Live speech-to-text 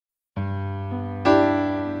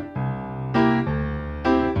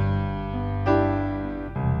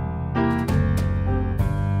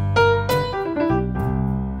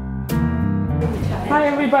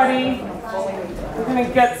everybody. We're going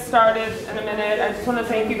to get started in a minute. I just want to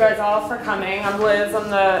thank you guys all for coming. I'm Liz. I'm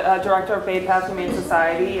the director of Baypath Humane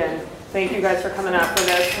Society, and thank you guys for coming out for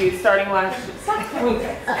this. We're starting last week.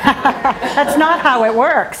 That's not how it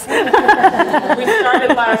works. We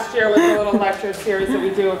started last year with a little lecture series that we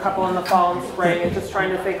do a couple in the fall and spring, and just trying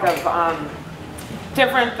to think of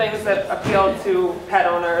different things that appeal to pet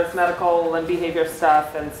owners, medical and behavior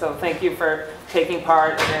stuff. And so thank you for taking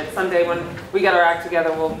part in it. Someday when we get our act together,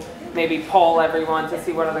 we'll maybe poll everyone to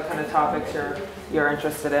see what other kind of topics you're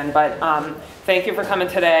interested in. But thank you for coming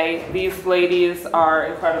today. These ladies are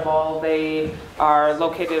incredible. They are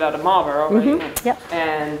located out of Marlboro, right? Mm-hmm. Yep.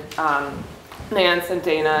 And Nance and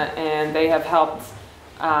Dana, and they have helped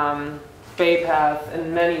Baypath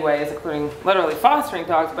in many ways, including literally fostering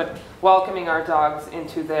dogs, but welcoming our dogs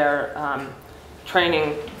into their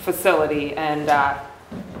training facility. And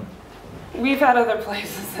we've had other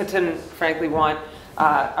places that didn't, frankly, want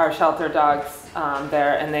our shelter dogs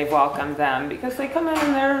there, and they've welcomed them because they come in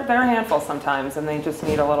and they're a handful sometimes, and they just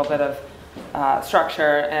need a little bit of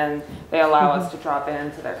structure, and they allow us to drop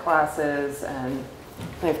into their classes, and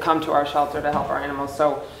they've come to our shelter to help our animals.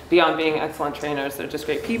 So beyond being excellent trainers, they're just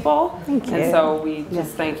great people. Thank you. And so we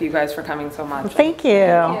just thank you guys for coming so much. Thank you.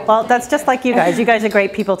 Well, that's just like you guys. You guys are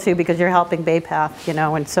great people too, because you're helping Baypath, you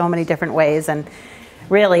know, in so many different ways. And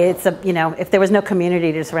really, it's a, you know, if there was no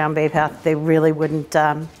community to surround Baypath, they really wouldn't,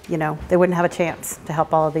 you know, they wouldn't have a chance to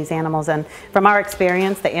help all of these animals. And from our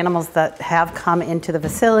experience, the animals that have come into the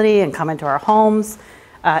facility and come into our homes,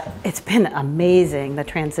 it's been amazing, the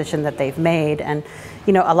transition that they've made. And,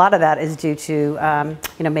 you know, a lot of that is due to,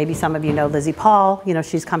 you know, maybe some of you know Lizzie Paul. You know,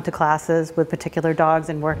 she's come to classes with particular dogs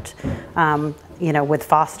and worked, you know, with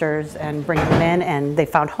fosters and bringing them in, and they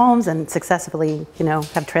found homes and successfully, you know,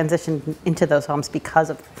 have transitioned into those homes because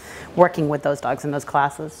of working with those dogs in those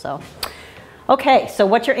classes. So, okay, so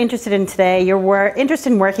what you're interested in today, you're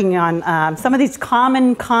interested in working on some of these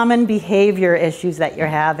common behavior issues that you're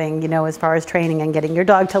having, you know, as far as training and getting your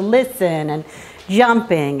dog to listen, and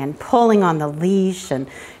jumping and pulling on the leash and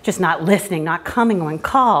just not listening, not coming when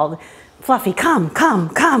called. Fluffy, come,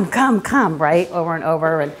 right? Over and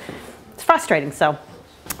over, and it's frustrating. So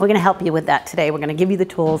we're gonna help you with that today. We're gonna give you the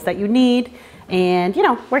tools that you need, and you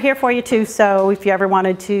know, we're here for you too. So if you ever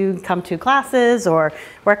wanted to come to classes or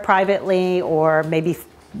work privately, or maybe,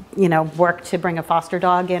 you know, work to bring a foster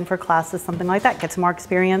dog in for classes, something like that, get some more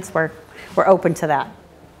experience, we're open to that.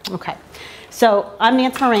 Okay. So I'm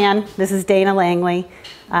Nance Moran. This is Dana Langley.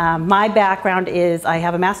 My background is I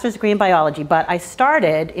have a master's degree in biology, but I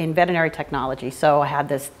started in veterinary technology. So I had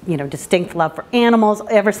this, you know, distinct love for animals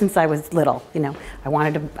ever since I was little. You know, I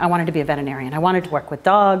wanted to be a veterinarian. I wanted to work with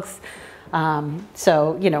dogs.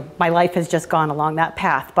 So, you know, my life has just gone along that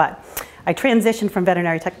path. But I transitioned from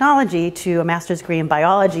veterinary technology to a master's degree in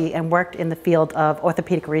biology and worked in the field of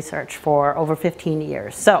orthopedic research for over 15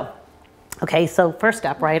 years. So, okay, so first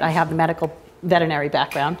step, right, I have the medical veterinary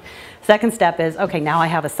background. Second step is, okay, now I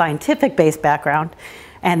have a scientific-based background,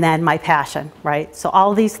 and then my passion, right? So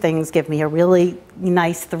all these things give me a really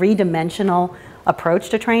nice three-dimensional approach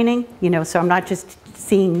to training, you know, so I'm not just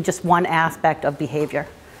seeing just one aspect of behavior.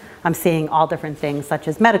 I'm seeing all different things, such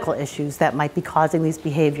as medical issues that might be causing these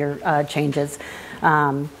behavior changes,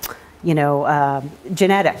 you know,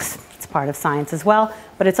 genetics. Part of science as well,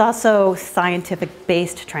 but it's also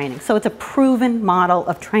scientific-based training. So it's a proven model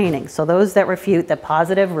of training. So those that refute that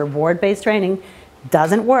positive reward-based training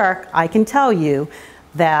doesn't work, I can tell you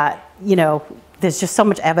that, you know, there's just so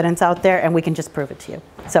much evidence out there, and we can just prove it to you.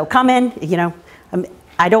 So come in, you know,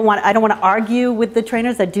 I don't want to argue with the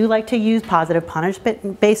trainers that do like to use positive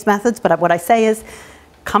punishment-based methods, but what I say is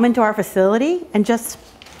come into our facility and just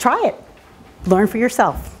try it. Learn for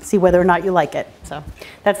yourself, see whether or not you like it. So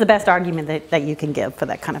that's the best argument that you can give for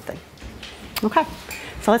that kind of thing. Okay,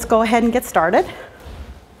 so let's go ahead and get started.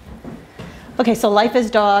 Okay, so Life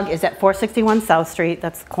is Dog is at 461 South Street.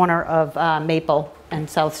 That's the corner of Maple and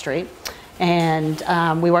South Street. And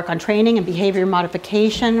we work on training and behavior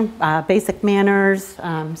modification, basic manners,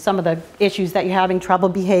 some of the issues that you're having, trouble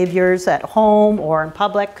behaviors at home or in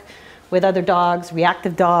public with other dogs,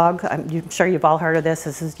 reactive dog. I'm sure you've all heard of this.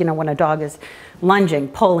 This is, you know, when a dog is lunging,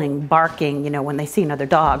 pulling, barking, you know, when they see another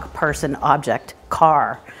dog, person, object,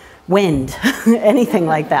 car, wind, anything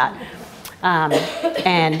like that.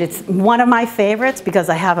 And it's one of my favorites because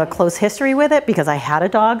I have a close history with it, because I had a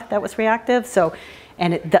dog that was reactive. So,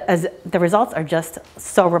 and the results are just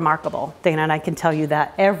so remarkable. Dana and I can tell you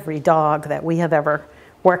that every dog that we have ever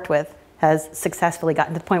worked with has successfully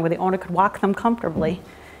gotten to the point where the owner could walk them comfortably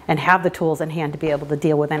and have the tools in hand to be able to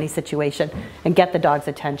deal with any situation and get the dog's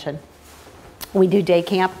attention. We do day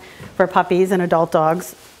camp for puppies and adult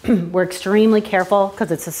dogs. We're extremely careful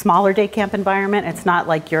because it's a smaller day camp environment. It's not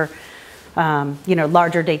like your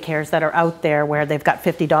larger daycares that are out there where they've got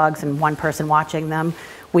 50 dogs and one person watching them.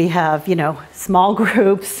 We have, small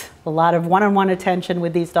groups, a lot of one-on-one attention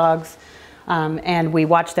with these dogs, and we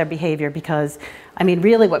watch their behavior because,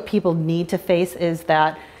 really what people need to face is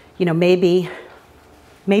that,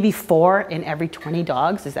 maybe 4 in every 20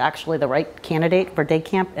 dogs is actually the right candidate for day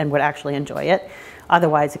camp and would actually enjoy it.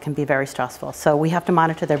 Otherwise, it can be very stressful. So we have to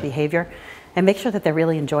monitor their behavior and make sure that they're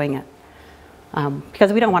really enjoying it.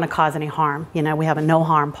 Because we don't want to cause any harm. We have a no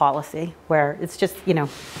harm policy where it's just,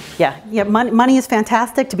 money is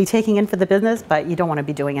fantastic to be taking in for the business, but you don't want to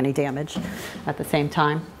be doing any damage at the same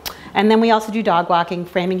time. And then we also do dog walking,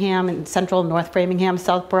 Framingham and Central and North Framingham,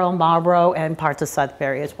 Southborough, Marlborough, and parts of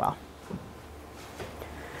Sudbury as well.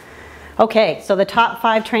 Okay, so the top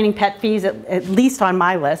 5 training pet peeves, at least on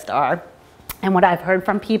my list, are, and what I've heard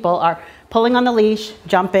from people are pulling on the leash,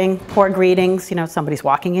 jumping, poor greetings, somebody's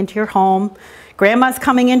walking into your home, grandma's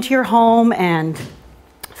coming into your home, and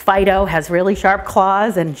Fido has really sharp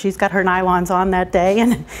claws and she's got her nylons on that day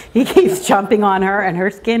and he keeps jumping on her and her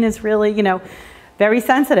skin is really, very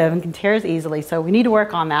sensitive and can tear easily. So we need to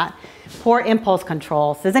work on that. Poor impulse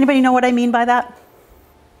control. Does anybody know what I mean by that?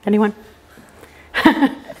 Anyone?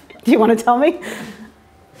 Do you want to tell me?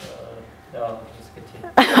 No, just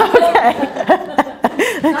continue. Okay.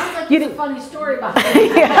 Sounds like it's a funny story behind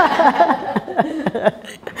it. Yeah.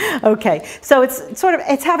 Okay, so it's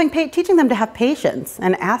teaching them to have patience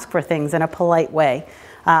and ask for things in a polite way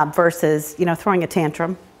versus throwing a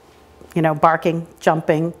tantrum, barking,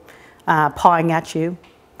 jumping, pawing at you,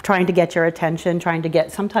 trying to get your attention, trying to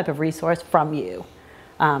get some type of resource from you.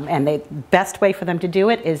 And the best way for them to do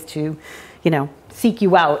it is to seek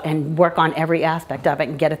you out and work on every aspect of it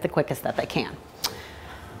and get it the quickest that they can.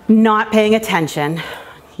 Not paying attention.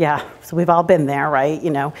 Yeah, so we've all been there, right?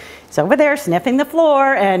 It's over there sniffing the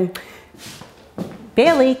floor and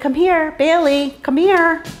Bailey, come here, Bailey, come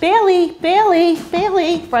here, Bailey, Bailey,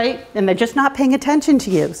 Bailey, right? And they're just not paying attention to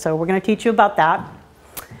you. So we're going to teach you about that.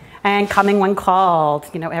 And coming when called.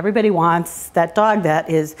 Everybody wants that dog that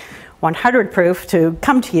is 100 proof to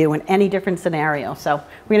come to you in any different scenario. So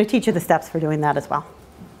we're going to teach you the steps for doing that as well.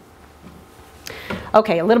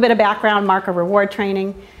 Okay, a little bit of background, marker reward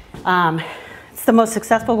training. It's the most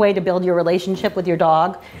successful way to build your relationship with your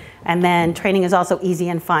dog. And then training is also easy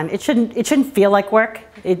and fun. It shouldn't feel like work.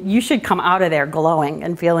 You should come out of there glowing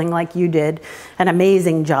and feeling like you did an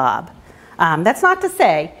amazing job. That's not to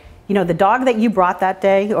say, the dog that you brought that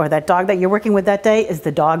day or that dog that you're working with that day is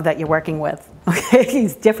the dog that you're working with. Okay,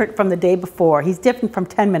 he's different from the day before. He's different from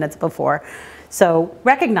 10 minutes before. So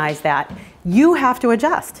recognize that. You have to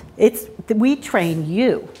adjust. We train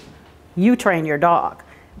you. You train your dog.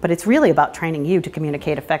 But it's really about training you to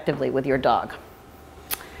communicate effectively with your dog.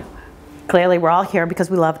 Clearly, we're all here because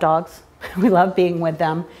we love dogs. We love being with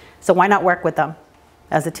them. So why not work with them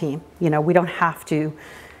as a team? We don't have to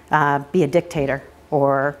be a dictator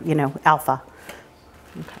or, alpha.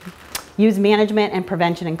 Okay. Use management and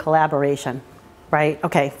prevention and collaboration, right?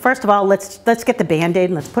 Okay, first of all, let's get the Band-Aid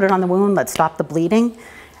and let's put it on the wound. Let's stop the bleeding.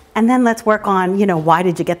 And then let's work on, why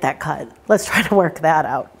did you get that cut? Let's try to work that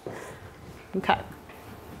out. Okay.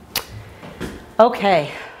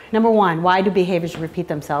 Okay, number 1, why do behaviors repeat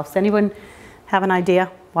themselves? Anyone have an idea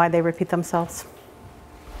why they repeat themselves?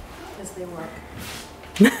 Because they work.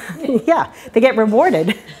 Yeah, they get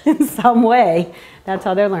rewarded in some way. That's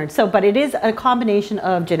how they're learned. But it is a combination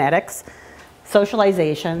of genetics,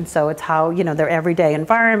 socialization, so it's how, their everyday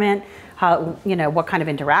environment, how, what kind of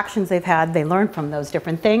interactions they've had. They learn from those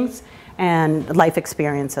different things, and life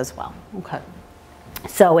experience as well. Okay.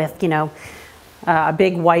 So if, a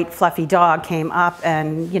big white fluffy dog came up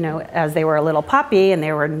and, as they were a little puppy and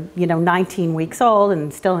they were, 19 weeks old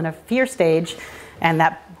and still in a fear stage, and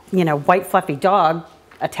that, white fluffy dog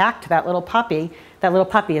attacked that little puppy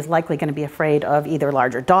is likely going to be afraid of either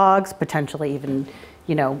larger dogs, potentially even,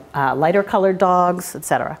 lighter colored dogs,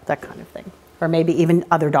 etc., that kind of thing. Or maybe even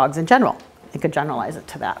other dogs in general. You could generalize it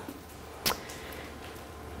to that.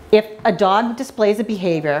 If a dog displays a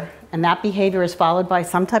behavior and that behavior is followed by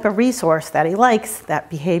some type of resource that he likes, that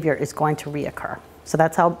behavior is going to reoccur. So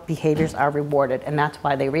that's how behaviors are rewarded, and that's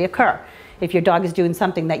why they reoccur. If your dog is doing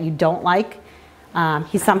something that you don't like,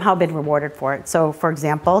 he's somehow been rewarded for it. So for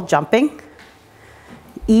example, jumping,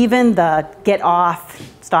 even the get off,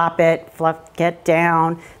 stop it, fluff, get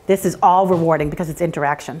down, this is all rewarding because it's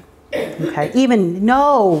interaction. Okay? Even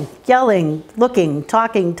no, yelling, looking,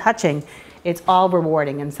 talking, touching, it's all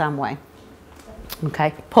rewarding in some way.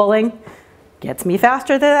 Okay? Pulling, gets me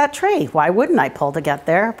faster to that tree. Why wouldn't I pull to get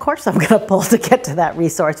there? Of course I'm gonna pull to get to that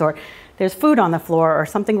resource. Or there's food on the floor or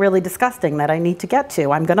something really disgusting that I need to get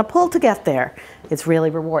to. I'm gonna pull to get there. It's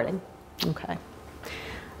really rewarding, okay.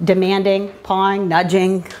 Demanding, pawing,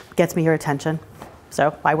 nudging gets me your attention.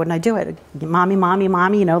 So why wouldn't I do it? Mommy, mommy,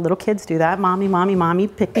 mommy, you know, little kids do that. Mommy, mommy, mommy,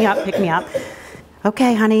 pick me up, pick me up.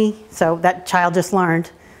 Okay, honey. So that child just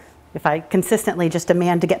learned, if I consistently just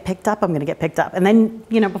demand to get picked up, I'm gonna get picked up. And then,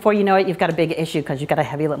 you know, before you know it, you've got a big issue because you've got a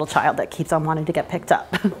heavy little child that keeps on wanting to get picked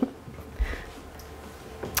up.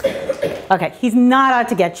 Okay, he's not out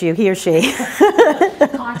to get you, he or she.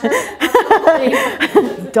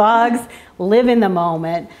 Dogs live in the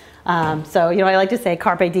moment. So, you know, I like to say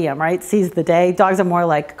carpe diem, right? Seize the day. Dogs are more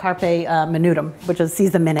like carpe minutum, which is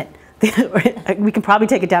seize the minute. We can probably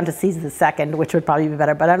take it down to seize the second, which would probably be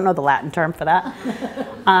better, but I don't know the Latin term for that.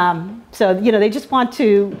 So, you know, they just want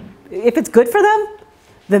to, if it's good for them,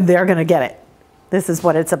 then they're going to get it. This is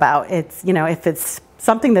what it's about. It's, you know, if it's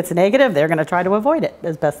something that's negative, they're going to try to avoid it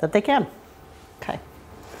as best that they can. Okay.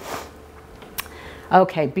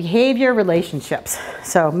 Okay, behavior relationships.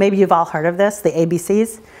 So maybe you've all heard of this, the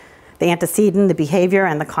ABCs, the antecedent, the behavior,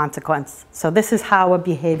 and the consequence. So this is how a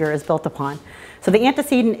behavior is built upon. So the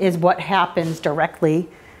antecedent is what happens directly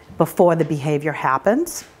before the behavior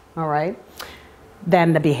happens, all right?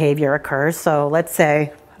 Then the behavior occurs. So let's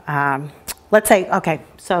say, okay,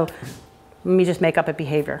 so let me just make up a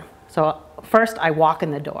behavior. So first I walk in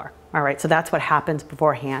the door, all right? So that's what happens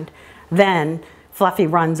beforehand. Then Fluffy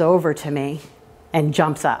runs over to me and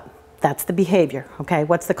jumps up. That's the behavior, okay?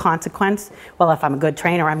 What's the consequence? Well, if I'm a good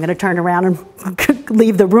trainer, I'm gonna turn around and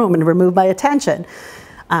leave the room and remove my attention.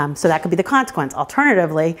 So that could be the consequence.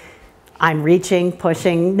 Alternatively, I'm reaching,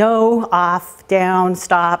 pushing, no, off, down,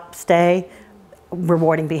 stop, stay,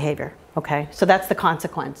 rewarding behavior, okay? So that's the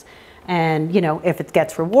consequence. And, you know, if it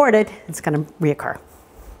gets rewarded, it's gonna reoccur.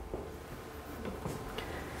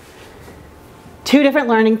 Two different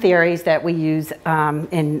learning theories that we use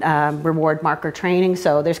in reward marker training.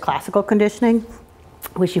 So there's classical conditioning,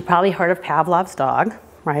 which you've probably heard of Pavlov's dog,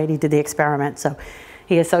 right? He did the experiment. So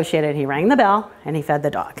he rang the bell and he fed the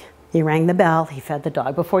dog. He rang the bell, he fed the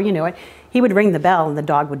dog. Before you knew it, he would ring the bell and the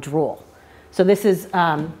dog would drool. So this is,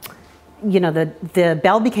 you know, the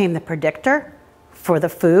bell became the predictor for the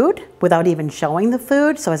food without even showing the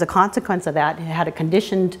food. So as a consequence of that, it had a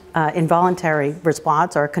conditioned involuntary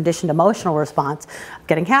response or a conditioned emotional response. I'm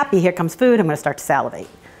getting happy, here comes food, I'm gonna start to salivate.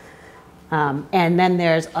 And then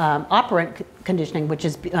there's operant conditioning, which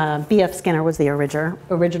is B.F. Skinner was the originator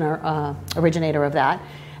of that.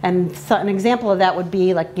 And so an example of that would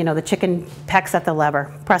be like, you know, the chicken pecks at the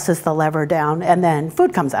lever, presses the lever down, and then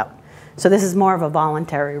food comes out. So this is more of a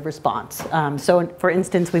voluntary response. So for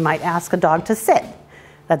instance, we might ask a dog to sit.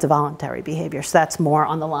 That's a voluntary behavior. So that's more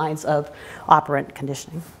on the lines of operant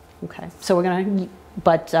conditioning. Okay, so we're gonna,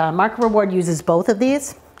 but marker reward uses both of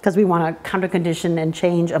these because we want to counter condition and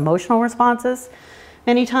change emotional responses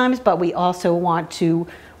many times, but we also want to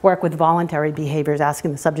work with voluntary behaviors,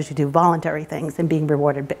 asking the subject to do voluntary things and being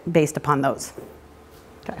rewarded based upon those.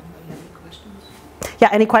 Okay. Any questions? Yeah,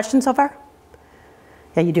 any questions so far?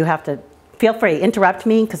 Yeah, you do have to, feel free, interrupt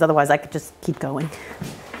me, because otherwise I could just keep going.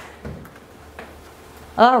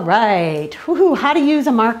 All right, woohoo, how to use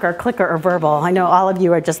a marker, clicker, or verbal. I know all of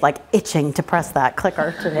you are just like itching to press that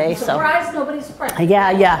clicker today. Surprise, nobody's surprised.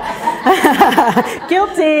 Yeah.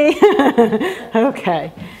 Guilty.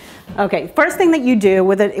 Okay. Okay, first thing that you do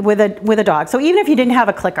with a dog, so even if you didn't have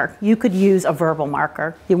a clicker, you could use a verbal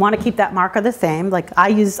marker. You want to keep that marker the same. Like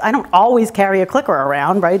I don't always carry a clicker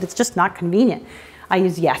around, right? It's just not convenient. I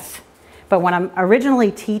use yes. But when I'm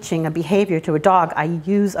originally teaching a behavior to a dog, I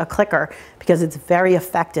use a clicker because it's very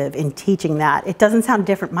effective in teaching that. It doesn't sound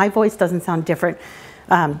different. My voice doesn't sound different.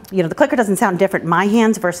 You know, the clicker doesn't sound different. My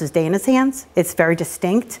hands versus Dana's hands. It's very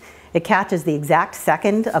distinct. It catches the exact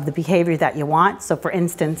second of the behavior that you want. So for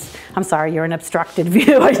instance, I'm sorry, you're an obstructed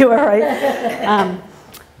view, you are right.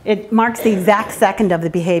 It marks the exact second of the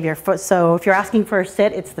behavior. So if you're asking for a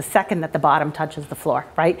sit, it's the second that the bottom touches the floor,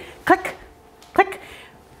 right? Click, click.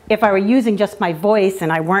 If I were using just my voice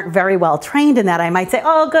and I weren't very well trained in that, I might say,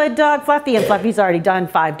 oh, good dog, Fluffy. And Fluffy's already done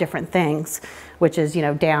 5 different things, which is, you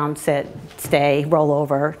know, down, sit, stay, roll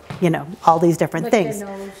over, you know, all these different things.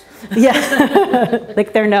 Their nose. Yeah,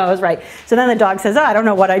 lick their nose, right. So then the dog says, oh, I don't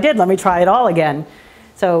know what I did. Let me try it all again.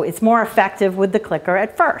 So it's more effective with the clicker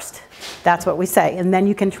at first. That's what we say. And then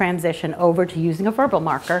you can transition over to using a verbal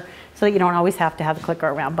marker so that you don't always have to have the clicker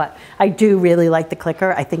around. But I do really like the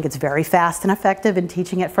clicker. I think it's very fast and effective in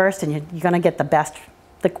teaching it first, and you're going to get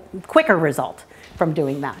the quicker result from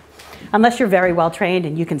doing that. unless you're very well trained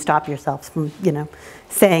and you can stop yourself from,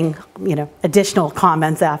 saying, additional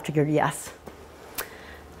comments after your yes.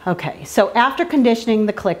 Okay, so after conditioning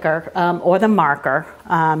the clicker or the marker,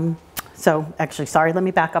 so actually, sorry, let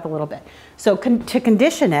me back up a little bit. So to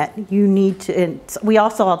condition it, you need to, we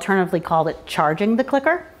also alternatively call it charging the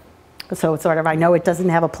clicker. So it's sort of, I know it doesn't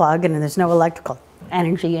have a plug and there's no electrical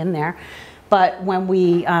energy in there, but when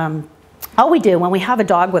we, all we do when we have a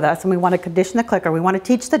dog with us and we want to condition the clicker, we want to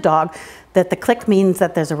teach the dog that the click means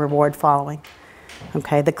that there's a reward following.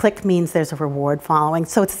 Okay, the click means there's a reward following.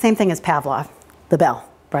 So it's the same thing as Pavlov, the bell,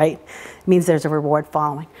 right? It means there's a reward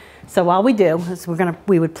following. So all we do is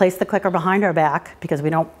we would place the clicker behind our back because we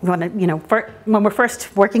don't want to, when we're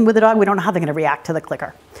first working with the dog, we don't know how they're going to react to the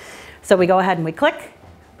clicker. So we go ahead and we click,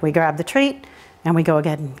 we grab the treat, and we go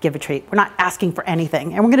ahead and give a treat. We're not asking for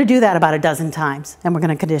anything. And we're going to do that about a dozen times. And we're going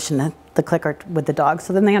to condition the clicker with the dog.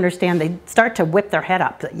 So then they understand, they start to whip their head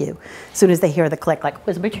up at you as soon as they hear the click, like,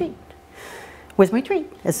 where's my treat? Where's my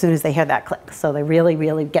treat? As soon as they hear that click. So they really,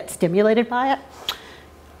 really get stimulated by it.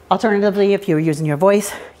 Alternatively, if you're using your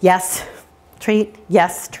voice, yes, treat,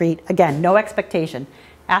 yes, treat. Again, no expectation,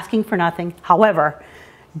 asking for nothing. However,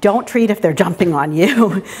 don't treat if they're jumping on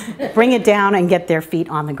you. Bring it down and get their feet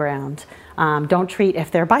on the ground. Don't treat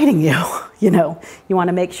if they're biting you. You want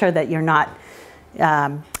to make sure that you're not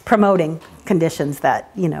promoting conditions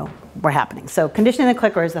that, were happening. So conditioning the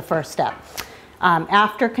clicker is the first step.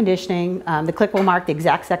 After conditioning, the click will mark the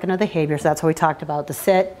exact second of the behavior. So that's what we talked about, the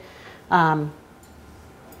sit.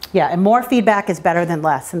 Yeah, and more feedback is better than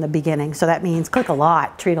less in the beginning. So that means click a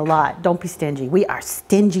lot, treat a lot, don't be stingy. We are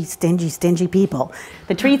stingy, stingy, stingy people.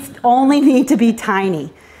 The treats only need to be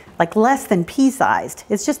tiny, like less than pea-sized.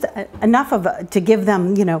 It's just enough to give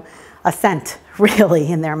them, a scent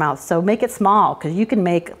really in their mouth. So make it small, because you can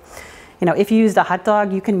make, if you used a hot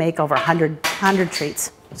dog, you can make over 100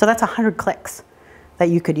 treats. So that's 100 clicks that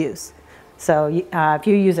you could use. So if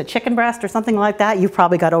you use a chicken breast or something like that, you've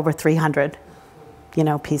probably got over 300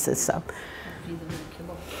 pieces. So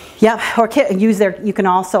yeah, or use you can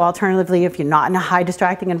also alternatively, if you're not in a high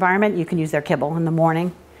distracting environment, you can use their kibble in the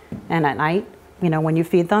morning and at night. When you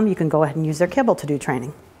feed them, you can go ahead and use their kibble to do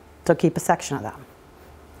training. So keep a section of that.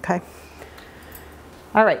 Okay.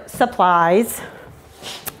 All right, supplies.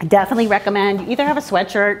 I definitely recommend you either have a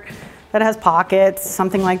sweatshirt that has pockets,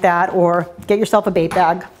 something like that, or get yourself a bait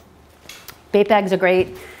bag. Bait bags are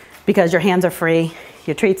great because your hands are free.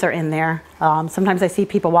 Your treats are in there. Sometimes I see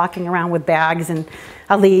people walking around with bags and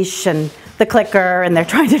a leash and the clicker, and they're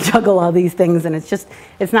trying to juggle all these things, and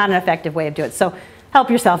it's not an effective way of doing it. So help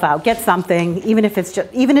yourself out. Get something, even if it's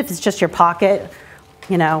just your pocket,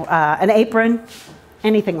 an apron,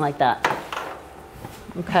 anything like that.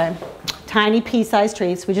 Okay. Tiny pea-sized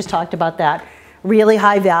treats. We just talked about that. Really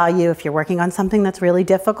high value if you're working on something that's really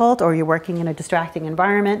difficult or you're working in a distracting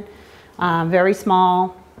environment. Very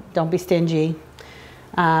small. Don't be stingy.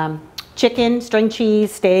 Chicken, string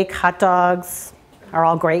cheese, steak, hot dogs are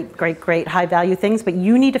all great, great, great high value things, but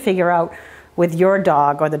you need to figure out with your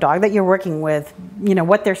dog or the dog that you're working with,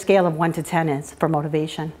 what their scale of 1 to 10 is for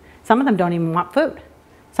motivation. Some of them don't even want food.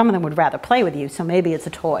 Some of them would rather play with you, so maybe it's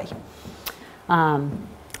a toy.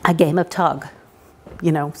 A game of tug,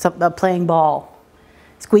 playing ball,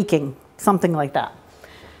 squeaking, something like that.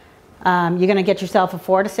 You're gonna get yourself a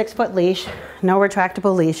 4 to 6 foot leash, no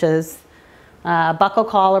retractable leashes, buckle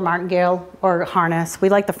collar, martingale, or harness. We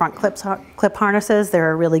like the front clip harnesses.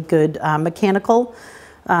 They're a really good mechanical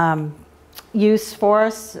use for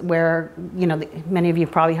us where, many of you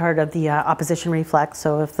probably heard of the opposition reflex.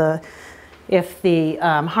 So if the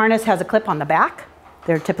harness has a clip on the back,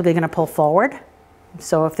 they're typically gonna pull forward.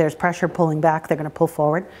 So if there's pressure pulling back, they're gonna pull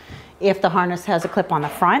forward. If the harness has a clip on the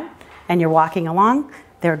front and you're walking along,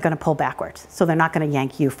 they're gonna pull backwards. So they're not gonna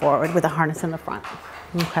yank you forward with a harness in the front.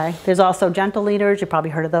 Okay, there's also gentle leaders, you've probably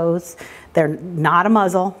heard of those. They're not a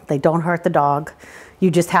muzzle, they don't hurt the dog. You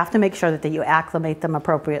just have to make sure that you acclimate them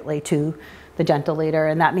appropriately to the gentle leader,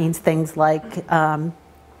 and that means things like,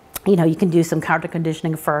 you can do some counter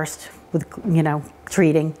conditioning first with,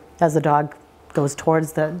 treating as the dog goes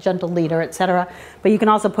towards the gentle leader, etc. But you can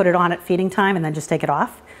also put it on at feeding time and then just take it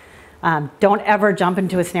off. Don't ever jump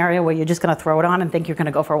into a scenario where you're just going to throw it on and think you're going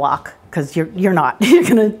to go for a walk, because you're not. You're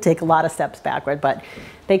going to take a lot of steps backward. But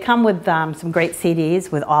they come with some great CDs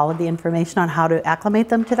with all of the information on how to acclimate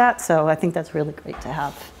them to that. So I think that's really great to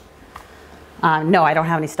have. No, I don't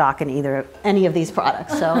have any stock in any of these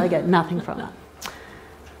products, so I get nothing from them.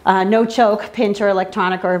 No choke, pinch, or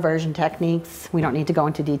electronic or aversion techniques. We don't need to go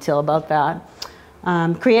into detail about that.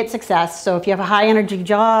 Create success. So if you have a high energy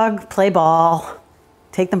jog, play ball.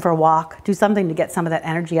 take them for a walk, do something to get some of that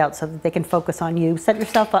energy out so that they can focus on you. Set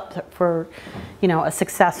yourself up for, you know, a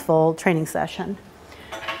successful training session.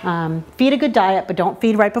 Feed a good diet, but don't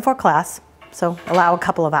feed right before class. So allow a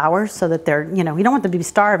couple of hours so that they're, you know, you don't want them to be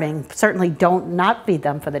starving. Certainly don't not feed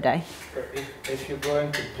them for the day. If you're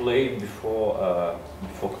going to play before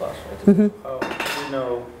class, right? How do you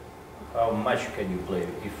know how much can you play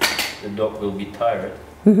if the dog will be tired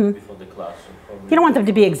before the class? You don't want them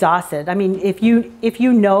to be exhausted. I mean, if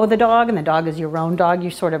you know the dog and the dog is your own dog,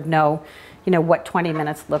 you sort of know, you know, what 20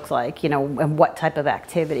 minutes looks like, you know, and what type of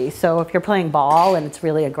activity. So if you're playing ball and it's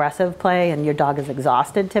really aggressive play and your dog is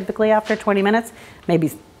exhausted typically after 20 minutes,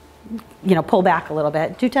 maybe, you know, pull back a little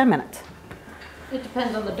bit, do 10 minutes. It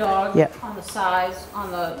depends on the dog, Yep. on the size,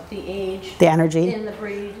 on the age, The energy. in the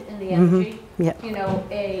breed, in the energy. Yep. You know,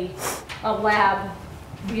 a lab,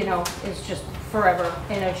 you know, is just forever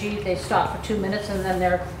energy. They stop for 2 minutes and then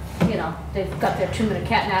they're, you know, they've got their 2-minute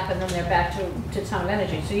cat nap and then they're back to ton of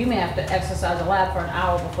energy. So you may have to exercise a lab for an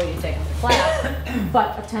hour before you take them to class.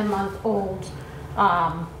 But a 10-month-old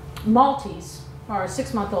Maltese or a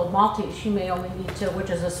 6-month-old Maltese, you may only need to, which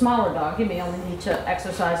is a smaller dog, you may only need to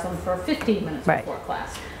exercise them for 15 minutes Right. before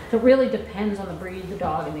class. So it really depends on the breed, the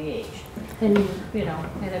dog, and the age. And you know,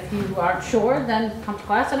 and if you aren't sure, then come to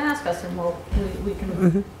class and ask us, and we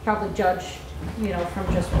can probably judge, you know,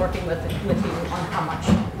 from just working with you on how much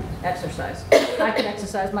exercise. I can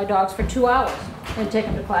exercise my dogs for 2 hours and take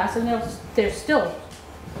them to class, and they're still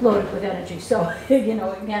loaded with energy. So you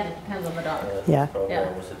know, again, it depends on the dog. Yeah. Yeah.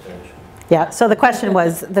 Yeah, so the question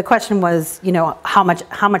was, you know, how much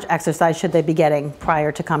exercise should they be getting prior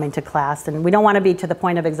to coming to class? And we don't want to be to the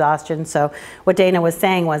point of exhaustion. So what Dana was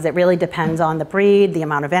saying was it really depends on the breed, the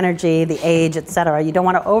amount of energy, the age, et cetera. You don't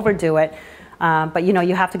want to overdo it, but you know,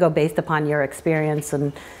 you have to go based upon your experience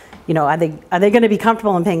and, you know, are they going to be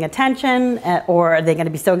comfortable in paying attention, or are they going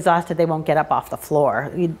to be so exhausted they won't get up off the floor?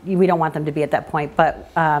 We don't want them to be at that point. But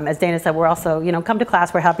as Dana said, we're also, you know, come to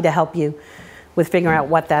class. We're happy to help you with figuring out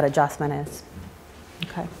what that adjustment is.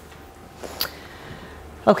 Okay.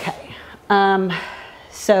 Okay.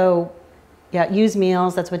 So, yeah, use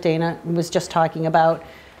meals. That's what Dana was just talking about.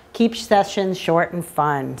 Keep sessions short and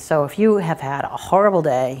fun. So if you have had a horrible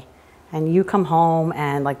day and you come home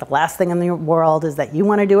and like the last thing in the world is that you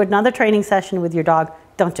want to do another training session with your dog,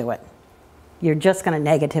 don't do it. You're just going to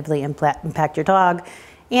negatively impact your dog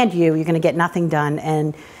and you. You're going to get nothing done,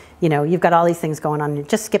 and you know, you've got all these things going on.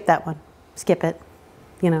 Just skip that one. Skip it.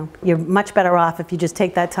 You know, you're much better off if you just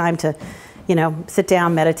take that time to, you know, sit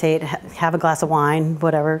down, meditate, have a glass of wine,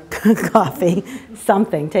 whatever, coffee,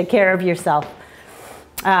 something. Take care of yourself.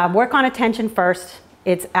 Work on attention first.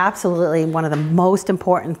 It's absolutely one of the most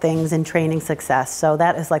important things in training success. So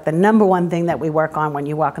that is like the #1 thing that we work on when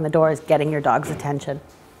you walk in the door, is getting your dog's attention.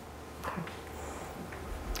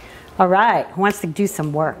 All right, who wants to do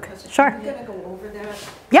some work? Sure. Are you going to go over that?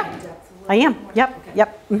 Yeah, I am. Yep,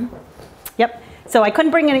 yep. Yep. So we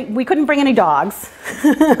couldn't bring any dogs,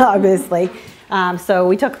 obviously. So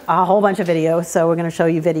we took a whole bunch of videos. So we're going to show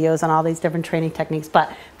you videos on all these different training techniques.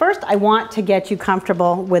 But first, I want to get you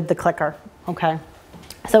comfortable with the clicker. Okay.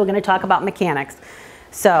 So we're going to talk about mechanics.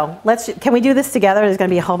 So can we do this together? There's going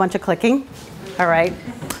to be a whole bunch of clicking. All right.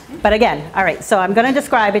 But again, all right. So I'm going to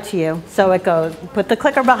describe it to you. So it goes, put the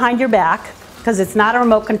clicker behind your back, because it's not a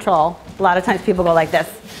remote control. A lot of times people go like this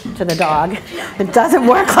to the dog. It doesn't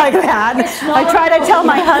work like that. I try to tell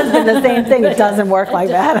my husband the same thing. It doesn't work like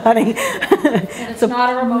that, honey. And it's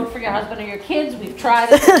not a remote for your husband or your kids. We've tried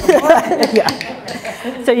it.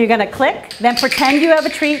 Yeah. So you're going to click, then pretend you have a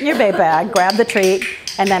treat in your bait bag, grab the treat,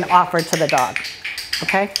 and then offer it to the dog.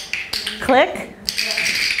 Okay? Click,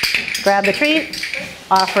 grab the treat,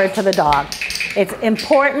 offer it to the dog. It's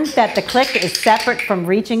important that the click is separate from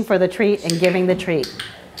reaching for the treat and giving the treat.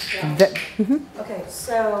 Okay,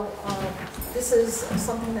 so this is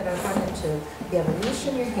something that I've run into. You have a leash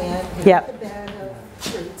in your hand, you Yep. have a bag of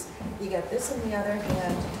treats, you got this in the other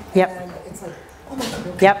hand, Yep. and it's like, oh my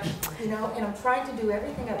God. Yep. You know, and I'm trying to do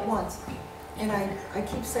everything at once, and I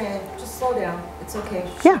keep saying, just slow down, it's okay,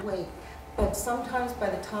 just Yeah. wait. But sometimes by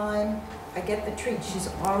the time I get the treat, she's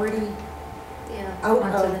already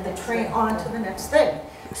out of the train onto the next thing.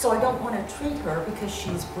 So I don't want to treat her because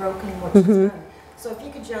she's broken what she's done. So if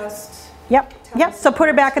you could just... Yep. Yep. So put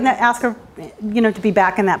her back in that, ask her, you know, to be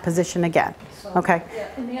back in that position again. Okay.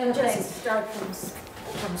 And the other thing, Just start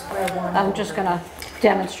from square one. I'm just going to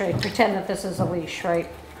demonstrate, pretend that this is a leash, right?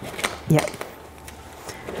 Yep.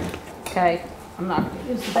 Okay, I'm not going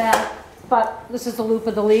to use that, but this is the loop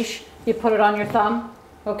of the leash. You put it on your thumb,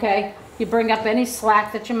 okay? You bring up any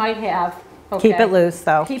slack that you might have, okay? Keep it loose,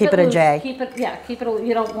 though. Keep it a loose. J. Keep it, yeah, keep it,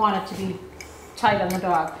 you don't want it to be tight on the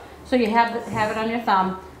dog. So you have it on your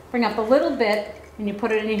thumb, bring up a little bit, and you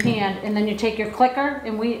put it in your hand, and then you take your clicker,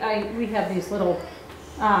 and we have these little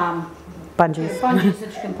bungees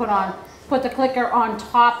that you can put the clicker on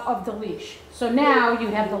top of the leash. So now you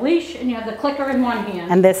have the leash and you have the clicker in one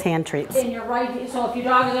hand. And this hand treats. In your right, so if your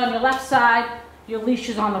dog is on your left side, your leash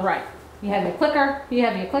is on the right. You have your clicker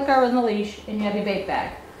and the leash, and you have your bait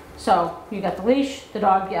bag. So you got the leash, the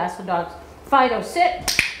dog, you ask the dog, Fido,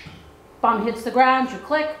 sit, bum hits the ground, you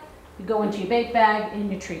click, you go into your bait bag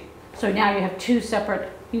and you treat. So now you have two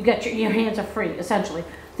separate, you get your hands are free, essentially.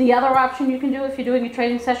 The other option you can do if you're doing a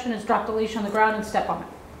training session is drop the leash on the ground and step on it.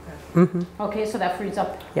 Okay, so that frees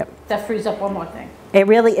up. Yep. That frees up one more thing. It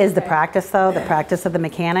really is the practice, though, the practice of the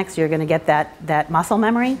mechanics. You're going to get that muscle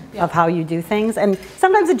memory of how you do things. And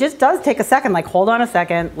sometimes it just does take a second, like, hold on a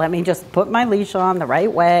second, let me just put my leash on the right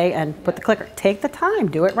way and put the clicker. Take the time,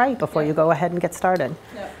 do it right before you go ahead and get started.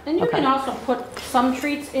 And you can also put some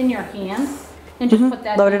treats in your hand and just put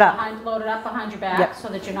that load it up behind your back so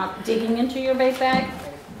that you're not digging into your bait bag.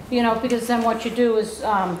 You know, because then what you do is,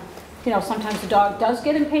 you know, sometimes the dog does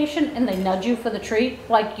get impatient and they nudge you for the treat.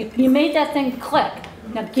 Like, you made that thing click.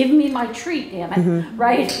 Now give me my treat, damn it,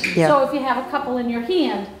 right? Yeah. So if you have a couple in your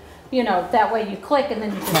hand, you know, that way you click and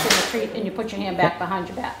then you can see the treat and you put your hand back behind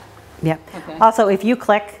your back. Yep. Okay. Also, if you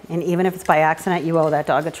click, and even if it's by accident, you owe that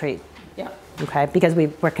dog a treat. Yeah. Okay, because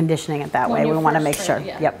we're conditioning it that way. We want to make sure.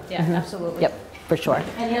 Yeah. Yep. Yeah, absolutely. Yep, for sure.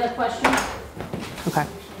 Any other questions? Okay.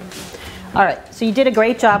 All right, so you did a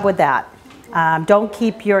great job with that. Don't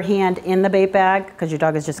keep your hand in the bait bag because your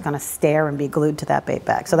dog is just going to stare and be glued to that bait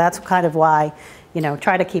bag. So that's kind of why, you know,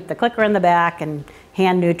 try to keep the clicker in the back and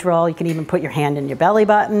hand neutral. You can even put your hand in your belly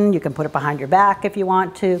button. You can put it behind your back if you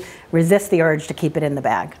want to. Resist the urge to keep it in the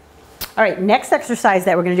bag. All right, next exercise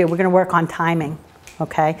that we're going to do, we're going to work on timing,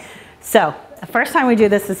 okay? So the first time we do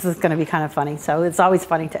this is going to be kind of funny. So it's always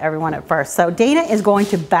funny to everyone at first. So Dana is going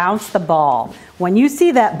to bounce the ball. When you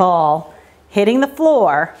see that ball hitting the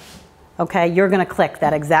floor, okay, you're going to click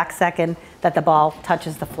that exact second that the ball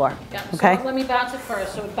touches the floor. Yep. Okay. So let me bounce it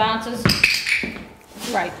first. So it bounces.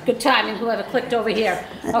 Right. Good timing. Whoever clicked over here.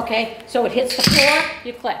 Okay. So it hits the floor.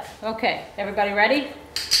 You click. Okay. Everybody ready?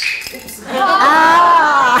 I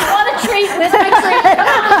want a treat. Where's my treat?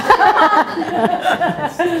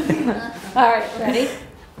 Come on. All right. Ready?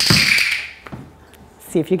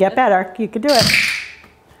 See if you get better. You can do it.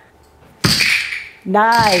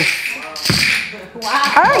 Nice.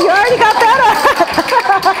 Wow. All right, you already got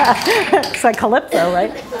better. It's like Calypso,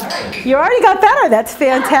 right? You already got better. That's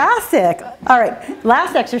fantastic. All right,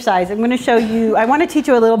 last exercise. I'm going to show you, I want to teach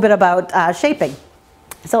you a little bit about shaping.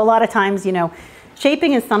 So a lot of times, you know,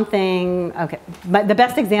 shaping is something, okay, but the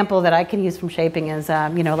best example that I can use from shaping is,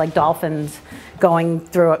 you know, like dolphins going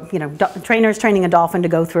through, you know, trainers training a dolphin to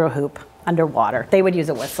go through a hoop underwater. They would use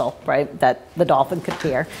a whistle, right, that the dolphin could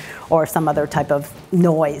hear, or some other type of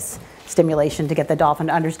noise stimulation to get the dolphin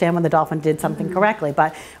to understand when the dolphin did something correctly.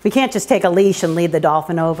 But we can't just take a leash and lead the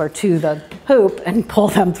dolphin over to the hoop and pull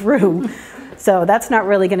them through. So that's not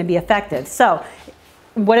really going to be effective. So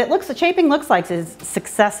what shaping looks like is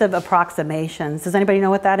successive approximations. Does anybody know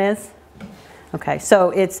what that is? Okay, so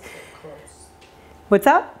it's, what's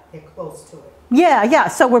that? They're close to it. Yeah,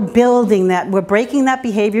 so we're building that, we're breaking that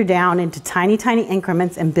behavior down into tiny, tiny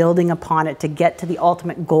increments and building upon it to get to the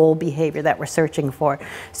ultimate goal behavior that we're searching for.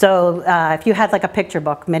 So if you had like a picture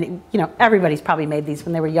book, everybody's probably made these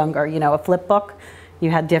when they were younger, you know, a flip book. You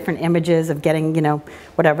had different images of getting, you know,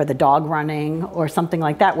 whatever, the dog running or something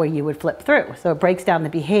like that where you would flip through. So it breaks down the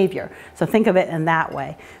behavior. So think of it in that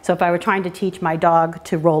way. So if I were trying to teach my dog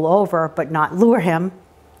to roll over but not lure him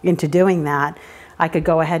into doing that, I could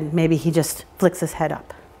go ahead and maybe he just flicks his head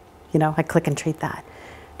up. You know, I click and treat that.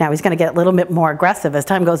 Now he's going to get a little bit more aggressive as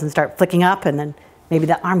time goes and start flicking up, and then maybe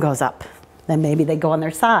the arm goes up. Then maybe they go on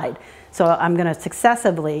their side. So I'm going to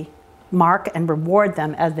successively mark and reward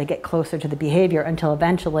them as they get closer to the behavior until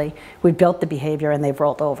eventually we've built the behavior and they've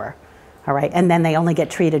rolled over. All right, and then they only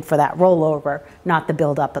get treated for that rollover, not the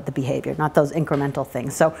build up of the behavior, not those incremental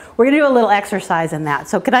things. So we're going to do a little exercise in that.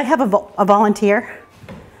 So could I have a volunteer?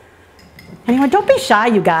 Anyone? Don't be shy,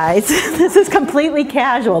 you guys. This is completely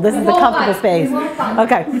casual. This is a comfortable space.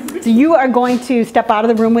 Okay, so you are going to step out of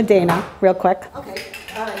the room with Dana real quick. Okay,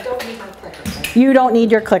 don't need my clicker. You don't need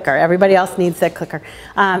your clicker. Everybody else needs their clicker.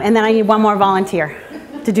 And then I need one more volunteer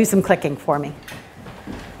to do some clicking for me.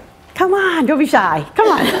 Come on, don't be shy. Come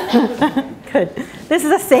on. Good. This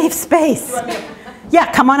is a safe space.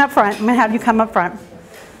 Yeah, come on up front. I'm going to have you come up front.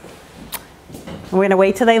 We're going to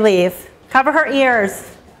wait till they leave. Cover her ears.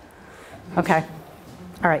 Okay.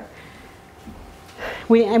 All right.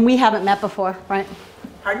 We haven't met before, right?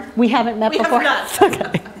 Pardon? We haven't met We have before? not.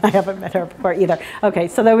 Okay, I haven't met her before either. Okay,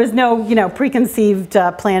 so there was no, preconceived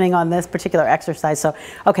planning on this particular exercise. So,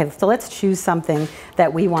 okay, so let's choose something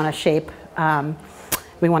that we want to shape.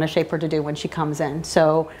 We want to shape her to do when she comes in.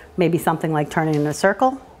 So maybe something like turning in a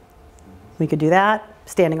circle. We could do that.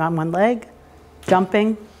 Standing on one leg,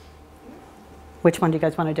 jumping. Which one do you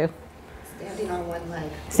guys want to do? Standing on one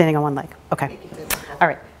leg. Standing on one leg. Okay. All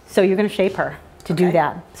right. So you're going to shape her to do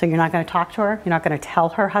that. So you're not going to talk to her. You're not going to tell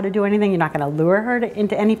her how to do anything. You're not going to lure her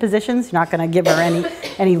into any positions. You're not going to give her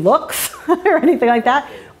any looks or anything like that.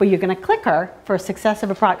 But you're going to click her for a successive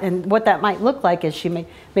approach. And what that might look like is she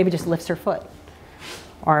maybe just lifts her foot,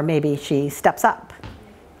 or maybe she steps up.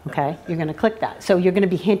 Okay. You're going to click that. So you're going to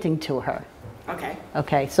be hinting to her. Okay.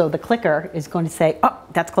 Okay. So the clicker is going to say, "Oh,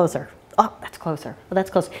 that's closer. Oh, that's closer. Oh, that's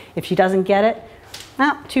closer." If she doesn't get it,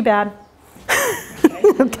 oh, too bad.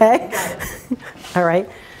 Okay. All right.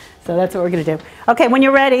 So that's what we're going to do. Okay, when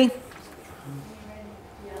you're ready.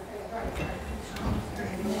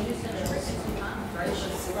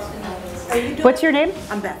 What's your name?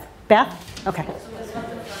 I'm Beth. Beth? Okay.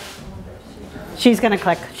 She's going to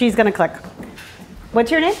click. She's going to click. What's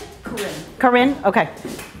your name? Corinne. Corinne? Okay.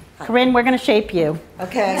 Corinne, we're going to shape you.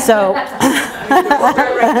 Okay. So,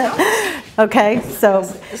 okay, so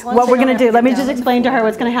what we're going to do, let me just explain to her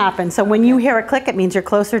what's going to happen. So when you hear a click, it means you're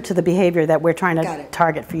closer to the behavior that we're trying to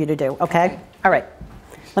target for you to do, okay? All right,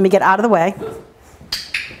 let me get out of the way.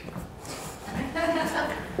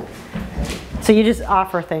 So you just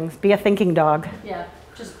offer things, be a thinking dog. Yeah,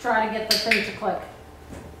 just try to get the thing to click.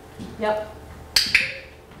 Yep.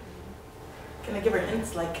 Can I give her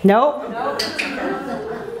hints like? No? No. Do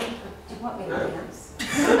you want me to dance?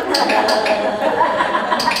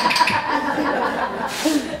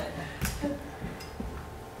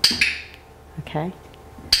 Okay.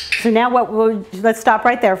 So now let's stop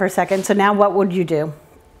right there for a second. So now what would you do?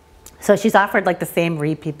 So she's offered like the same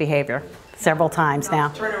repeat behavior several times now.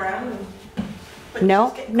 Turn around and...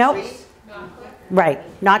 No, nope. Right,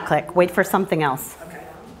 not click. Wait for something else.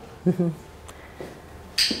 Okay.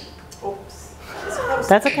 Oops.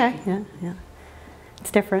 That's okay, yeah.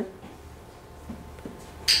 It's different.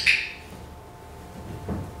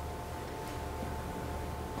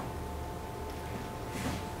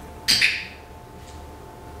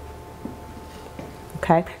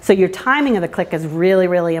 Okay, so your timing of the click is really,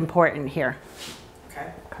 really important here.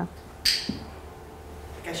 Okay. Okay.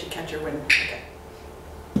 I guess you catch her when... Okay.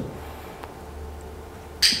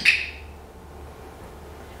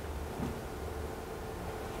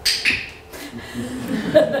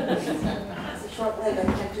 It's a short leg, I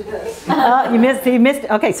can't do this. You missed,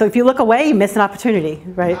 okay, so if you look away, you miss an opportunity,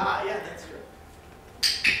 right? Yeah, that's true.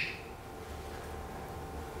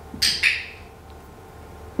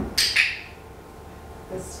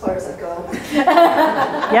 As far as I go.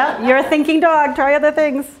 Yeah, you're a thinking dog, try other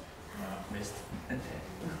things. Missed.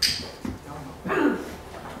 No,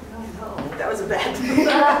 that was a bad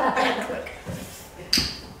click.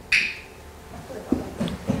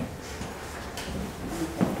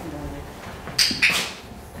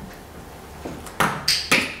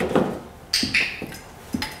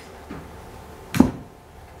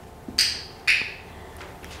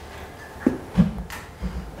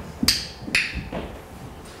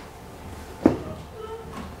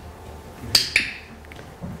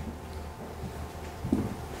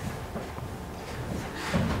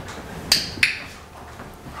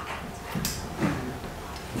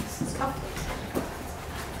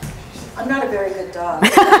 I'm not a very good dog.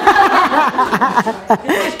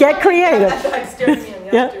 Get creative. I'm staring me in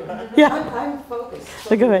the Yeah. eye too, huh? Yeah, I'm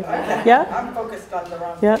focused. look at it. Yeah, I'm focused on the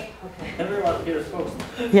wrong yeah, thing. Everyone here is focused.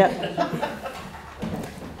 yeah.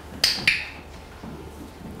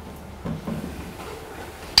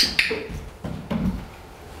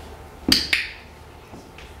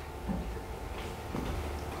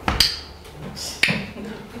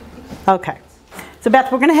 Okay. So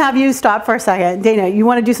Beth, we're going to have you stop for a second. Dana, you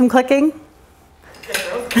want to do some clicking?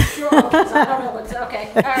 Sure. I don't know what's,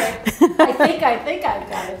 okay, all right. I think I've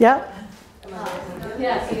got it. Yeah?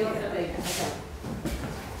 Yeah, so you look at it. Okay.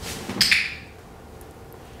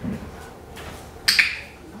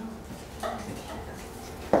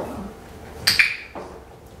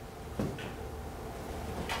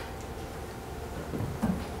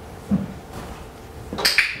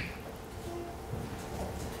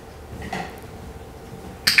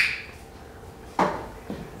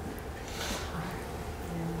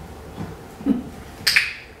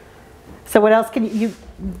 So what else can you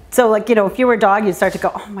so like, if you were a dog, you'd start to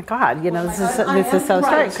go, oh my God, this is so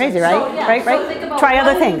Right. crazy, right? So, yeah, Right, so think right? about Try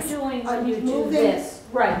other what are you things. doing when I'm you do moving. this?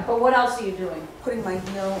 Right, but what else are you doing? Putting my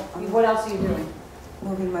heel on What else are you doing?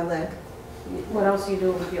 Moving my leg, What else do you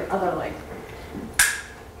do with your other leg?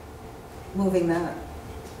 moving that.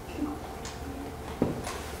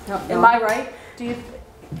 Am I right? Do you?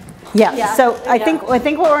 Yeah, Yeah, so I yeah.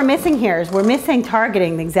 think what we're missing here is we're missing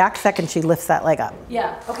targeting the exact second she lifts that leg up.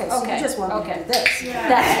 Yeah. Okay, so you just want me to do this. Bam,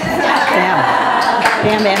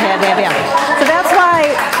 bam, bam, bam, bam. So that's why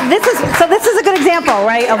this is a good example,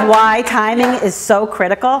 right, of why timing is so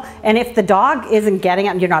critical. And if the dog isn't getting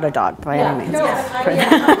it, you're not a dog by any means.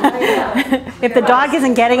 If the dog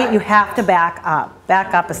isn't getting it, you have to back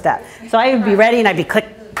up a step. So I would be ready and I'd be click,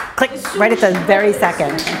 click, right at the very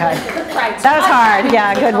second. Okay. That was hard.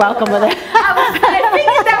 Yeah, good. Welcome with it. I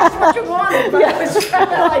figured that was what you wanted, but I was trying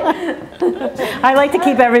to like. I like to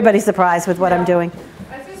keep everybody surprised with what I'm doing.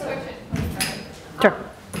 I have a question. Sure.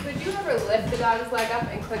 Would you ever lift the dog's leg up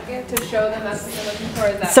and click it to show them that's what they're looking for?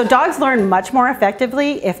 Is that So dogs learn much more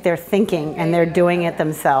effectively if they're thinking and they're doing it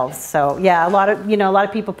themselves. So yeah, a lot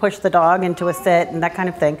of people push the dog into a sit and that kind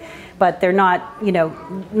of thing, but they're not,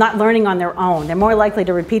 not learning on their own. They're more likely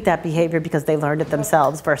to repeat that behavior because they learned it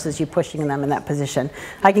themselves versus you pushing them in that position.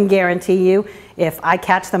 I can guarantee you, if I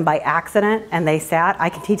catch them by accident and they sat, I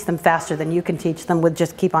can teach them faster than you can teach them with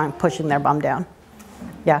just keep on pushing their bum down.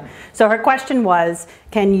 Yeah. So her question was,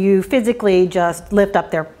 can you physically just lift up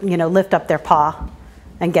their paw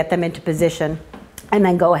and get them into position and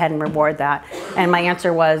then go ahead and reward that? And my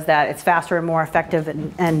answer was that it's faster and more effective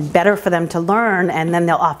and better for them to learn, and then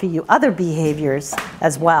they'll offer you other behaviors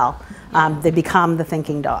as well. They become the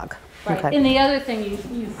thinking dog. Right. Okay. And the other thing you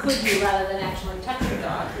could do rather than actually touch your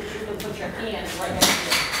dog, is you can put your hand right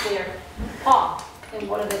next to their paw. And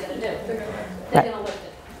what are they going to do? They're going to lift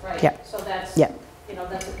it, right? Yep. So that's, Yep.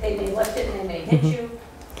 they may lift it and they may hit you,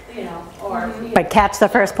 or. But catch the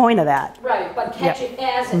first point of that. Right, but catch it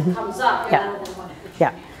as it comes up, Yeah. rather than when it hits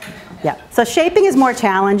Yeah. you. Yeah. So shaping is more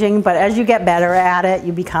challenging, but as you get better at it,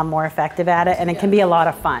 you become more effective at it, and it can be a lot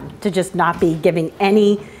of fun to just not be giving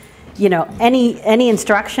any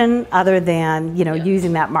instruction other than,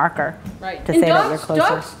 using that marker Right. to And say that you're closer.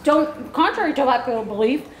 dogs don't, contrary to what people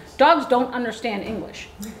believe, dogs don't understand English.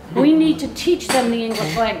 We need to teach them the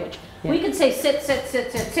English language. We could say sit, sit,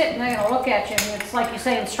 sit, sit, sit, and they're gonna look at you, and it's like you're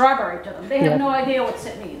saying strawberry to them. They have no idea what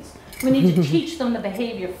sit means. We need to teach them the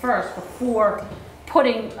behavior first before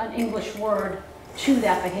putting an English word to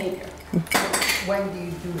that behavior. When do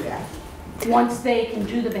you do that? Once they can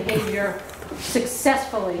do the behavior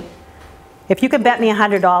successfully. If you could bet me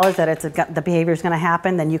 $100 that the behavior is going to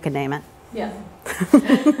happen, then you can name it. Yeah.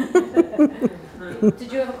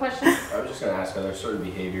 Did you have a question? I was just going to ask, are there certain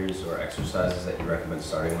behaviors or exercises that you recommend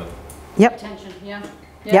starting with? Yep. Attention, yeah.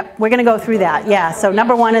 Yep, we're going to go through that. Yeah, so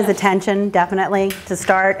number one is attention, definitely, to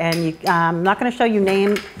start. And I'm not going to show you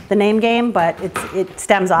the name game, but it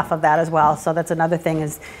stems off of that as well. So that's another thing,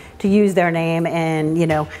 is to use their name in,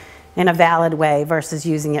 in a valid way versus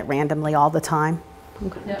using it randomly all the time.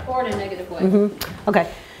 Okay. Yeah, or in a negative way.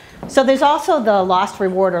 Okay. So there's also the lost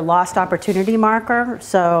reward or lost opportunity marker.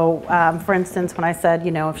 So for instance, when I said,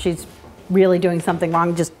 if she's really doing something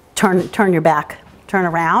wrong, just turn your back, turn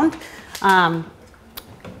around.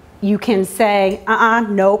 You can say,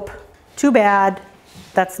 nope, too bad,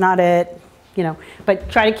 that's not it, but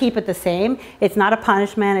try to keep it the same. It's not a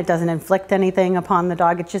punishment, it doesn't inflict anything upon the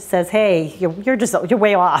dog. It just says, hey, you're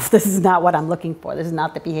way off. This is not what I'm looking for. This is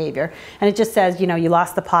not the behavior. And it just says, you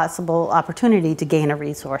lost the possible opportunity to gain a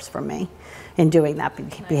resource from me in doing that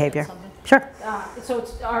behavior. Sure. So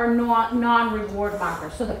it's our non-reward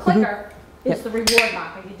marker. So the clicker is the reward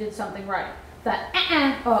marker. You did something right. The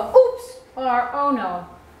or oops, or oh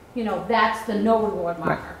no, that's the no reward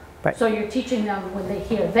marker. Right. So you're teaching them when they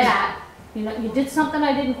hear that, you did something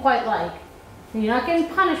I didn't quite like. You're not getting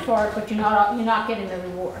punished for it, but you're not getting the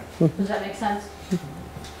reward. Does that make sense?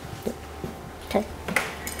 Okay.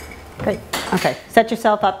 Great. Okay. Set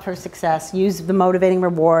yourself up for success. Use the motivating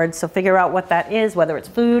rewards. So figure out what that is, whether it's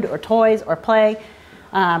food or toys or play.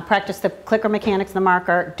 Practice the clicker mechanics of the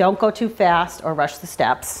marker. Don't go too fast or rush the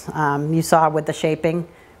steps. You saw with the shaping,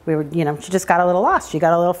 she just got a little lost. She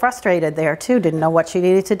got a little frustrated there too, didn't know what she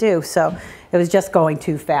needed to do. So it was just going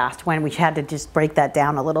too fast when we had to just break that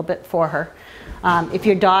down a little bit for her. If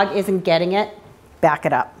your dog isn't getting it, back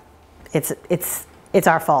it up. It's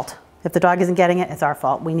our fault. If the dog isn't getting it, it's our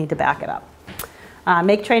fault. We need to back it up.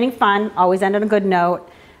 Make training fun, always end on a good note,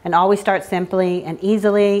 and always start simply and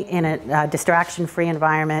easily in a distraction-free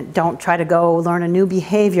environment. Don't try to go learn a new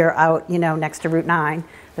behavior out, next to Route 9.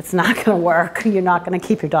 That's not going to work. You're not going to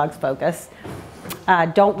keep your dog's focus.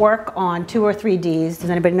 Don't work on 2 or 3 Ds. Does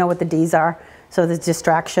anybody know what the Ds are? So there's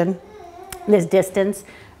distraction, there's distance,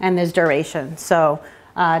 and there's duration. So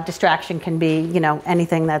distraction can be,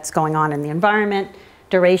 anything that's going on in the environment.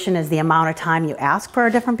 Duration is the amount of time you ask for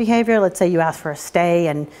a different behavior. Let's say you ask for a stay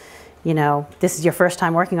and, you know, this is your first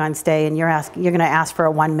time working on stay and you're going to ask for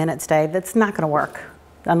a 1-minute stay. That's not going to work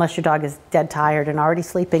unless your dog is dead tired and already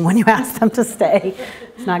sleeping when you ask them to stay.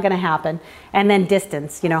 It's not going to happen. And then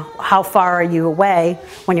distance, you know, how far are you away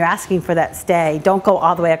when you're asking for that stay? Don't go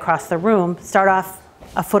all the way across the room. Start off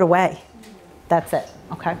a foot away. That's it,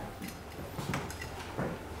 okay?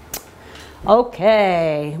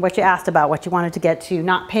 Okay, what you asked about, what you wanted to get to,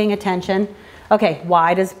 not paying attention. Okay,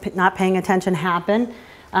 why does not paying attention happen?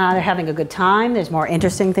 They're having a good time. There's more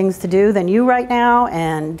interesting things to do than you right now,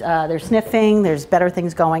 and they're sniffing. There's better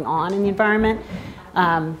things going on in the environment.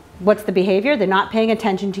 What's the behavior? They're not paying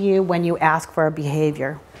attention to you when you ask for a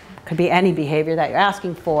behavior. Could be any behavior that you're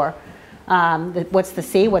asking for. What's the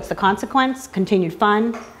C? What's the consequence? Continued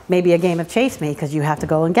fun. Maybe a game of chase me because you have to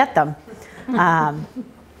go and get them.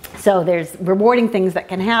 So there's rewarding things that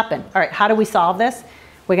can happen. All right, how do we solve this?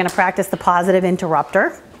 We're going to practice the positive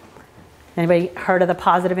interrupter. Anybody heard of the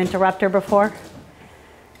positive interrupter before?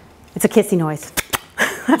 It's a kissy noise.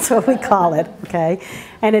 That's what we call it, okay?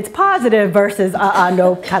 And it's positive versus,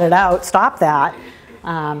 no, cut it out, stop that.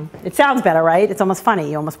 It sounds better, right? It's almost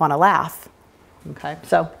funny. You almost want to laugh. Okay,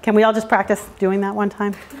 so can we all just practice doing that one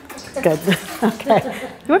time? Good. Okay.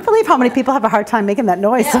 You wouldn't believe how many people have a hard time making that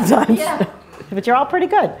noise sometimes. Yeah. But you're all pretty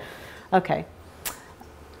good. Okay.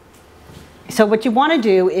 So what you want to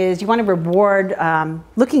do is you want to reward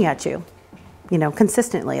looking at you, you know,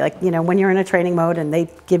 consistently. Like, you know, when you're in a training mode and they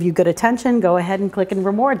give you good attention, go ahead and click and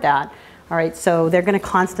reward that. All right, so they're going to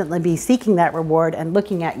constantly be seeking that reward and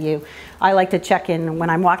looking at you. I like to check in when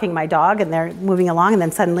I'm walking my dog and they're moving along and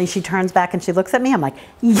then suddenly she turns back and she looks at me. I'm like,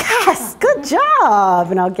 yes, good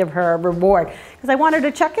job. And I'll give her a reward because I want her to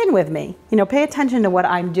check in with me. You know, pay attention to what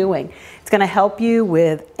I'm doing. It's going to help you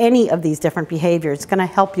with any of these different behaviors. It's going to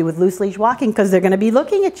help you with loose leash walking because they're going to be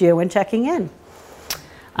looking at you and checking in.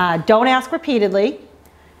 Don't ask repeatedly.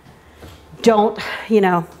 Don't, you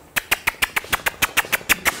know,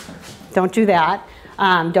 don't do that.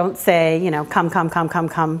 Don't say, you know, come,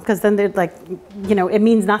 because then they're like, you know, it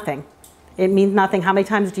means nothing. It means nothing. How many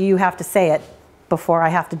times do you have to say it before I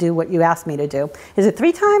have to do what you asked me to do? Is it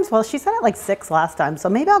 3 times? Well, she said it like 6 last time, so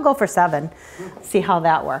maybe I'll go for 7. See how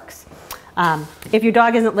that works. If your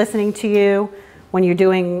dog isn't listening to you when you're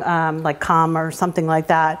doing like calm or something like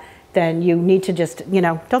that, then you need to just, you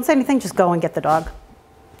know, don't say anything, just go and get the dog.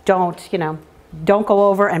 Don't, you know, don't go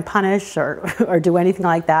over and punish or do anything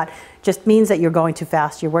like that. Just means that you're going too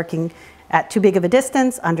fast. You're working at too big of a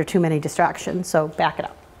distance under too many distractions. So back it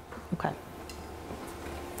up. Okay.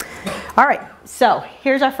 All right. So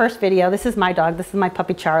here's our first video. This is my dog. This is my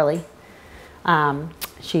puppy Charlie.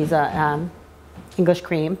 She's a English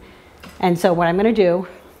cream. And so what I'm going to do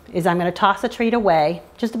is I'm going to toss the treat away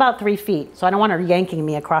just about 3 feet. So I don't want her yanking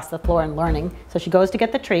me across the floor and learning. So she goes to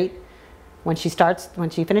get the treat. When she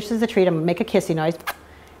finishes the treat, I'm going to make a kissy noise.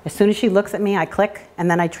 As soon as she looks at me, I click, and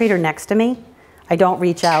then I treat her next to me. I don't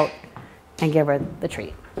reach out and give her the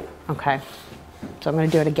treat. Okay. So I'm going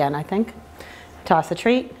to do it again, I think. Toss the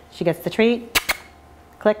treat. She gets the treat.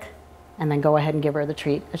 Click. And then go ahead and give her the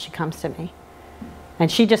treat as she comes to me.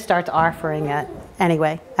 And she just starts offering it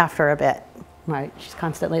anyway after a bit. Right. She's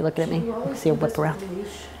constantly looking at me. See her whip around.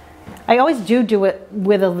 I always do it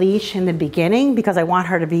with a leash in the beginning because I want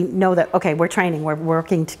her to know that, okay, we're training, we're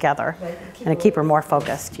working together, and to keep her more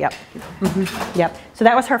focused. Yep. Mm-hmm. Yep. So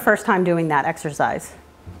that was her first time doing that exercise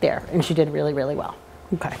there, and she did really, really well.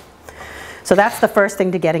 Okay. So that's the first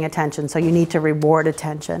thing to getting attention. So you need to reward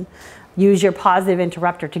attention. Use your positive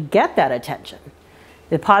interrupter to get that attention.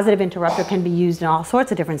 The positive interrupter can be used in all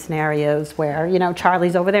sorts of different scenarios where, you know,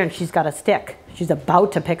 Charlie's over there and she's got a stick. She's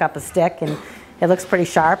about to pick up a stick and it looks pretty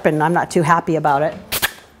sharp and I'm not too happy about it.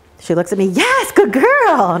 She looks at me, yes, good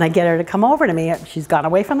girl, and I get her to come over to me. She's gone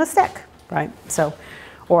away from the stick, right? So,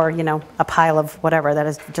 or, you know, a pile of whatever that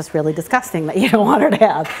is just really disgusting that you don't want her to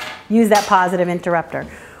have. Use that positive interrupter.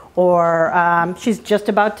 Or she's just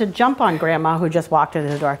about to jump on grandma who just walked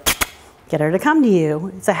into the door. Get her to come to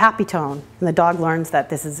you. It's a happy tone. And the dog learns that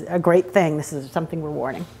this is a great thing. This is something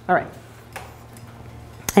rewarding. All right.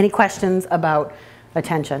 Any questions about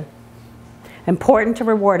attention? Important to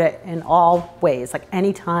reward it in all ways. Like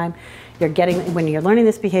anytime you're when you're learning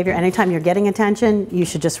this behavior, anytime you're getting attention, you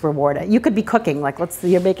should just reward it. You could be cooking, like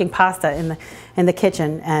you're making pasta in the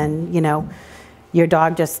kitchen, and you know your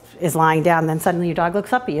dog just is lying down. Then suddenly your dog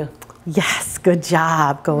looks up at you. Yes, good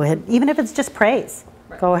job. Go ahead, even if it's just praise.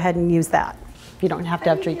 Right. Go ahead and use that. You don't have to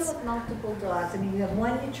have treats. How do you deal with multiple dogs? I mean, you have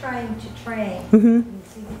one you're trying to train. Mm-hmm. You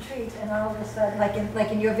see the treats, and all of a sudden,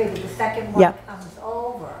 like in your video, the second one comes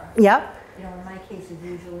over. Yep. you know, in my case, it's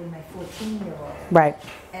usually my 14-year-old. Right.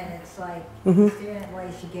 And it's like, Mhm. why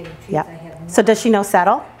is she getting treats? Yeah. I have no. So does she know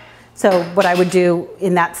settle? So what I would do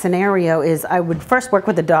in that scenario is I would first work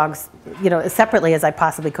with the dogs, you know, as separately as I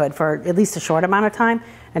possibly could for at least a short amount of time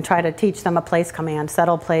and try to teach them a place command,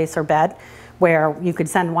 settle, place, or bed, where you could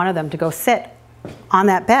send one of them to go sit on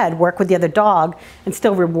that bed, work with the other dog, and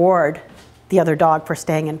still reward the other dog for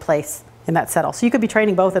staying in place in that settle. So you could be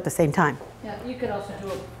training both at the same time. Yeah, you could also do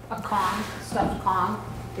a Kong, stuffed Kong,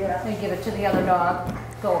 Yeah. and give it to the other dog,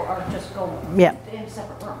 or just go Yeah. in a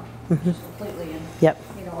separate room, just completely, and, Yep.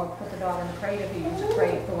 you know, or put the dog in the crate if you use a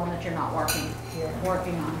crate, the one that you're not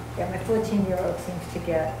working on. Yeah, my 14-year-old seems to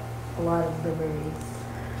get a lot of liberties.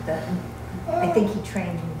 That I think he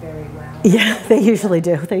trained me very well. Yeah, they usually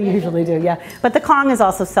do. They usually do, yeah. But the Kong is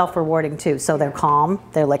also self-rewarding too. So they're calm,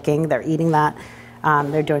 they're licking, they're eating that,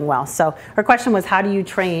 they're doing well. So her question was, how do you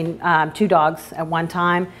train 2 dogs at one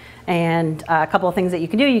time? And a couple of things that you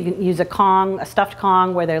can do. You can use a Kong, a stuffed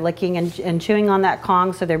Kong, where they're licking and chewing on that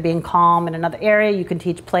Kong, so they're being calm in another area. You can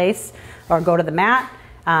teach place or go to the mat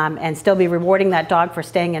and still be rewarding that dog for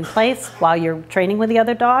staying in place while you're training with the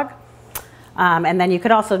other dog. And then you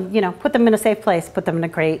could also, you know, put them in a safe place, put them in a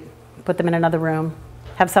crate, put them in another room,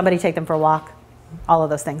 have somebody take them for a walk, all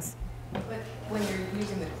of those things. But when you're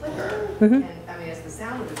using the clicker, Mm-hmm. and I mean, it's the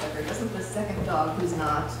sound of the clicker, doesn't the second dog who's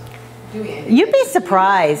not doing anything? You'd be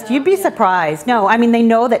surprised. You'd be surprised. No, I mean, they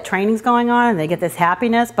know that training's going on and they get this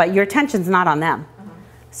happiness, but your attention's not on them.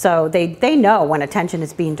 So they know when attention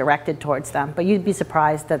is being directed towards them, but you'd be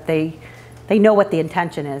surprised that they know what the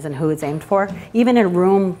intention is and who it's aimed for. Even in a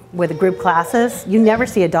room with group classes, you never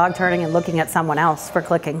see a dog turning and looking at someone else for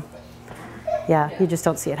clicking. Yeah, you just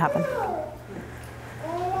don't see it happen.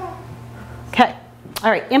 Okay,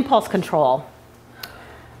 all right, impulse control.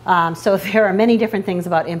 So there are many different things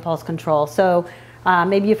about impulse control. So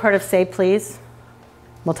maybe you've heard of Say Please.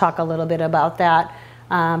 We'll talk a little bit about that.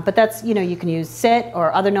 But that's, you know, you can use sit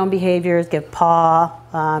or other known behaviors, give paw,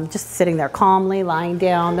 just sitting there calmly, lying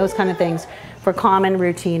down, those kind of things for common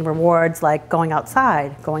routine rewards like going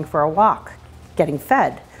outside, going for a walk, getting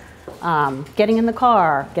fed, getting in the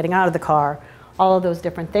car, getting out of the car, all of those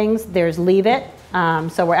different things. There's leave it.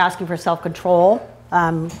 So we're asking for self-control.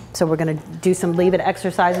 So we're going to do some leave it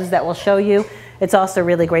exercises that we'll show you. It's also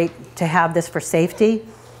really great to have this for safety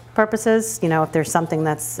purposes. You know, if there's something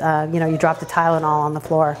that's, you know, you drop the Tylenol on the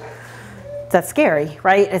floor, that's scary,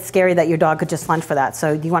 right? It's scary that your dog could just lunge for that.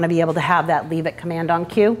 So you want to be able to have that leave it command on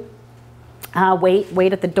cue.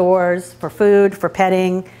 Wait at the doors for food, for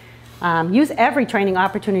petting. Use every training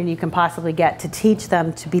opportunity you can possibly get to teach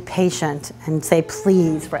them to be patient and say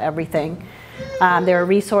please for everything. There are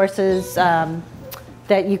resources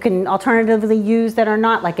that you can alternatively use that are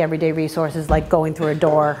not like everyday resources, like going through a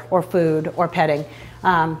door or food or petting.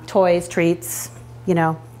 Toys, treats, you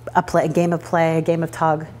know, a game of play, a game of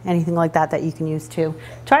tug, anything like that that you can use too.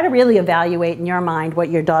 Try to really evaluate in your mind what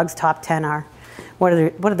your dog's top 10 are. What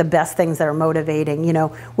are the best things that are motivating? You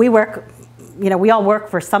know, we all work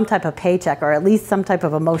for some type of paycheck or at least some type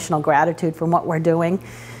of emotional gratitude from what we're doing.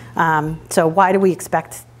 So why do we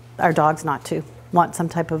expect our dogs not to want some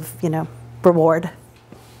type of, you know, reward?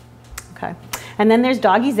 Okay. And then there's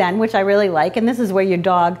Doggy Zen, which I really like, and this is where your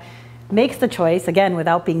dog makes the choice, again,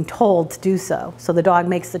 without being told to do so. So the dog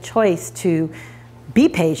makes the choice to be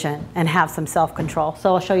patient and have some self-control.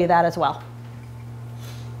 So I'll show you that as well.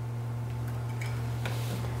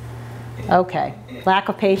 Okay, lack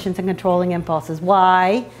of patience and controlling impulses.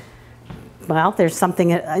 Why? Well, there's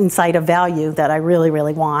something inside of value that I really,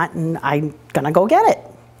 really want, and I'm gonna go get it.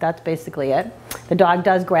 That's basically it. The dog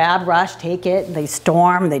does grab, rush, take it, they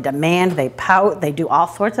storm, they demand, they pout, they do all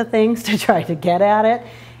sorts of things to try to get at it.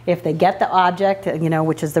 If they get the object, you know,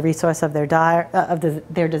 which is the resource of their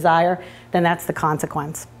desire, then that's the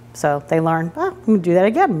consequence. So they learn, oh, I'm gonna do that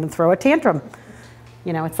again, I'm gonna throw a tantrum.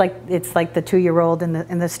 You know, it's like the 2-year-old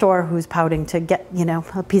in the store who's pouting to get, you know,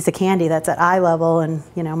 a piece of candy that's at eye level, and,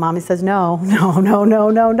 you know, mommy says no, no, no, no,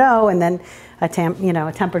 no, no, and then a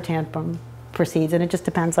temper tantrum proceeds, and it just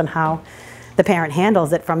depends on how the parent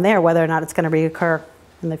handles it from there, whether or not it's going to reoccur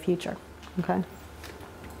in the future. Okay.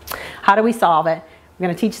 How do we solve it? We're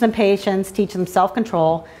going to teach them patience, teach them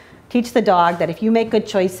self-control, teach the dog that if you make good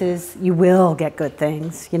choices, you will get good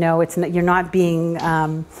things. You know, you're not being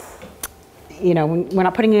you know, we're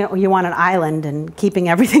not putting you on an island and keeping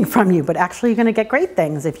everything from you, but actually you're going to get great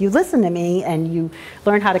things if you listen to me and you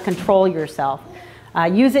learn how to control yourself.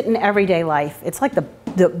 Use it in everyday life. It's like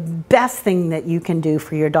the best thing that you can do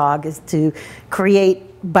for your dog is to create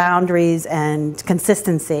boundaries and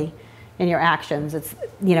consistency in your actions. It's,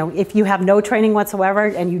 you know, if you have no training whatsoever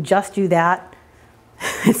and you just do that,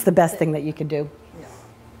 It's the best thing that you could do.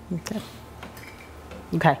 Okay.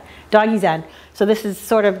 Okay, doggy zen. So this is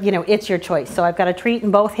sort of, you know, it's your choice. So I've got a treat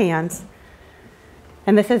in both hands,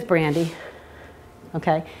 and this is Brandy,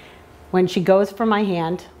 okay? When she goes for my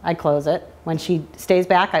hand, I close it. When she stays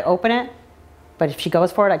back, I open it, but if she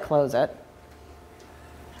goes for it, I close it.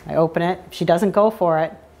 I open it. If she doesn't go for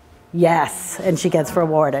it, yes, and she gets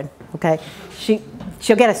rewarded, okay?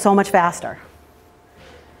 She'll get it so much faster.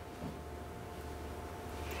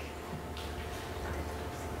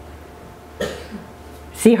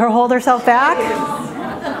 See her hold herself back?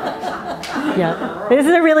 Yeah. This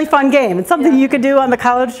is a really fun game. It's something you could do on the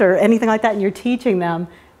couch or anything like that, and you're teaching them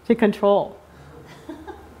to control.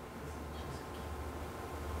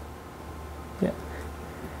 Yeah.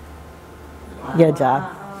 Good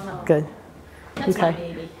job. Good. That's my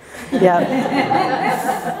baby. Yeah.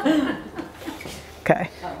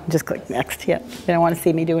 Okay. Just click next. Yeah. They don't want to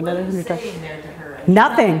see me doing that.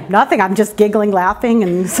 Nothing. Nothing. I'm just giggling, laughing,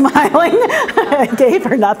 and smiling. I gave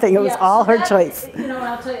her nothing. It was all her choice. You know, and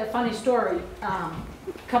I'll tell you a funny story. A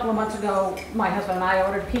couple of months ago, my husband and I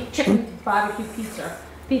ordered chicken barbecue pizza,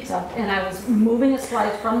 and I was moving a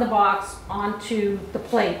slice from the box onto the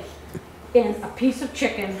plate, and a piece of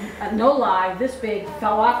chicken, no lie, this big,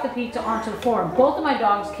 fell off the pizza onto the floor. And both of my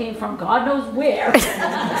dogs came from God knows where.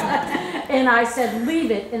 And I said,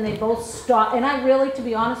 leave it, and they both stopped. And I really, to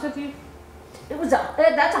be honest with you,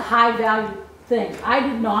 that's a high value thing. I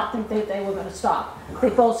did not think that they were going to stop. They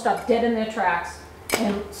both stopped dead in their tracks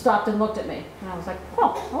and stopped and looked at me. And I was like,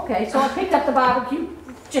 oh, okay. So I picked up the barbecue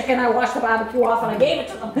chicken, I washed the barbecue off, and I gave it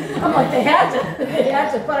to them. I'm like, they had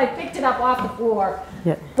to, but I picked it up off the floor.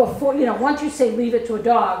 Yeah. Before, you know, once you say leave it to a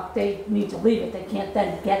dog, they need to leave it. They can't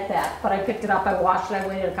then get that. But I picked it up, I washed it, I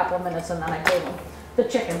waited a couple of minutes, and then I gave them the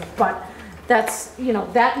chicken. But that's, you know,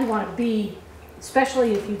 that you want to be,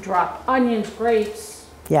 especially if you drop onions, grapes,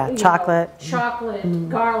 chocolate,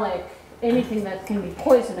 garlic, anything that can be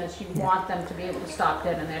poisonous, you want them to be able to stop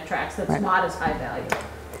dead in their tracks. That's not as high value.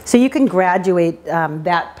 So you can graduate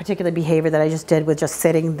that particular behavior that I just did with just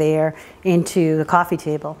sitting there into the coffee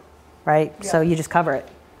table, right? Yep. So you just cover it.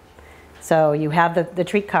 So you have the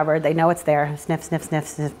treat covered, they know it's there, sniff, sniff, sniff,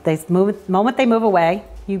 sniff. The moment they move away,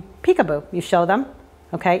 you peekaboo, you show them,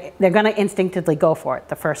 okay? They're gonna instinctively go for it.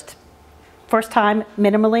 The first time,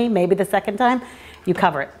 minimally, maybe the second time, you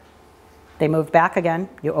cover it. They move back again,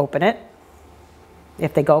 you open it.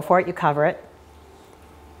 If they go for it, you cover it.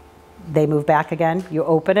 They move back again, you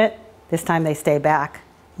open it. This time they stay back.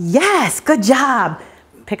 Yes, good job.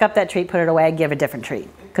 Pick up that treat, put it away, give a different treat.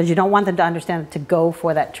 Because you don't want them to understand to go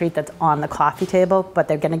for that treat that's on the coffee table, but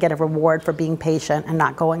they're gonna get a reward for being patient and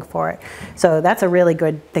not going for it. So that's a really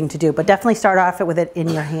good thing to do. But definitely start off with it in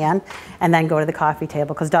your hand and then go to the coffee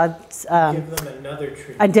table. Because dogs, give them another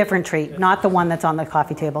treat. A different treat, not the one that's on the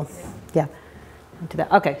coffee table. Yeah.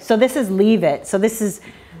 Okay, so this is leave it. So this is,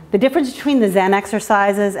 the difference between the Zen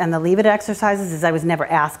exercises and the leave it exercises is I was never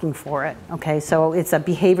asking for it, okay? So it's a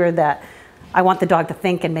behavior that I want the dog to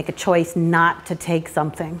think and make a choice not to take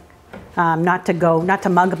something, not to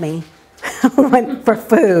mug me for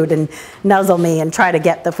food and nuzzle me and try to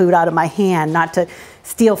get the food out of my hand, not to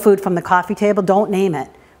steal food from the coffee table. Don't name it.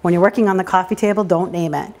 When you're working on the coffee table, don't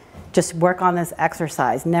name it. Just work on this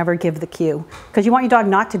exercise, never give the cue. Because you want your dog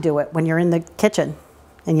not to do it when you're in the kitchen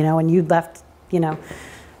and, you know, and you left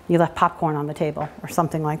popcorn on the table or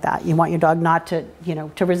something like that. You want your dog not to, you know,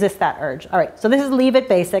 to resist that urge. All right, so this is leave it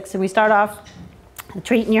basics. And we start off a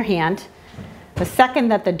treat in your hand. The second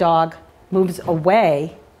that the dog moves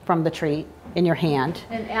away from the treat in your hand.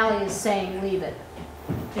 And Allie is saying leave it.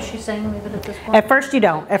 Is she saying leave it at this point? At first you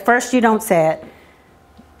don't. At first you don't say it.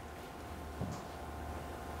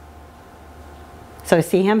 So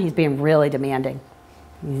see him? He's being really demanding.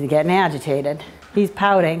 He's getting agitated. He's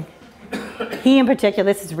pouting. He in particular,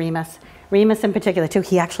 this is Remus. Remus in particular too,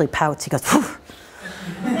 he actually pouts. He goes, phew.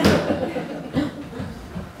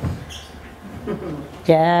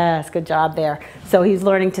 Yes, good job there. So he's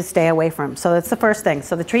learning to stay away from him. So that's the first thing.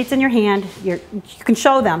 So the treat's in your hand. You can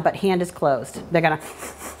show them, but hand is closed. They're gonna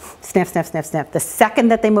sniff, sniff, sniff, sniff. The second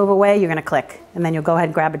that they move away, you're gonna click. And then you'll go ahead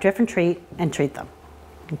and grab a different treat and treat them,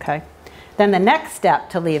 okay? Then the next step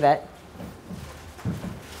to leave it,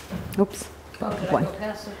 oops, one.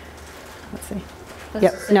 Let's see.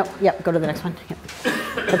 Yep, go to the next one.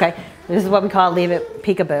 Yep. Okay, this is what we call leave it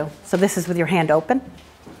peekaboo. So this is with your hand open.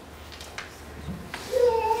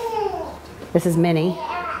 This is Minnie.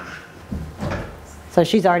 So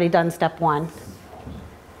she's already done step one.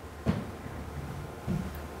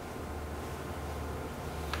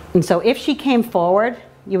 And so if she came forward,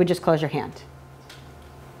 you would just close your hand.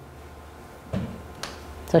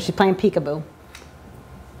 So she's playing peekaboo.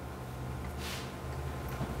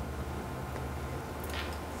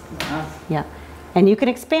 Yeah. And you can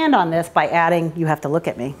expand on this by adding, you have to look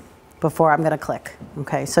at me before I'm going to click.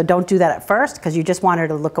 Okay, so don't do that at first because you just want her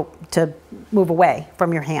to move away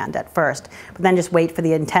from your hand at first. But then just wait for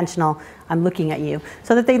the intentional, I'm looking at you,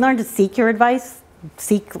 so that they learn to seek your advice.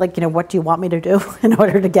 Seek, like, what do you want me to do in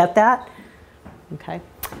order to get that? Okay.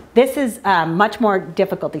 This is much more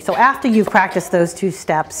difficulty. So after you've practiced those 2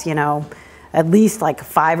 steps, at least like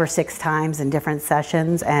 5 or 6 times in different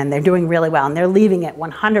sessions, and they're doing really well, and they're leaving it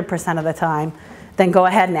 100% of the time, then go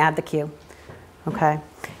ahead and add the cue. Okay,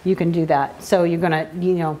 you can do that. So you're gonna,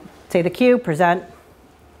 say the cue, present.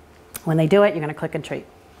 When they do it, you're gonna click and treat.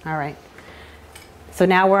 All right. So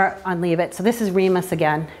now we're on leave it. So this is Remus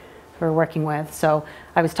again, we're working with. So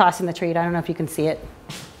I was tossing the treat. I don't know if you can see it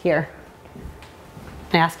here.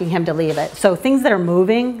 And asking him to leave it. So things that are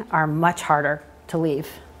moving are much harder to leave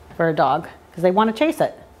for a dog because they want to chase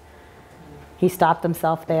it. He stopped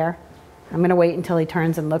himself there. I'm going to wait until he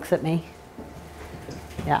turns and looks at me.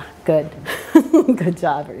 Yeah, good. Good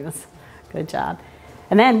job, Remus. Good job.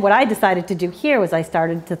 And then what I decided to do here was I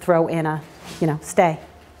started to throw in a, stay.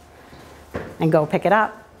 And go pick it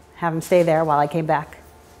up, have him stay there while I came back.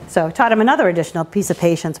 So I taught him another additional piece of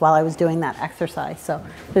patience while I was doing that exercise. So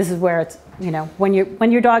this is where it's, when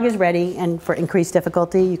your dog is ready and for increased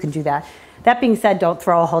difficulty, you can do that. That being said, don't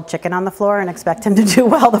throw a whole chicken on the floor and expect him to do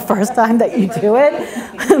well the first time that you do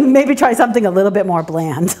it. Maybe try something a little bit more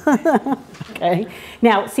bland. Okay.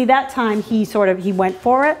 Now, see, that time he went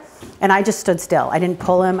for it, and I just stood still. I didn't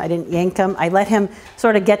pull him. I didn't yank him. I let him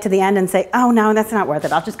sort of get to the end and say, oh, no, that's not worth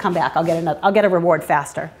it. I'll just come back. I'll get a reward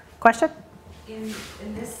faster. Question? In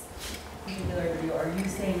this particular video, are you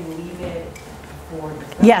saying leave it for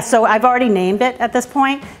the... Yeah, so I've already named it at this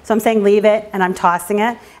point. So I'm saying leave it, and I'm tossing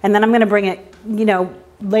it. And then I'm going to bring it,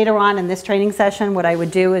 later on in this training session, what I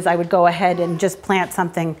would do is I would go ahead and just plant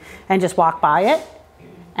something and just walk by it.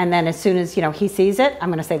 And then as soon as, he sees it, I'm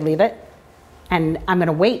going to say leave it. And I'm going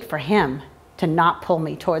to wait for him to not pull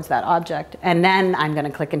me towards that object. And then I'm going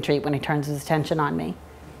to click and treat when he turns his attention on me.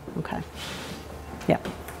 Okay. Yep.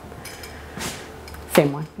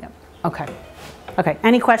 Same one. Yep. Okay. Okay.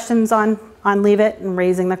 Any questions on leave it and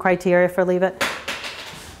raising the criteria for leave it?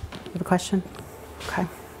 You have a question? Okay.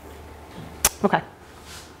 Okay.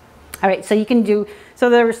 All right. So you can do. So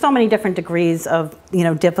there are so many different degrees of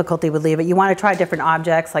difficulty with leave it. You want to try different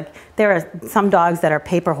objects. Like there are some dogs that are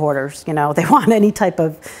paper hoarders. They want any type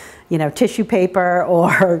of tissue paper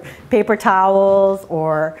or paper towels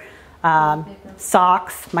or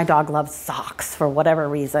socks. My dog loves socks for whatever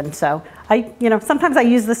reason. So sometimes I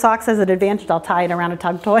use the socks as an advantage. I'll tie it around a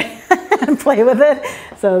tug toy and play with it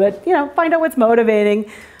so that, find out what's motivating.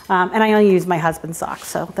 And I only use my husband's socks,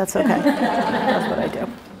 so that's okay. That's what I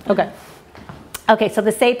do. Okay. Okay, so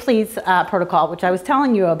the Say Please protocol, which I was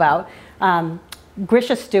telling you about,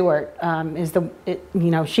 Grisha Stewart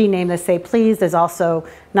she named this Say Please. There's also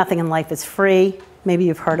Nothing in Life is Free. Maybe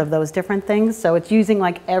you've heard of those different things. So it's using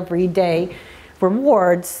like everyday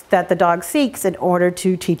rewards that the dog seeks in order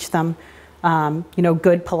to teach them,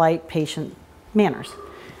 good, polite, patient manners.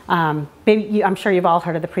 I'm sure you've all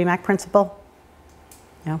heard of the Premack principle.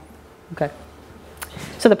 No? Okay.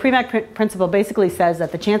 So the Premack principle basically says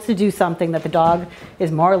that the chance to do something that the dog is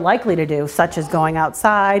more likely to do, such as going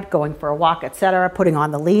outside, going for a walk, etc., putting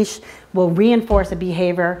on the leash, will reinforce a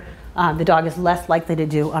behavior the dog is less likely to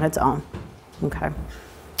do on its own. Okay.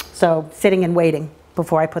 So sitting and waiting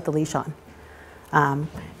before I put the leash on.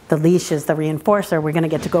 The leash is the reinforcer. We're going to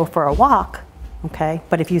get to go for a walk, okay?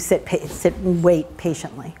 But if you sit and wait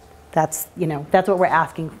patiently, that's what we're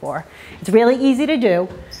asking for. It's really easy to do.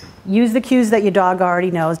 Use the cues that your dog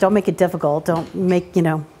already knows. Don't make it difficult. Don't make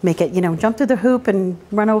it, jump through the hoop and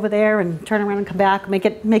run over there and turn around and come back. Make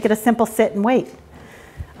it a simple sit and wait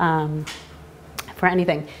for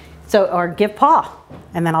anything. So, or give paw,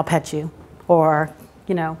 and then I'll pet you. Or,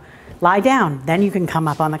 lie down, then you can come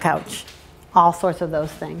up on the couch. All sorts of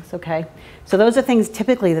those things, okay? So those are things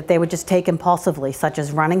typically that they would just take impulsively, such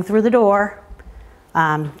as running through the door,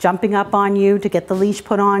 jumping up on you to get the leash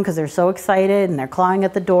put on because they're so excited and they're clawing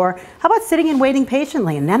at the door. How about sitting and waiting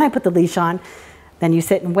patiently, and then I put the leash on. Then you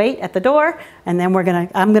sit and wait at the door, and then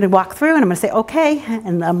I'm gonna walk through, and I'm gonna say, okay,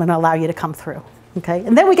 and I'm gonna allow you to come through, okay?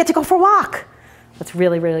 And then we get to go for a walk. That's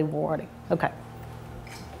really, really rewarding, okay.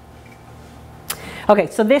 Okay,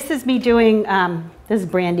 so this is me doing, this is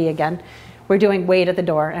Brandy again. We're doing wait at the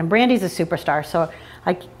door, and Brandy's a superstar, so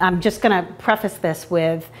I'm just gonna preface this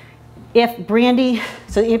with, if Brandy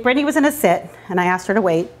was in a sit, and I asked her to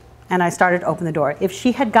wait, and I started to open the door. If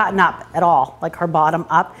she had gotten up at all, like her bottom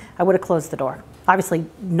up, I would have closed the door. Obviously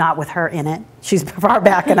not with her in it, she's far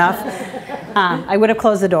back enough. I would have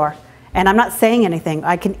closed the door. And I'm not saying anything.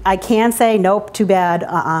 I can say, nope, too bad,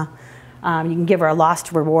 you can give her a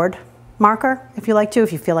lost reward marker if you like to,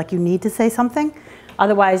 if you feel like you need to say something.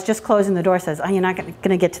 Otherwise, just closing the door says, oh, you're not going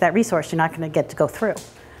to get to that resource. You're not going to get to go through.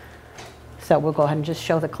 So we'll go ahead and just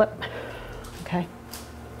show the clip. Okay.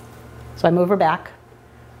 So I move her back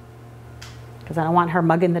because I don't want her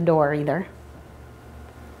mugging the door either.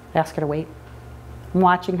 Ask her to wait. I'm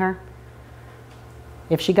watching her.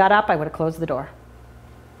 If she got up, I would have closed the door.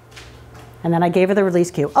 And then I gave her the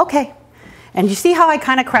release cue. Okay. And you see how I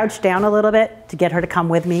kind of crouched down a little bit to get her to come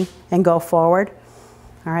with me and go forward?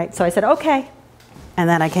 All right. So I said, okay. And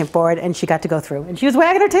then I came forward and she got to go through. And she was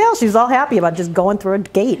wagging her tail. She was all happy about just going through a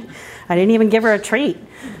gate. I didn't even give her a treat,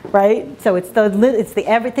 right? So it's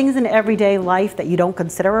the things in everyday life that you don't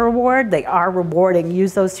consider a reward. They are rewarding.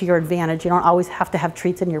 Use those to your advantage. You don't always have to have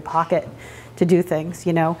treats in your pocket to do things,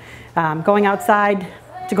 you know. Going outside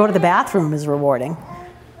to go to the bathroom is rewarding.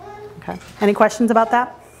 Okay. Any questions about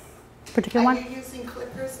that particular one? Are you using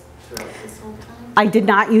clickers throughout this whole time? I did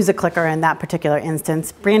not use a clicker in that particular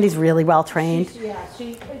instance. Brandy's really well trained.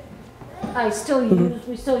 We still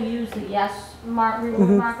use the yes reward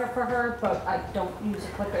marker for her, but I don't use a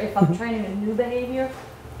clicker. If I'm training a new behavior,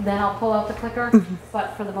 then I'll pull out the clicker.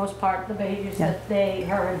 But for the most part, the behaviors that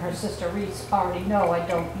her and her sister Reese already know, I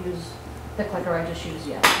don't use the clicker. I just use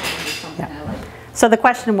yes. It's something I like. So the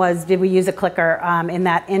question was, did we use a clicker in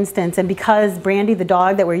that instance? And because Brandy, the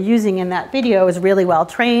dog that we're using in that video, is really well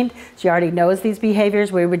trained, she already knows these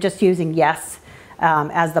behaviors, we were just using yes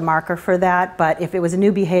as the marker for that. But if it was a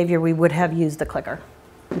new behavior, we would have used the clicker.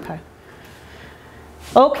 Okay.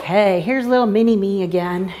 Okay, here's little mini me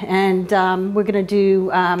again. And we're going to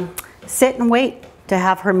do sit and wait to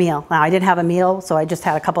have her meal. Now, I didn't have a meal, so I just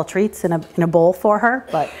had a couple treats in a bowl for her,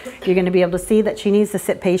 but you're going to be able to see that she needs to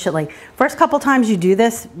sit patiently. First couple times you do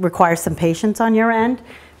this requires some patience on your end.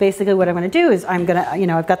 Basically what I'm going to do is I'm going to, you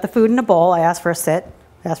know, I've got the food in a bowl. I ask for a sit,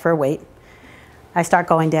 ask for a wait. I start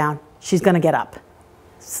going down. She's going to get up.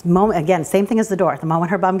 Again, same thing as the door. The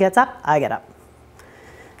moment her bum gets up, I get up.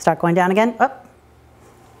 Start going down again, up.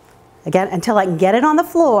 Again, until I can get it on the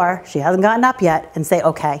floor, she hasn't gotten up yet, and say,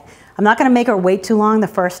 okay. I'm not going to make her wait too long the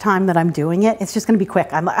first time that I'm doing it. It's just going to be quick.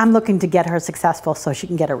 I'm looking to get her successful so she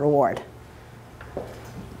can get a reward.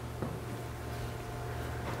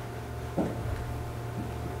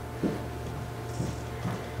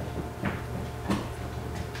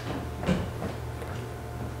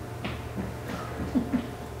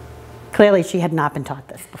 Clearly, she had not been taught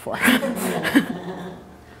this before.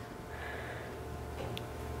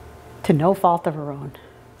 To no fault of her own.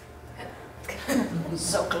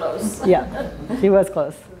 So close. Yeah, she was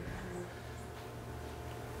close.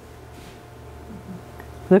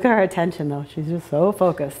 Look at her attention, though. She's just so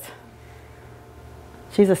focused.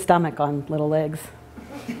 She's a stomach on little legs.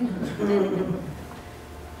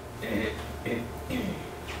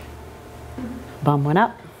 Bum went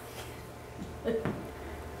up.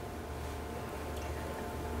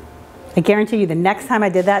 I guarantee you the next time I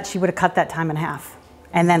did that, she would have cut that time in half.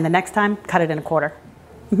 And then the next time, cut it in a quarter.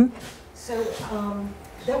 So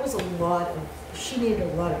that was a lot of, she needed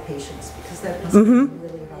a lot of patience because that must have been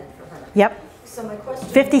really hard for her. Yep. So my question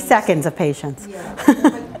 50 is, seconds of patience. Yeah.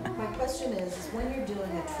 My question is when you're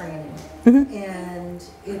doing a training and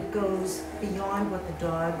it goes beyond what the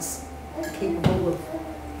dog's capable of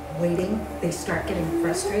waiting, they start getting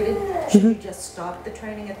frustrated, should you just stop the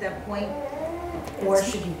training at that point? Or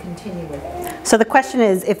should you continue it? So the question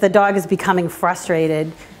is, if the dog is becoming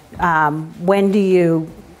frustrated, when do you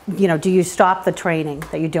stop the training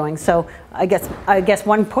that you're doing? So I guess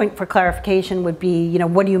one point for clarification would be,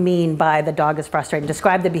 what do you mean by the dog is frustrated?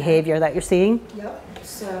 Describe the behavior that you're seeing. Yep.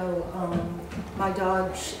 So my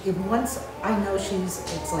dog, once I know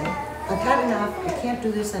it's like, I've had enough, I can't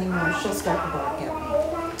do this anymore, she'll start to bark at me.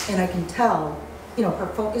 And I can tell, her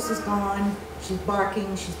focus is gone, she's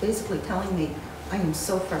barking, she's basically telling me, I am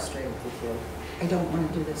so frustrated with you. I don't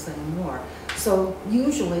want to do this anymore. So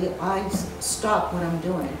usually I stop what I'm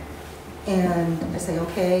doing and I say,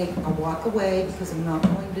 okay, I'll walk away because I'm not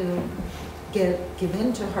going to give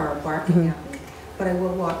in to her barking at me, but I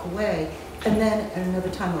will walk away. And then at another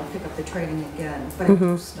time I'll pick up the training again, but I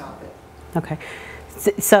do stop it. Okay.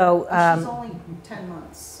 So she's only 10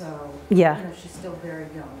 months, so she's still very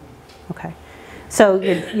young. Okay. So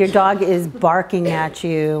your dog is barking at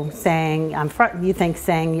you, saying, I'm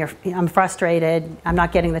frustrated, I'm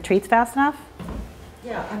not getting the treats fast enough?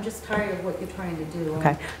 Yeah, I'm just tired of what you're trying to do.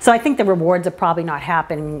 Okay. So I think the rewards are probably not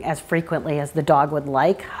happening as frequently as the dog would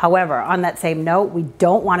like. However, on that same note, we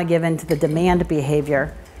don't want to give in to the demand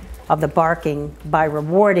behavior of the barking by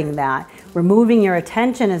rewarding that. Removing your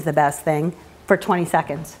attention is the best thing for 20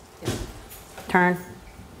 seconds. turn,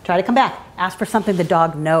 try to come back. Ask for something the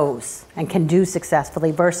dog knows and can do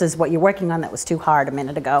successfully versus what you're working on that was too hard a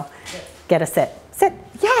minute ago. Get a sit. Sit.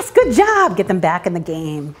 Yes, good job. Get them back in the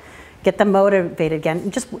game. Get them motivated again.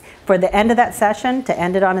 And just for the end of that session, to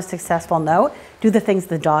end it on a successful note, do the things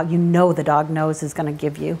the dog knows is going to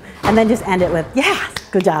give you. And then just end it with, yes,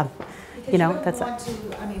 good job. Because you know, don't that's want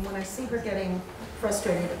it. to, I mean, when I see her getting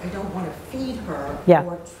frustrated, I don't want to feed her Yeah.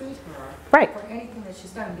 or treat her Right. for anything that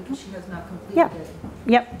she's done because she has not completed Yeah. it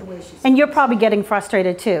Yep. the way she's And you're probably getting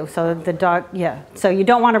frustrated too. So the dog, yeah. So you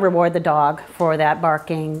don't want to reward the dog for that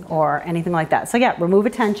barking or anything like that. So yeah, remove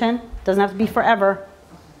attention. Doesn't have to be forever.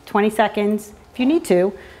 20 seconds. If you need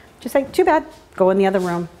to, just say, too bad, go in the other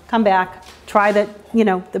room, come back, try the, you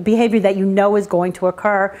know, the behavior that you know is going to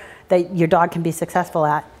occur that your dog can be successful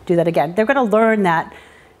at. Do that again. They're going to learn that,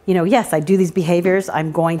 you know, yes, I do these behaviors,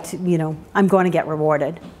 I'm going to, you know, I'm going to get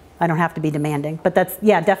rewarded. I don't have to be demanding, but that's,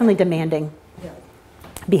 yeah, definitely demanding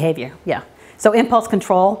behavior, yeah. So impulse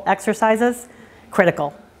control exercises,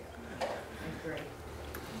 critical.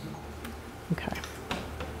 Okay,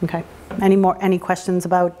 okay. Any questions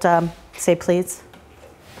about say please?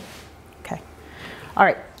 Okay, all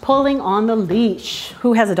right, pulling on the leash.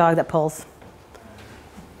 Who has a dog that pulls?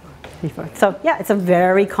 So yeah, it's a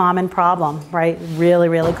very common problem, right? Really,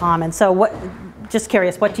 really common. So what, just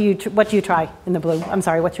curious, what do you try in the blue? I'm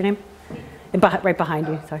sorry, what's your name? Right behind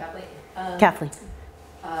you, sorry. Kathleen.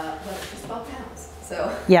 Well, it's just 12 pounds,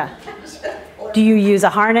 so. Yeah. Do you use a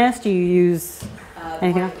harness? Do you use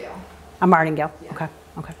anything else? A martingale, Yeah. okay,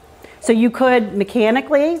 okay. So you could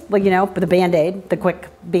mechanically, well, you know, the Band-Aid, the quick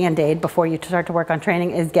Band-Aid before you start to work on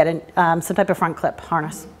training is get some type of front clip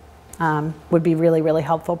harness. Would be really, really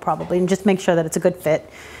helpful probably. And just make sure that it's a good fit.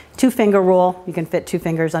 2-finger rule, you can fit 2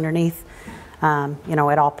 fingers underneath, you know,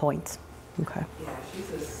 at all points. Okay. Yeah, she's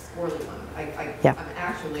a squirrely one. Yeah. I'm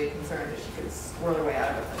actually concerned that she could squirrel her way out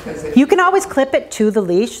of it. Because if You can always clip it to the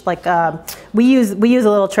leash. Like we use a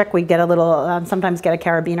little trick. We get a little, sometimes get a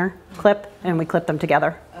carabiner clip and we clip them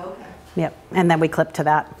together. Okay. Yep, and then we clip to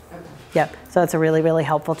that. Okay. Yep, so it's a really, really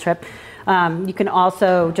helpful trip. You can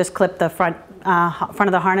also just clip the front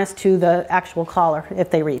of the harness to the actual collar if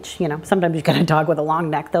they reach. You know, sometimes you get a dog with a long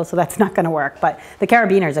neck though, so that's not going to work. But the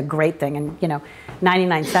carabiner is a great thing, and you know,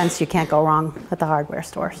 99 cents you can't go wrong at the hardware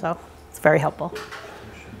store, so it's very helpful.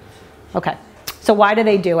 Okay, so why do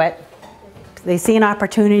they do it? They see an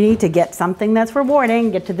opportunity to get something that's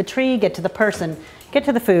rewarding, get to the tree, get to the person, get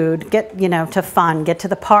to the food, get, you know, to fun, get to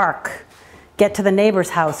the park, get to the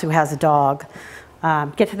neighbor's house who has a dog,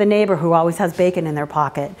 get to the neighbor who always has bacon in their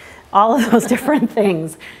pocket. All of those different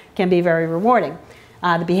things can be very rewarding.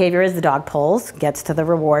 The behavior is the dog pulls, gets to the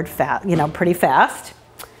reward pretty fast.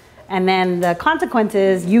 And then the consequence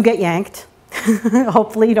is you get yanked.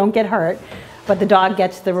 Hopefully you don't get hurt, but the dog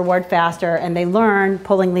gets the reward faster and they learn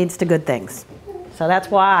pulling leads to good things. So that's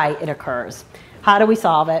why it occurs. How do we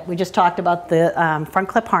solve it? We just talked about the front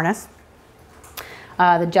clip harness,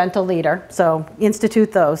 the gentle leader. So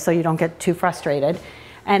institute those so you don't get too frustrated.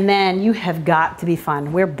 And then you have got to be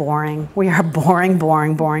fun. We're boring. We are boring,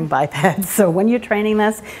 boring, boring bipeds. So when you're training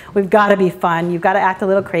this, we've got to be fun. You've got to act a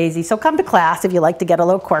little crazy. So come to class if you like to get a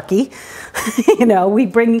little quirky. You know, we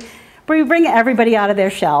bring everybody out of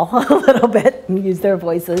their shell a little bit and use their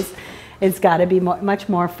voices. It's got to be much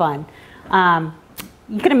more fun.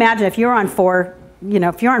 You can imagine if you're on four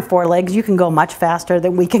legs, you can go much faster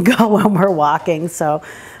than we can go when we're walking. So,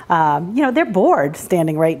 you know, they're bored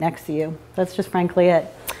standing right next to you. That's just frankly it.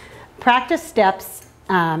 Practice steps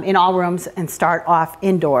in all rooms and start off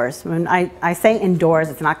indoors. When I say indoors,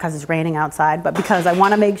 it's not because it's raining outside, but because I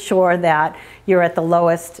want to make sure that you're at the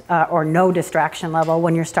lowest or no distraction level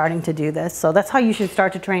when you're starting to do this. So that's how you should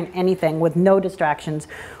start to train anything, with no distractions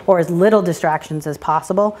or as little distractions as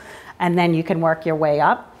possible. And then you can work your way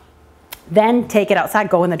up. Then take it outside,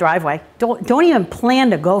 go in the driveway. Don't even plan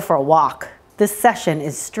to go for a walk. This session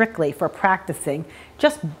is strictly for practicing.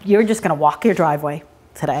 You're just gonna walk your driveway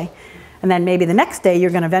today. And then maybe the next day you're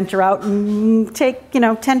gonna venture out and take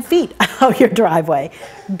 10 feet out your driveway.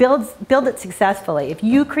 Build it successfully. If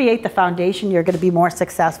you create the foundation, you're gonna be more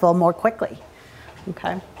successful more quickly,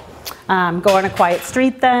 okay? Go on a quiet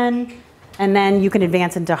street then, and then you can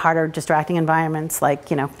advance into harder distracting environments like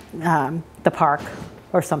the park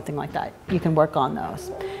or something like that. You can work on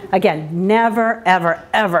those. Again, never, ever,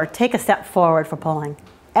 ever take a step forward for pulling,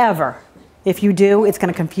 ever. If you do, it's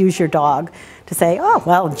gonna confuse your dog to say, oh,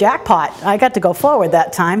 well, jackpot, I got to go forward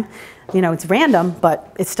that time. You know, it's random,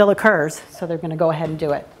 but it still occurs, so they're gonna go ahead and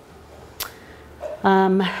do it.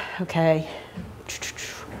 Okay.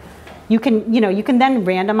 You can then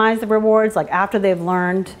randomize the rewards, like after they've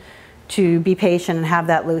learned to be patient and have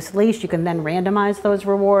that loose leash. You can then randomize those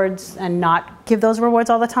rewards and not give those rewards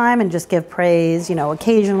all the time and just give praise, you know,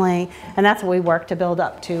 occasionally. And that's what we work to build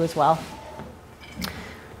up to as well.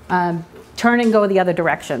 Turn and go the other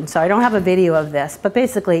direction. So I don't have a video of this, but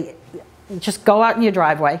basically just go out in your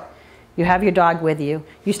driveway. You have your dog with you.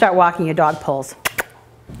 You start walking, your dog pulls.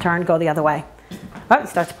 Turn, go the other way. Oh, it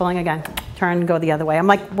starts pulling again. Turn, go the other way. I'm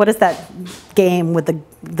like, what is that game with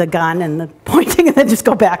the gun and the pointing and then just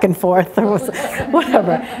go back and forth or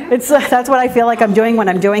whatever. That's what I feel like I'm doing when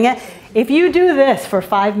I'm doing it. If you do this for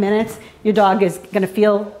 5 minutes, your dog is going to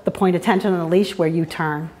feel the point of tension on the leash where you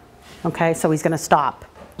turn. Okay, so he's going to stop.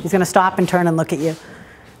 He's going to stop and turn and look at you.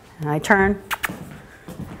 And I turn.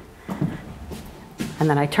 And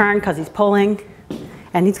then I turn because he's pulling.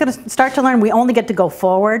 And he's going to start to learn we only get to go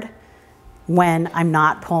forward when I'm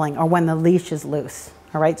not pulling or when the leash is loose.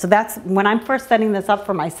 All right, so that's when I'm first setting this up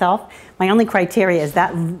for myself, my only criteria is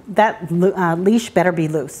that leash better be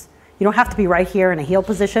loose. You don't have to be right here in a heel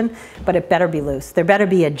position, but it better be loose. There better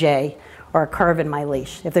be a J or a curve in my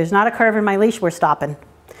leash. If there's not a curve in my leash, we're stopping.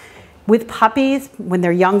 With puppies, when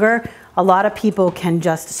they're younger, a lot of people can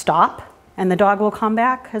just stop and the dog will come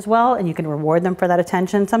back as well, and you can reward them for that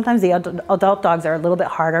attention. Sometimes the adult dogs are a little bit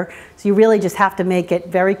harder, so you really just have to make it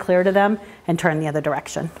very clear to them and turn the other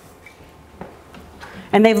direction.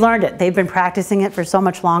 And they've learned it. They've been practicing it for so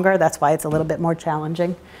much longer. That's why it's a little bit more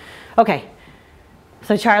challenging. Okay,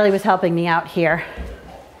 so Charlie was helping me out here.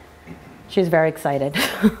 She's very excited.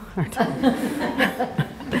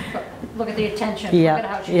 Look at the attention. Yep. Look at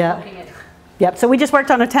how she's Yep. looking at it. Yep, so we just worked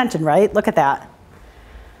on attention, right? Look at that.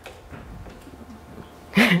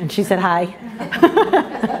 And she said hi.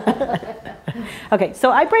 Okay,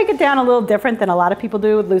 so I break it down a little different than a lot of people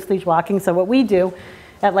do with loose leash walking. So what we do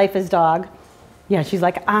at Life is Dog, yeah, she's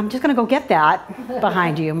like, I'm just gonna go get that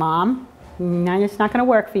behind you, Mom. No, it's not gonna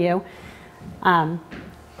work for you.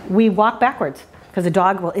 We walk backwards because the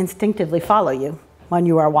dog will instinctively follow you when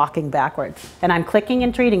you are walking backwards. And I'm clicking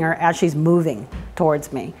and treating her as she's moving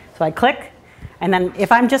towards me. So I click, and then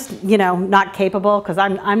if I'm just, you know, not capable, because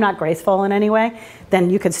I'm not graceful in any way, then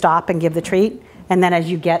you can stop and give the treat. And then as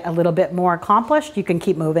you get a little bit more accomplished, you can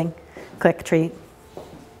keep moving. Click, treat,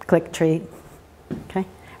 okay?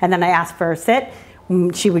 And then I ask for a sit.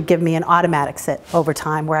 She would give me an automatic sit over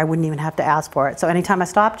time where I wouldn't even have to ask for it. So anytime I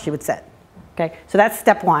stopped, she would sit, okay? So that's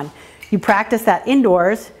step one. You practice that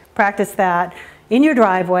indoors, practice that in your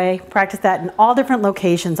driveway, practice that in all different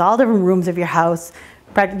locations, all different rooms of your house.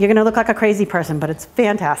 You're gonna look like a crazy person, but it's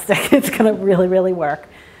fantastic. It's gonna really, really work.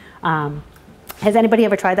 Has anybody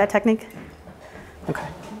ever tried that technique? Okay.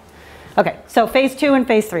 Okay, so phase 2 and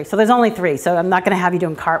phase 3. So there's only 3, so I'm not gonna have you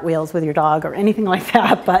doing cartwheels with your dog or anything like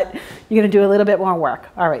that, but you're gonna do a little bit more work.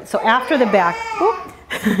 All right, so after the back,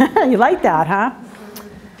 you like that, huh?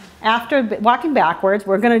 After walking backwards,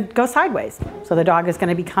 we're gonna go sideways. So the dog is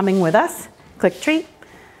gonna be coming with us. Click, treat,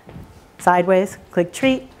 sideways, click,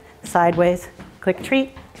 treat, sideways, click,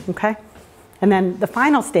 treat, okay? And then the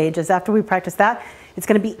final stage is after we practice that, it's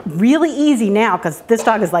gonna be really easy now because this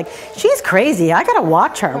dog is like, she's crazy, I gotta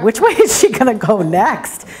watch her. Which way is she gonna go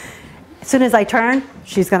next? As soon as I turn,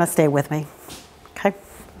 she's gonna stay with me, okay?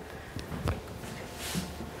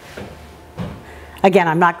 Again,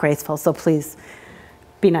 I'm not graceful, so please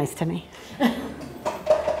be nice to me.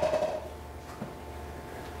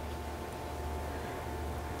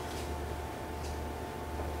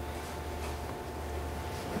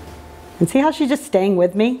 And see how she's just staying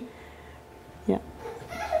with me? Yeah.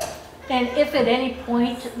 And if at any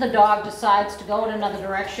point the dog decides to go in another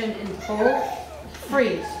direction and pull,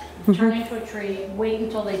 freeze. Turn into a tree, wait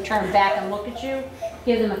until they turn back and look at you,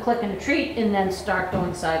 give them a click and a treat, and then start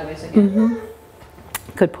going sideways again.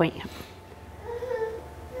 Good point.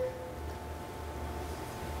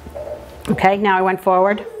 Okay, now I went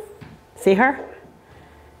forward. See her?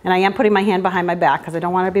 And I am putting my hand behind my back because I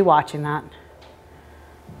don't want to be watching that.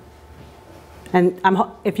 And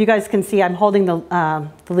if you guys can see, I'm holding the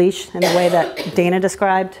leash in the way that Dana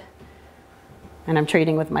described. And I'm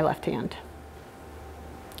treating with my left hand.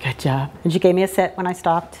 Good job. And she gave me a sit when I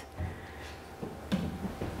stopped.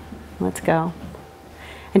 Let's go.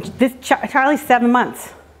 And this Charlie's 7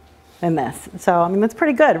 months in this. So, I mean, that's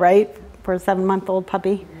pretty good, right? For a 7-month-old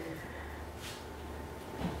puppy.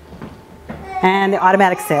 And the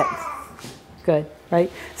automatic sit. Good,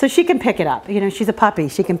 right? So she can pick it up. You know, she's a puppy.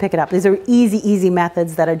 She can pick it up. These are easy, easy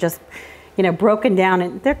methods that are just, you know, broken down.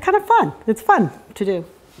 And they're kind of fun. It's fun to do.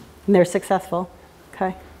 And they're successful.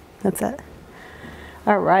 Okay, that's it.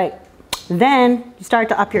 All right. Then you start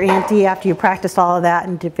to up your ante after you practice all of that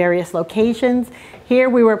into various locations. Here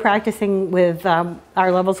we were practicing with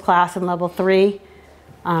our levels class in level 3.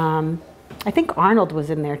 I think Arnold was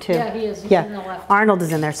in there too. Yeah, he is. He's in the left. Arnold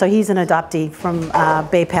is in there. So he's an adoptee from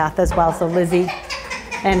Baypath as well. So Lizzie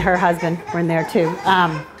and her husband were in there too.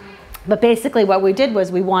 But basically what we did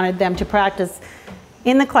was we wanted them to practice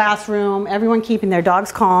in the classroom, everyone keeping their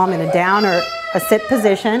dogs calm in a down or a sit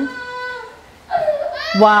position,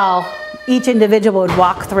 while each individual would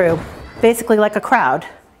walk through, basically like a crowd,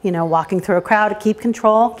 you know, walking through a crowd to keep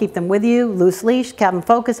control, keep them with you, loose leash, have them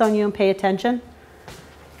focus on you and pay attention.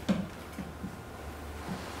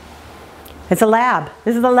 It's a lab.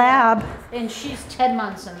 This is a lab. And she's 10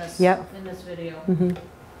 months in this, in this video. Mm-hmm.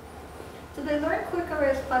 Do they learn quicker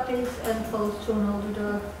as puppies as opposed to an older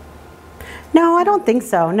dog? No, I don't think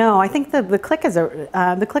so. No, I think the click is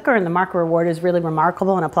the clicker and the marker reward is really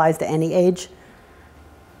remarkable and applies to any age.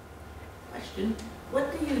 Question.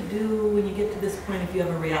 What do you do when you get to this point if you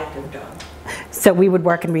have a reactive dog? So we would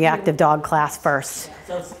work in reactive dog class first.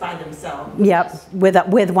 So it's by themselves? Yep,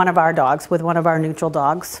 with one of our dogs, with one of our neutral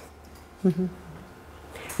dogs. Mm-hmm.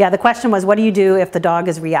 Yeah, the question was, what do you do if the dog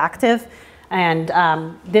is reactive? And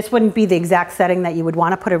this wouldn't be the exact setting that you would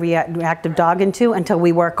want to put a reactive dog into until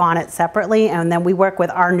we work on it separately. And then we work with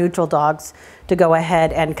our neutral dogs to go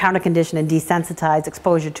ahead and counter condition and desensitize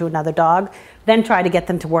exposure to another dog. Then try to get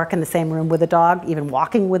them to work in the same room with a dog, even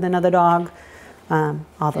walking with another dog,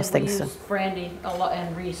 all those things. We use Brandy a lot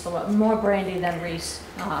and Reese a lot, more Brandy than Reese,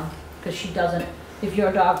 because she doesn't, if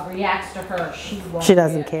your dog reacts to her, she won't. She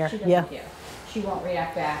doesn't care. She doesn't care. She won't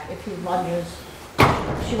react back. If he lunges,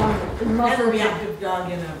 she won't. Never a reactive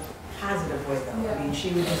dog in a positive way though. I mean,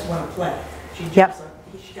 she would just want to play. She jumps up.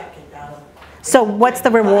 She got kicked out of. So what's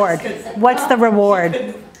the reward? What's the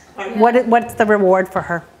reward? What's the reward for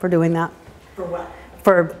her for doing that? For what?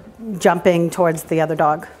 For jumping towards the other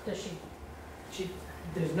dog. Does she?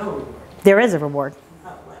 There's no reward. There is a reward. Oh,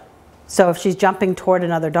 what? So if she's jumping toward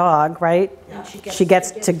another dog, right? Yeah. She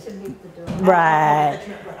gets to meet the dog. right.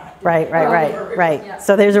 Right. Yeah.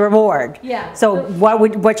 So there's a reward. Yeah. So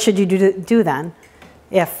what should you do then,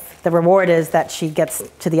 if the reward is that she gets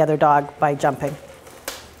to the other dog by jumping?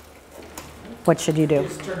 What should you do?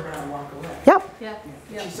 Just turn around and walk away. Yep. Yeah.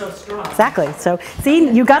 Yeah. She's so strong. Exactly. So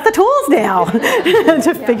see, you got the tools now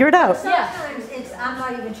to figure it out. Sometimes I'm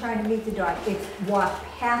not even trying to meet the dog. It's walk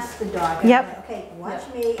past the dog. And Yep. I'm like, okay,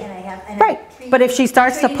 watch me, and I have. And Right. But if she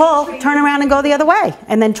starts to pull, turn around and go the other way,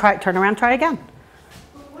 and then turn around, try again.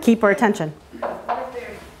 Keep her attention. What if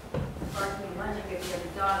they're barking and lunging at the other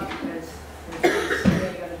dog because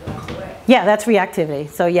they're the other dog's away? Yeah, that's reactivity.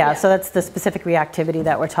 So yeah, so that's the specific reactivity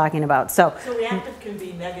that we're talking about. So reactive can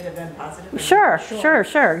be negative and positive. sure.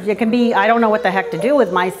 It can be, I don't know what the heck to do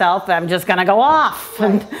with myself. I'm just gonna go off.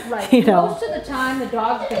 And, Right. you know. Most of the time, the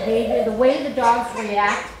dog's behavior, the way the dogs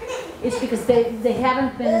react, is because they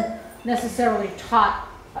haven't been necessarily taught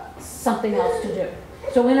something else to do.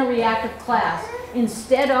 So in a reactive class,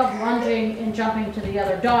 instead of lunging and jumping to the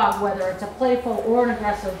other dog, whether it's a playful or an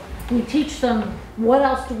aggressive, we teach them what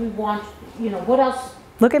else do we want, you know, what else.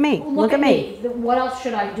 Look at me. Look at me. What else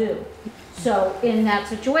should I do? So in that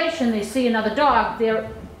situation, they see another dog, their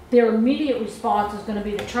immediate response is going to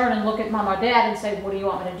be to turn and look at mom or dad and say, what do you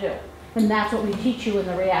want me to do? And that's what we teach you in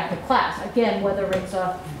the reactive class. Again, whether it's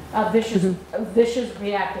a vicious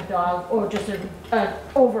reactive dog or just an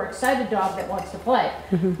overexcited dog that wants to play.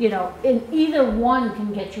 You know, and either one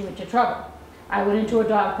can get you into trouble. I went into a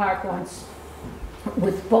dog park once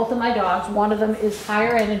with both of my dogs. One of them is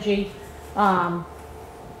higher energy,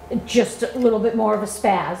 just a little bit more of a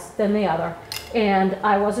spaz than the other. And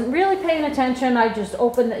I wasn't really paying attention. I just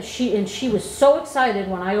opened she was so excited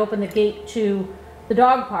when I opened the gate to the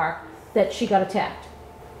dog park that she got attacked.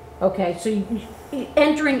 Okay, so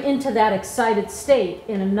entering into that excited state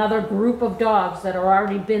in another group of dogs that are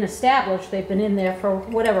already been established, they've been in there for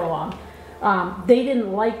whatever long, they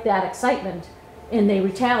didn't like that excitement and they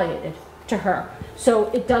retaliated to her.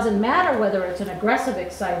 So it doesn't matter whether it's an aggressive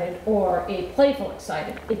excited or a playful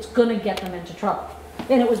excited, it's gonna get them into trouble.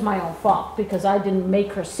 And it was my own fault because I didn't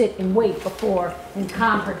make her sit and wait before and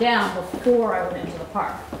calm her down before I went into the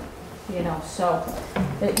park. You know, so,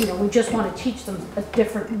 you know, we just want to teach them a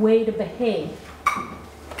different way to behave.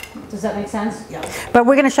 Does that make sense? Yeah. But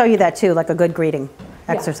we're going to show you that too, like a good greeting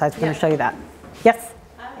exercise. We're going to show you that. Yes?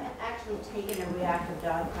 I've actually taken a reactive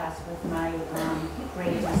dog class with my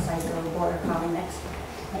great West Side Girl Border Collie mix,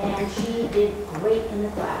 and she did great in the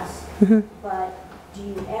class. But do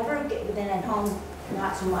you ever get, then at home,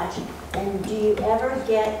 not so much, and do you ever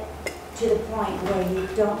get to the point where you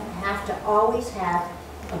don't have to always have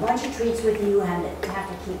a bunch of treats with you and have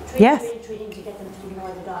to keep treating to get them to ignore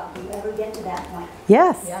the dog? Do you ever get to that point?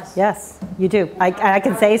 Yes, you do. I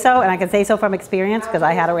can say so, and I can say so from experience because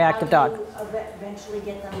I had a reactive dog. How do you eventually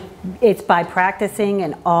get them? It's by practicing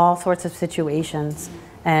in all sorts of situations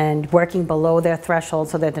and working below their threshold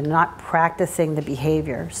so that they're not practicing the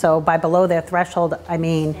behavior. So by below their threshold, I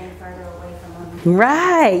mean, Stand further away from them.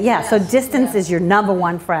 right, yeah, so distance is your number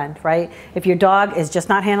one friend, right? If your dog is just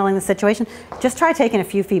not handling the situation, just try taking a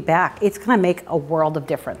few feet back. It's gonna make a world of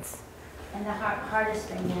difference. And the hardest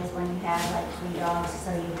thing is when you have like 3 dogs,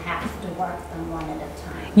 so you have to work them one at a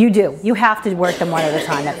time. You do. You have to work them one at a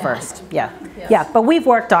time at first. Yeah. Yeah. But we've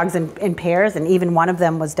worked dogs in pairs, and even one of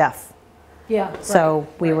them was deaf. Yeah. So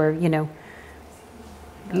we were, you know,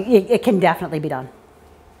 it can definitely be done.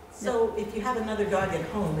 So if you have another dog at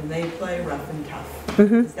home and they play rough and tough,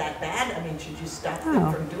 is that bad? I mean, should you stop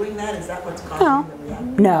them from doing that? Is that what's causing the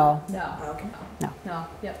reaction? No. No. Okay. No.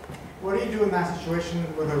 Yep. What do you do in that situation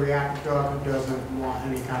with a reactive dog who doesn't want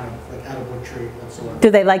any kind of like edible treat whatsoever? Do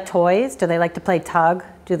they like toys? Do they like to play tug?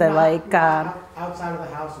 Do they like? Outside of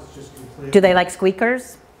the house, it's just completely. Do they like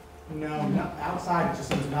squeakers? No, outside it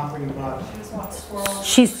just is nothing but. She just wants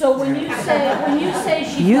squirrels. So when you say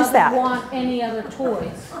she Use doesn't that. want any other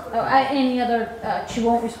toys, she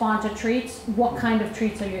won't respond to treats. What kind of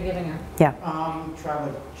treats are you giving her? Yeah. Try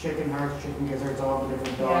like chicken hearts, chicken gizzards, all the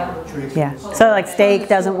different dog treats. Yeah. So like steak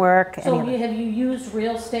doesn't work. So have you used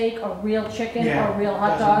real steak or real chicken or real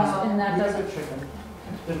hot doesn't dogs, and that doesn't? Chicken.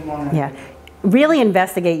 Didn't want Yeah. Really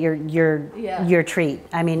investigate your treat.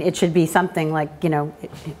 I mean, it should be something like, you know,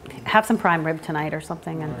 have some prime rib tonight or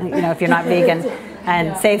something, and you know, if you're not vegan,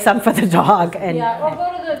 and save some for the dog. And or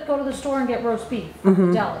go to the store and get roast beef from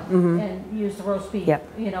the deli and use the roast beef. Yep.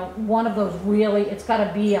 You know, one of those really, it's got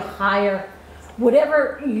to be a higher,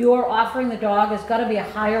 whatever you're offering the dog has got to be a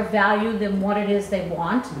higher value than what it is they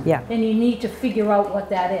want. Yeah. And you need to figure out what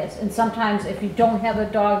that is. And sometimes if you don't have a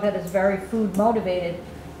dog that is very food motivated,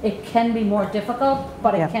 it can be more difficult,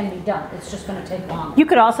 but it can be done. It's just going to take longer. You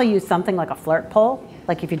could also use something like a flirt pole.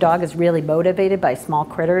 Like if your dog is really motivated by small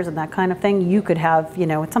critters and that kind of thing, you could have, you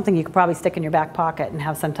know, it's something you could probably stick in your back pocket and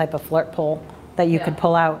have some type of flirt pole that you could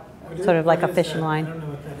pull out, sort of like a fishing line. I don't know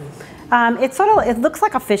what that is. It looks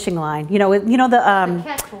like a fishing line. You know,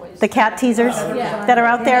 cat toys. the cat teasers that are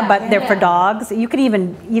out there, but they're for dogs. You can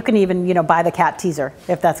even you know, buy the cat teaser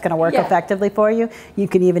if that's going to work effectively for you. You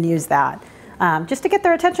can even use that. Just to get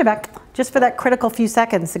their attention back, just for that critical few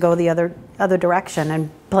seconds to go the other direction and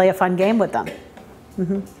play a fun game with them.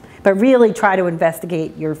 But really try to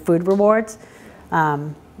investigate your food rewards.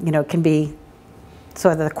 You know, it can be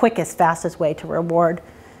sort of the quickest, fastest way to reward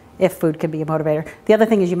if food can be a motivator. The other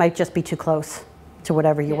thing is you might just be too close to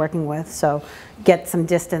whatever you're working with. So get some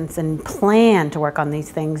distance and plan to work on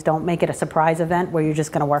these things. Don't make it a surprise event where you're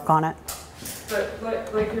just going to work on it.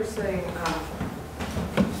 But like you're saying,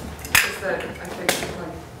 that I think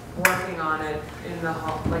like working on it in the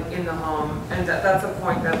home, and that's a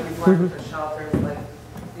point that we've learned with the shelters, like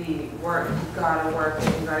the work, you gotta work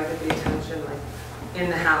and you gotta get the attention like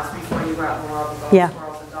in the house before you go out in the world with all the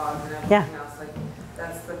squirrels and dogs and everything else. Like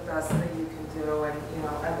that's the best thing you can do. And you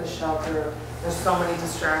know, at the shelter, there's so many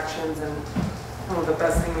distractions, and the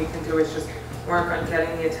best thing we can do is just work on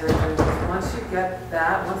getting the attention. Because once you get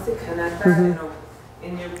that, once you connect that,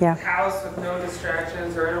 in your house with no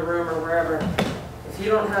distractions or in a room or wherever, if you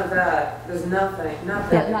don't have that, there's nothing.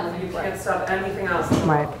 You can't stop anything else.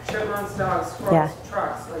 Chipmunks, dogs, squirrels,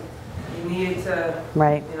 trucks. Like you need to,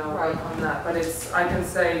 you know, work on that. But I can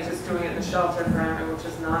say just doing it in the shelter environment, which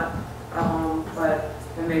is not a home, but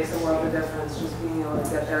it makes a world of difference. Just being able to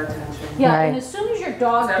get their attention. Yeah, and as soon as your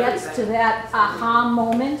dog gets to that aha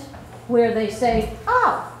moment where they say,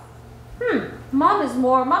 "Oh,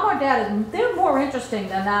 mom or dad they're more interesting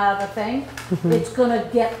than that other thing," it's going to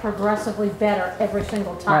get progressively better every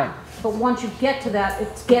single time. But once you get to that,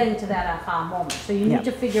 it's getting to that aha moment. So you need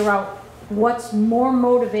to figure out what's more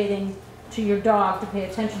motivating to your dog to pay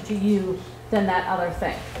attention to you than that other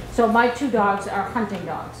thing. So my 2 dogs are hunting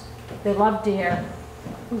dogs. They love deer.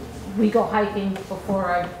 We go hiking before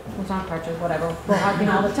I was on crutches, whatever. Go hiking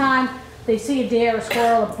all the time. They see a deer, a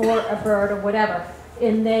squirrel, a bird, or whatever,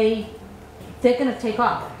 and they're going to take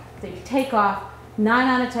off. They take off 9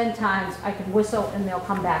 out of 10 times. I can whistle and they'll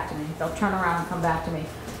come back to me. They'll turn around and come back to me.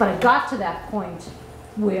 But I got to that point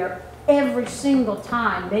where every single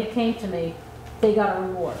time they came to me, they got a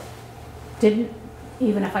reward.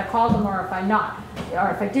 Even if I called them or if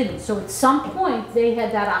I didn't. So at some point they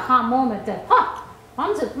had that aha moment that,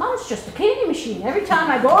 mom's just a candy machine. Every time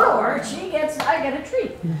I go to her, I get a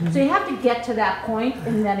treat. So you have to get to that point,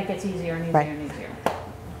 and then it gets easier and easier and easier.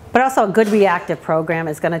 But also a good reactive program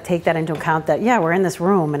is going to take that into account that, we're in this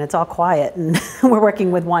room and it's all quiet and we're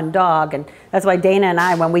working with one dog. And that's why Dana and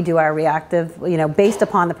I, when we do our reactive, you know, based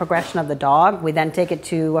upon the progression of the dog, we then take it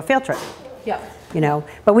to a field trip. you know.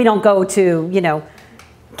 But we don't go to, you know,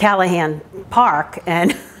 Callahan Park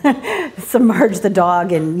and submerge the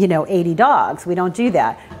dog in, you know, 80 dogs. We don't do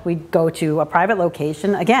that. We go to a private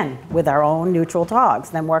location, again, with our own neutral dogs,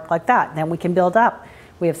 then work like that. Then we can build up.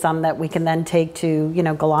 We have some that we can then take to, you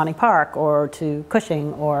know, Galani Park or to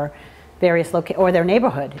Cushing or various or their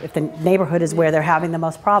neighborhood, if the neighborhood is where they're having the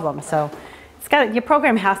most problems. So it's got, your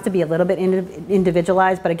program has to be a little bit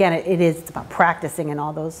individualized, but again, it is about practicing in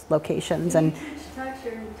all those locations. And touch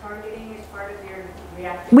and targeting is part of your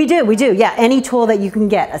reactive? we do, yeah. Any tool that you can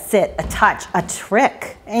get, a sit, a touch, a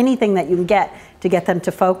trick, anything that you can get to get them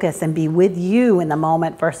to focus and be with you in the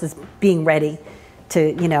moment versus being ready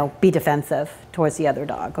to, you know, be defensive towards the other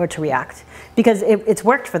dog or to react. Because it's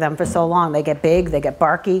worked for them for so long. They get big, they get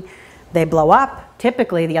barky, they blow up.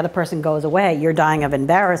 Typically, the other person goes away. You're dying of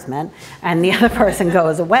embarrassment, and the other person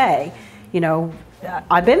goes away. You know,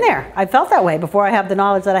 I've been there. I felt that way before I have the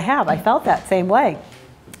knowledge that I have. I felt that same way.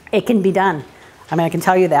 It can be done. I mean, I can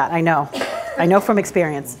tell you that. I know. I know from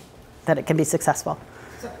experience that it can be successful.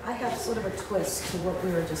 So I have sort of a twist to what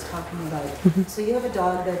we were just talking about. So you have a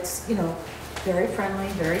dog that's, you know, very friendly,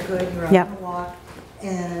 very good. You're out on a walk,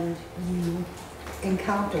 and you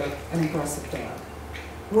encounter an aggressive dog.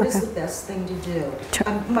 What is the best thing to do?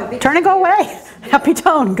 Turn and go away. Happy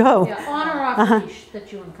tone, go. Yeah, on or off leash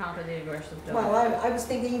that you encounter the aggressive dog. Well, I was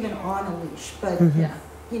thinking even on a leash, but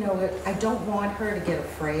you know, I don't want her to get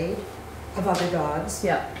afraid of other dogs.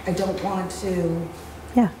 Yeah. I don't want to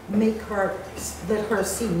make her, let her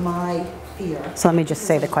see my fear. So let me just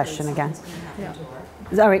say the question again. Yeah.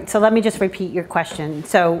 All right, so let me just repeat your question.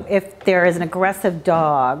 So if there is an aggressive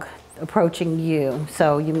dog approaching you,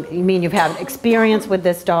 so you mean you've had experience with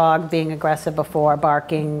this dog being aggressive before,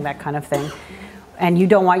 barking, that kind of thing, and you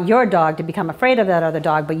don't want your dog to become afraid of that other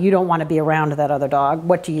dog, but you don't want to be around that other dog,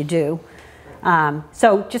 what do you do?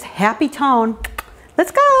 So just happy tone,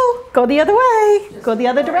 let's go the other way, go the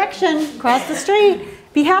other direction, cross the street,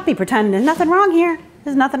 be happy, pretend there's nothing wrong here,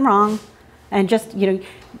 there's nothing wrong, and just, you know,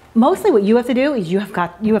 mostly what you have to do is you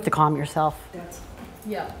have to calm yourself.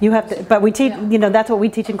 Yeah. You have to, but we teach, you know, that's what we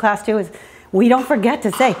teach in class too, is we don't forget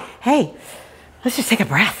to say, hey, let's just take a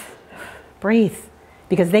breath, breathe,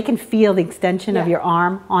 because they can feel the extension of your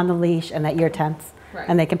arm on the leash and that you're tense,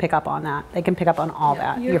 and they can pick up on that. They can pick up on all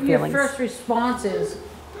that, your feelings. Your first response is,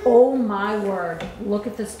 oh my word, look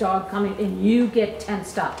at this dog coming, and you get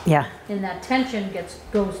tensed up. Yeah. And that tension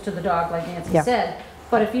goes to the dog, like Nancy said.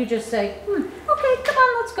 But if you just say, okay, come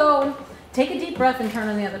on, let's go, and take a deep breath and turn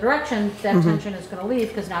in the other direction, that tension is going to leave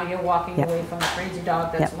because now you're walking away from a crazy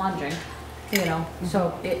dog that's lunging, you know.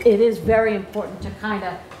 So it is very important to kind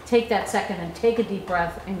of take that second and take a deep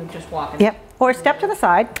breath and just walk in. Or step to the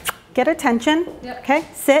side, get attention, okay,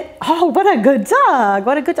 sit. Oh, what a good dog,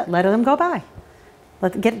 what a good dog. Let them go by.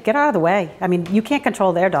 Get out of the way. I mean, you can't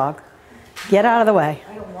control their dog. Get out of the way.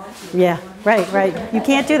 I don't want to. Yeah, right. You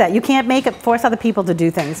can't do that. You can't force other people to do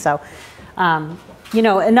things. So, you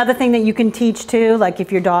know, another thing that you can teach too, like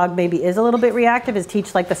if your dog maybe is a little bit reactive, is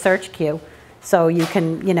teach like the search cue. So you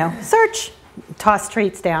can, you know, search, toss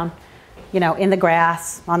treats down, you know, in the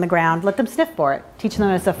grass, on the ground, let them sniff for it. Teach them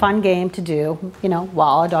it's a fun game to do, you know,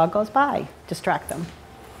 while a dog goes by. Distract them.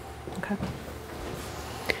 Okay.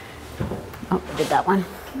 Oh, I did that one.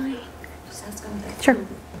 Can I just ask on that? Sure.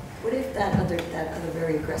 What if that other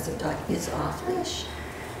very aggressive dog is off leash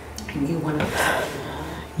and you want to?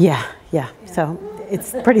 Yeah. So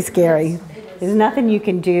it's pretty scary. There's nothing you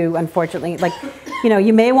can do, unfortunately. Like, you know,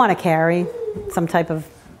 you may want to carry some type of,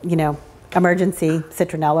 you know, emergency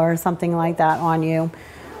citronella or something like that on you.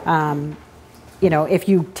 You know, if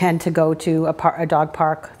you tend to go to a dog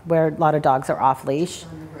park where a lot of dogs are off leash.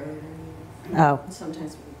 On the road. Oh.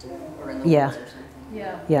 Sometimes we do, or in the woods or something.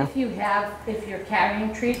 Yeah. If you're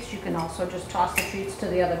carrying treats, you can also just toss the treats to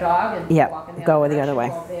the other dog and walk in the go other the other way.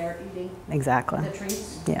 while they're eating Exactly. the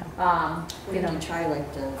treats. Yeah. You know, try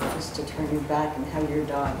like just to turn your back and have your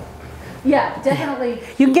dog. Yeah, definitely.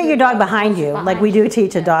 You can get your dog behind you. Like we do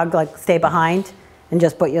teach a dog, like stay behind and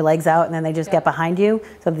just put your legs out and then they just get behind you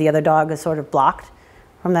so that the other dog is sort of blocked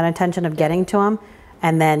from that intention of getting to them.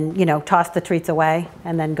 And then, you know, toss the treats away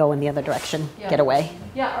and then go in the other direction, get away.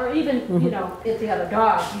 Yeah, or even, you know, if the other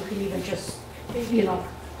dog, you can even just, you know,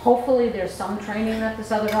 hopefully there's some training that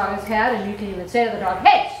this other dog has had and you can even say to the dog,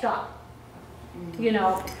 hey, stop. You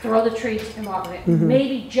know, throw the treats and walk away.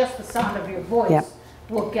 Maybe just the sound of your voice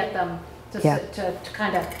will get them to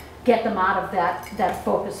kind of get them out of that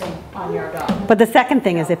focusing on your dog. But the second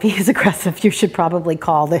thing is if he is aggressive, you should probably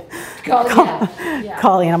call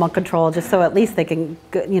animal control just so at least they can,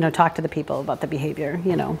 you know, talk to the people about the behavior,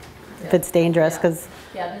 you know, if it's dangerous, because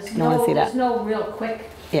there's you don't want to see that. There's no real quick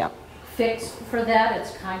fix for that.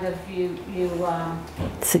 It's kind of, you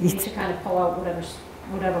need to kind of pull out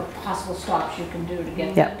whatever possible stops you can do to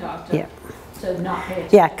get that dog to not pay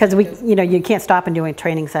attention. Yeah, because you can't stop and do a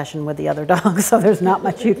training session with the other dogs, so there's not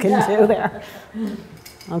much you can do there.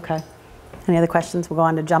 Okay. Any other questions? We'll go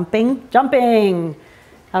on to jumping. Jumping.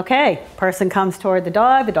 Okay, person comes toward the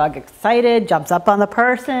dog excited, jumps up on the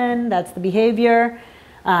person, that's the behavior.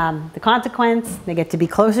 The consequence, they get to be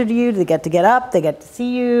closer to you, they get to get up, they get to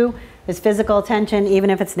see you. There's physical attention, even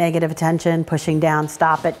if it's negative attention, pushing down,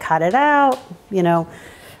 stop it, cut it out,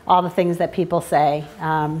 all the things that people say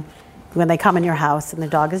when they come in your house and the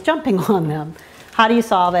dog is jumping on them. How do you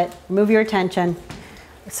solve it? Remove your attention.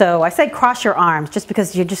 So I say cross your arms, just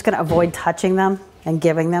because you're just going to avoid touching them and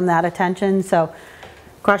giving them that attention. So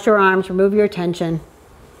cross your arms, remove your attention,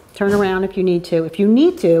 turn around if you need to. If you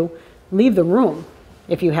need to, leave the room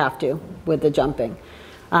if you have to with the jumping.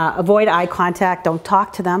 Avoid eye contact, don't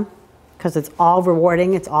talk to them, because it's all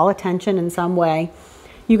rewarding, it's all attention in some way.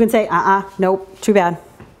 You can say, nope, too bad,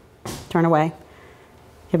 turn away.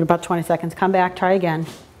 Give it about 20 seconds, come back, try again.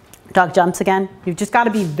 Dog jumps again. You've just got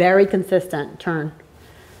to be very consistent, turn.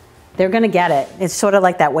 They're going to get it. It's sort of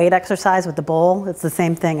like that weight exercise with the bowl. It's the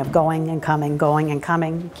same thing of going and coming, going and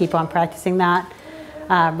coming. Keep on practicing that.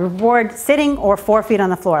 Reward sitting or 4 feet on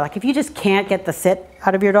the floor. Like if you just can't get the sit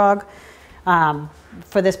out of your dog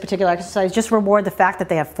for this particular exercise, just reward the fact that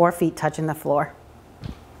they have 4 feet touching the floor.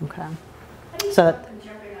 Okay. So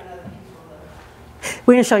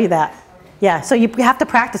we're going to show you that. Yeah, so you have to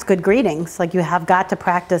practice good greetings. Like you have got to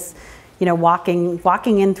practice,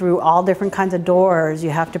 walking in through all different kinds of doors. You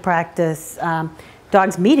have to practice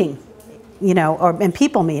dogs meeting, and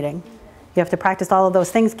people meeting. You have to practice all of those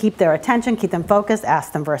things, keep their attention, keep them focused,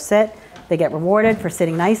 ask them for a sit. They get rewarded for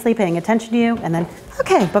sitting nicely, paying attention to you, and then,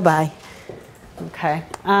 okay, bye-bye. Okay.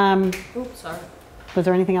 Oops, sorry. Was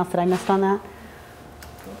there anything else that I missed on that?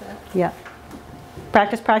 Yeah.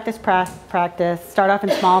 Practice, practice, practice. Start off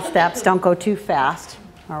in small steps. Don't go too fast.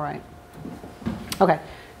 All right. Okay.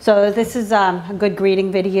 So this is a good greeting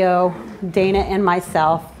video, Dana and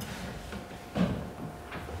myself.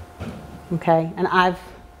 Okay. And I've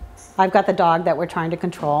got the dog that we're trying to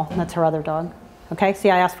control. That's her other dog. Okay. See,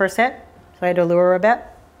 I asked for a sit, so I had to lure her a bit.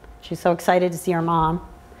 She's so excited to see her mom.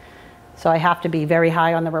 So I have to be very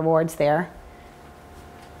high on the rewards there.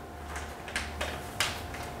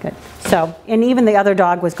 Good. So, and even the other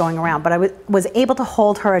dog was going around, but I was able to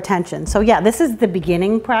hold her attention. So yeah, this is the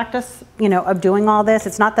beginning practice, of doing all this.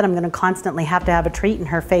 It's not that I'm going to constantly have to have a treat in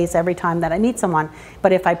her face every time that I meet someone.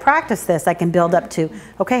 But if I practice this, I can build up to,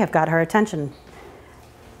 okay, I've got her attention.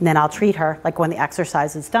 And then I'll treat her like when the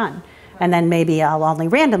exercise is done. And then maybe I'll only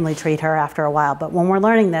randomly treat her after a while. But when we're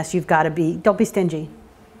learning this, you've got to don't be stingy.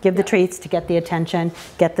 Give the treats to get the attention,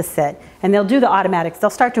 get the sit. And they'll do the automatics. They'll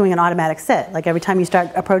start doing an automatic sit. Like every time you start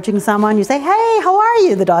approaching someone, you say, hey, how are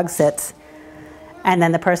you? The dog sits. And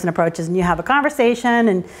then the person approaches and you have a conversation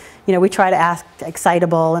and, we try to ask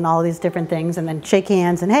excitable and all these different things and then shake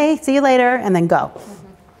hands and, hey, see you later, and then go. Mm-hmm.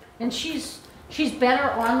 And she's better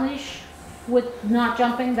on leash with not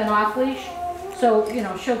jumping than off leash. So,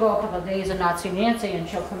 she'll go a couple of days and not see Nancy and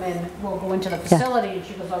she'll come in, we'll go into the facility and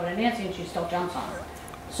she goes over to Nancy and she still jumps on her.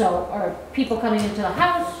 So, or people coming into the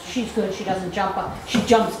house, she's good, she doesn't jump up. She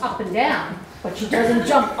jumps up and down, but she doesn't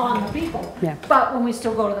jump on the people. Yeah. But when we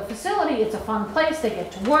still go to the facility, it's a fun place, they get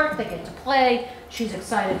to work, they get to play, she's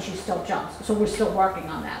excited, she still jumps. So we're still working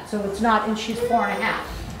on that. So it's not, and she's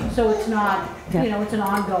 4.5. So it's not, it's an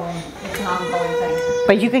ongoing thing.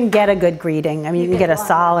 But you can get a good greeting. I mean, you can get a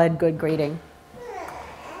solid, good greeting.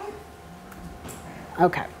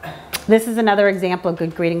 Okay. This is another example of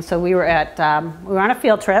good greeting. So we were on a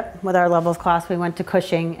field trip with our levels class. We went to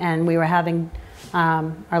Cushing and we were having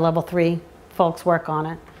our level 3 folks work on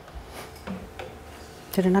it.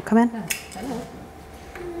 Did it not come in? Hello.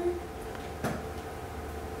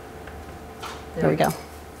 There we go.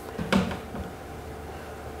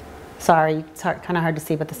 Sorry, it's kind of hard to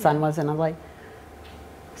see, but the sun was in a light.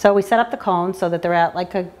 So we set up the cones so that they're at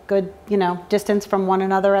like a good, distance from one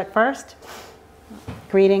another at first.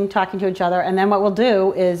 Greeting, talking to each other, and then what we'll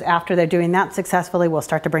do is after they're doing that successfully, we'll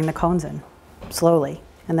start to bring the cones in slowly.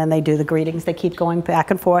 And then they do the greetings. They keep going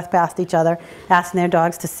back and forth past each other, asking their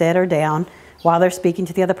dogs to sit or down while they're speaking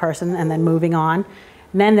to the other person and then moving on.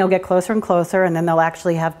 And then they'll get closer and closer and then they'll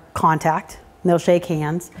actually have contact and they'll shake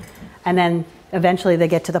hands. And then eventually they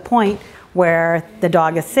get to the point where the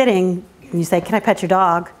dog is sitting and you say, can I pet your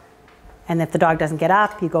dog? And if the dog doesn't get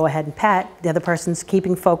up, you go ahead and pet. The other person's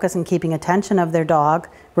keeping focus and keeping attention of their dog,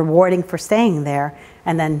 rewarding for staying there,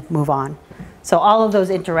 and then move on. So all of those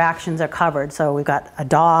interactions are covered. So we've got a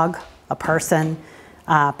dog, a person,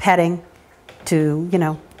 petting to, you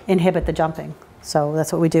know, inhibit the jumping. So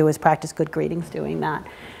that's what we do, is practice good greetings doing that.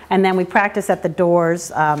 And then we practice at the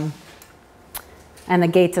doors and the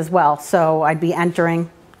gates as well. So I'd be entering,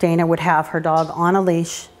 Dana would have her dog on a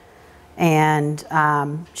leash, and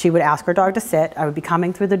she would ask her dog to sit. I would be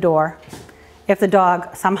coming through the door. If the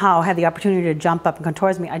dog somehow had the opportunity to jump up and come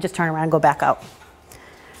towards me, I just turn around and go back out.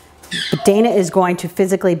 But Dana is going to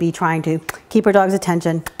physically be trying to keep her dog's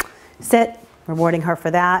attention, sit, rewarding her for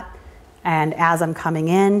that. And as I'm coming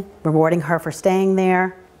in, rewarding her for staying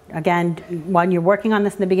there. Again, when you're working on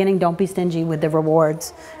this in the beginning, don't be stingy with the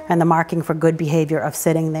rewards and the marking for good behavior of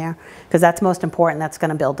sitting there, because that's most important. That's going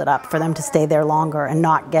to build it up for them to stay there longer and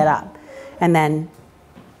not get up. And then,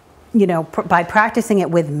 you know, by practicing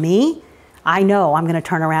it with me, I know I'm going to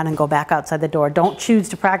turn around and go back outside the door. Don't choose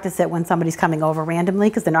to practice it when somebody's coming over randomly,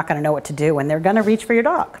 because they're not going to know what to do, and they're going to reach for your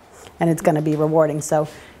dog, and it's going to be rewarding. So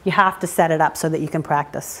you have to set it up so that you can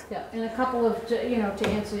practice. Yeah, and a couple of, you know, to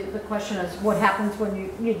answer the question is what happens when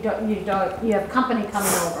you have company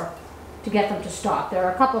coming over to get them to stop. There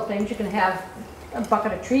are a couple of things. You can have a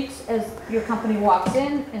bucket of treats as your company walks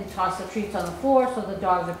in and toss the treats on the floor, so the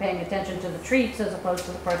dogs are paying attention to the treats as opposed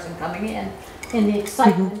to the person coming in. And the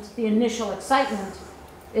excitement, the initial excitement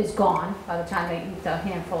is gone by the time they eat the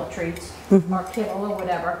handful of treats or kibble or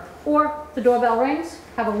whatever. Or the doorbell rings,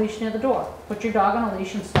 have a leash near the door. Put your dog on a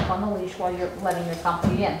leash and step on the leash while you're letting your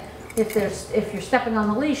company in. If you're stepping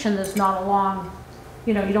on the leash and there's not a long,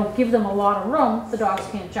 you know, you don't give them a lot of room, the dogs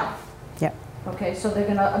can't jump. Yep. Okay, so they're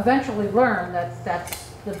gonna eventually learn that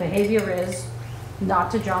the behavior is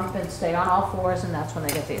not to jump and stay on all fours, and that's when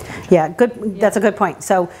they get the attention. Yeah, good. That's a good point.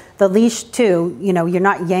 So the leash too, you know, you're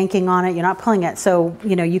not yanking on it, you're not pulling it. So,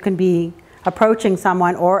 you know, you can be approaching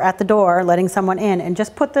someone or at the door, letting someone in, and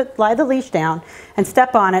just lie the leash down and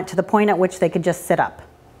step on it to the point at which they could just sit up,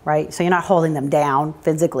 right? So you're not holding them down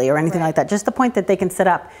physically or anything like that, just the point that they can sit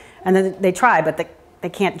up, and then they try, but they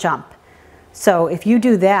can't jump. So if you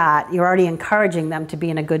do that, you're already encouraging them to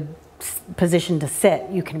be in a good position to sit.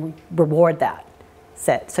 You can reward that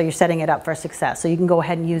sit. So you're setting it up for success. So you can go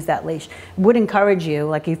ahead and use that leash. Would encourage you,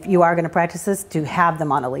 like if you are going to practice this, to have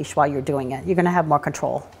them on a leash while you're doing it. You're going to have more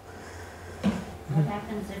control. What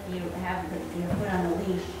happens if you have your foot on the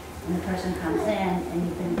leash and the person comes in and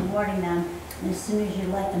you've been rewarding them, and as soon as you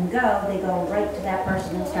let them go, they go right to that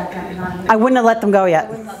person and start jumping on you? I wouldn't have let them go yet. I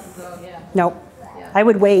wouldn't let them go, yeah. Nope. Yeah. I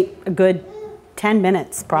would wait a good 10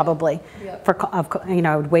 minutes probably. Yep. You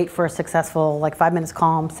know, I would wait for a successful, like 5 minutes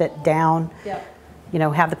calm, sit down. Yep. You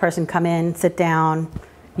know, have the person come in, sit down,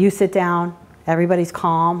 you sit down, everybody's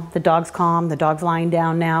calm, the dog's lying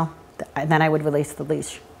down now, and then I would release the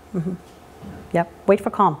leash. Yep, wait for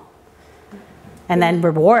calm. And then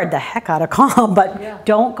reward the heck out of calm, but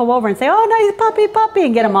don't go over and say, oh, nice puppy, puppy,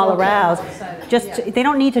 and get them all aroused. They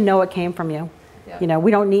don't need to know it came from you. You know,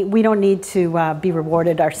 we don't need to be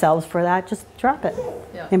rewarded ourselves for that. Just drop it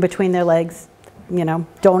in between their legs. You know,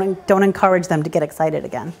 don't encourage them to get excited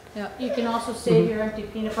again. Yeah, you can also save your empty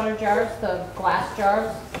peanut butter jars, the glass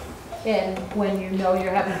jars, and when you know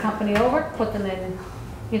you're having company over, put them in.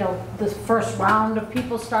 You know, the first round of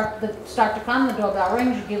people start to come, the doorbell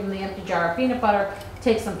rings, you give them the empty jar of peanut butter. It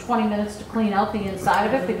takes them 20 minutes to clean out the inside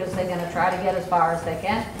of it because they're going to try to get as far as they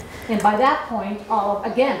can. And by that point, all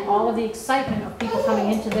of the excitement of people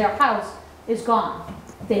coming into their house is gone.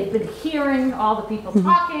 They've been hearing all the people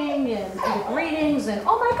talking and the greetings and,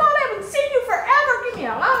 oh my God, I haven't seen you forever, give me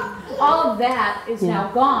a hug. All of that is now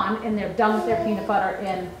gone, and they're done with their peanut butter,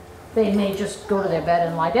 and they may just go to their bed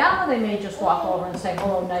and lie down, or they may just walk over and say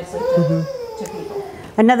hello nicely to people.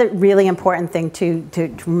 Another really important thing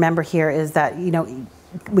to remember here is that, you know,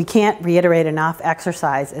 we can't reiterate enough,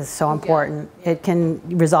 exercise is so important. It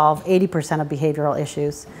can resolve 80% of behavioral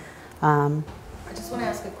issues. I just want to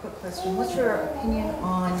ask a quick question. What's your opinion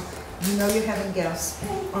on, you know you're having guests,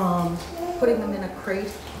 putting them in a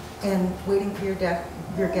crate and waiting for your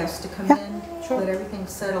guests to come in, let everything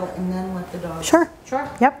settle, and then let the dogs... Sure.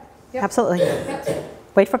 Yep. Absolutely.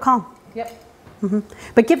 Wait for calm. Yep.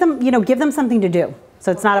 But give them something to do,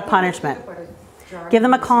 so it's not a punishment. Give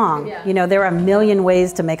them a Kong. You know, there are a million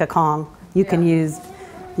ways to make a Kong. You can use,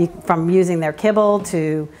 from using their kibble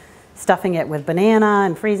to stuffing it with banana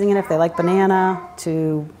and freezing it if they like banana,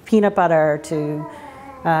 to peanut butter, to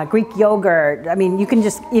Greek yogurt. I mean, you can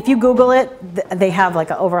just, if you Google it, they have like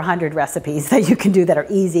over 100 recipes that you can do that are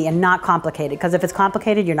easy and not complicated. Because if it's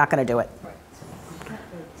complicated, you're not going to do it.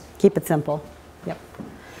 Keep it simple. Yep.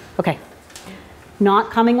 Okay.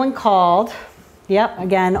 Not coming when called. Yep.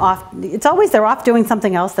 Again, it's always they're off doing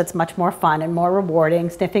something else that's much more fun and more rewarding.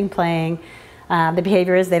 Sniffing, playing. The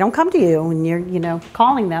behavior is they don't come to you when you're,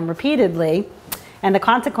 calling them repeatedly, And the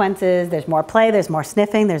consequence is there's more play, there's more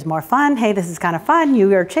sniffing, there's more fun. Hey, this is kind of fun.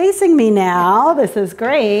 You are chasing me now. This is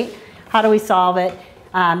great. How do we solve it?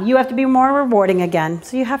 You have to be more rewarding again.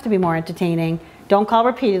 So you have to be more entertaining. Don't call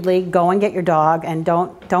repeatedly. Go and get your dog, and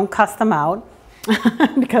don't cuss them out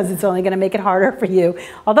because it's only going to make it harder for you.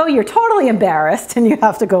 Although you're totally embarrassed and you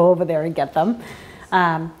have to go over there and get them.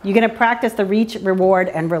 You're going to practice the reach, reward,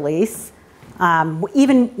 and release,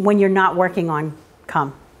 even when you're not working on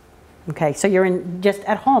come. Okay, so you're just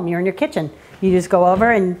at home, you're in your kitchen. You just go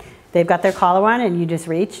over and they've got their collar on and you just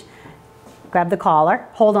reach, grab the collar,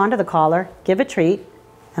 hold on to the collar, give a treat,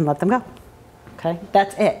 and let them go. Okay,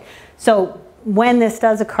 that's it. So when this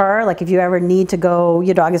does occur, like if you ever need to go,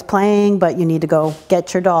 your dog is playing, but you need to go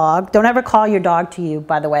get your dog, don't ever call your dog to you,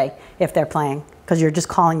 by the way, if they're playing, because you're just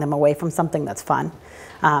calling them away from something that's fun.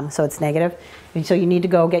 So it's negative. And so you need to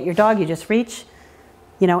go get your dog, you just reach,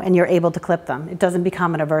 you know, and you're able to clip them. It doesn't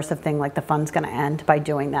become an aversive thing like the fun's gonna end by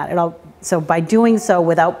doing that. So by doing so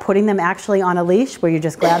without putting them actually on a leash, where you're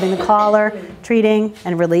just grabbing the collar, treating,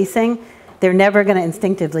 and releasing, they're never gonna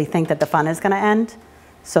instinctively think that the fun is gonna end,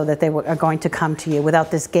 so that they are going to come to you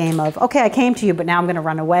without this game of, okay, I came to you, but now I'm gonna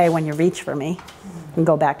run away when you reach for me, and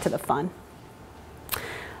go back to the fun.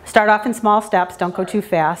 Start off in small steps, don't go too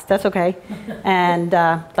fast, that's okay. And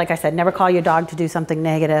like I said, never call your dog to do something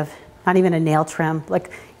negative. Not even a nail trim. Like,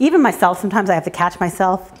 even myself, sometimes I have to catch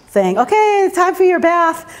myself saying, okay, it's time for your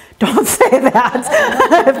bath. Don't say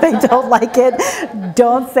that. If they don't like it,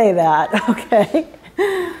 don't say that, okay?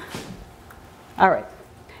 All right,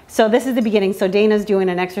 so this is the beginning. So Dana's doing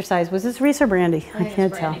an exercise. Was this Reese or Brandy? I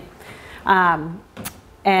can't tell.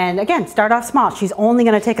 And again, start off small. She's only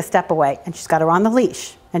gonna take a step away, and she's got her on the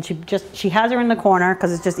leash. And she has her in the corner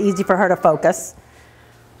because it's just easy for her to focus.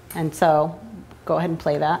 And so, go ahead and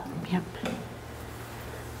play that. Yep.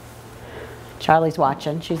 Charlie's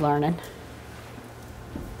watching, she's learning.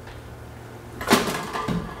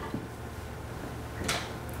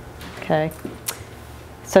 Okay.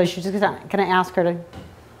 So she's just gonna ask her to,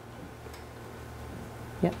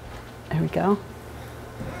 yep, there we go.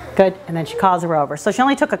 Good, and then she calls her over. So she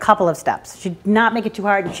only took a couple of steps. She did not make it too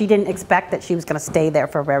hard, and she didn't expect that she was gonna stay there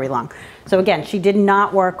for very long. So again, she did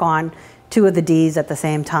not work on 2 of the Ds at the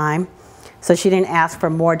same time. So she didn't ask for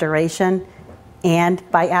more duration and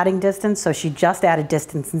by adding distance, so she just added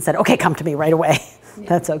distance and said, okay, come to me right away. Yeah.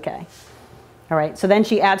 That's okay. All right, so then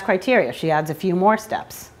she adds criteria. She adds a few more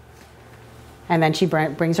steps. And then she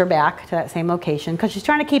brings her back to that same location because she's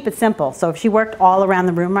trying to keep it simple. So if she worked all around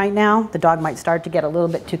the room right now, the dog might start to get a little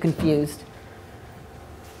bit too confused.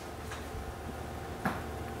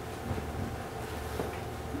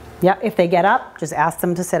 Yeah, if they get up, just ask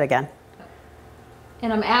them to sit again.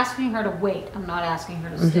 And I'm asking her to wait. I'm not asking her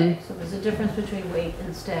to stay. So there's a difference between wait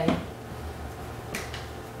and stay.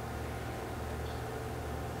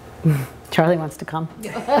 Charlie wants to come.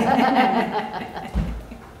 Yeah.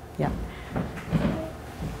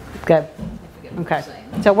 Good. Okay.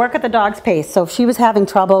 So work at the dog's pace. So if she was having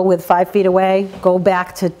trouble with 5 feet away, go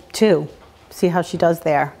back to 2. See how she does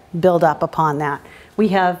there. Build up upon that. We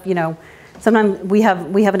have, you know, sometimes we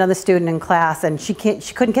have another student in class, and she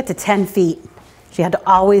couldn't get to 10 feet. She had to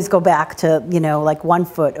always go back to, you know, like 1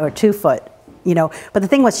 foot or 2 foot, you know. But the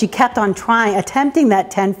thing was, she kept on attempting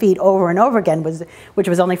that 10 feet over and over again, which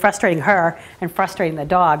was only frustrating her and frustrating the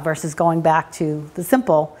dog versus going back to the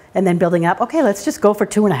simple and then building up. Okay, let's just go for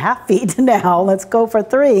 2.5 feet now. Let's go for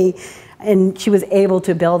 3. And she was able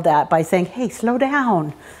to build that by saying, hey, slow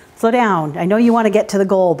down, slow down. I know you want to get to the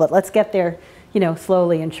goal, but let's get there, you know,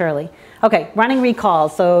 slowly and surely. Okay, running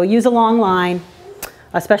recalls. So use a long line,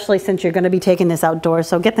 especially since you're going to be taking this outdoors.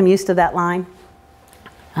 So get them used to that line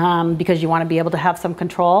because you want to be able to have some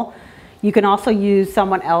control. You can also use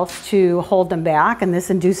someone else to hold them back, and this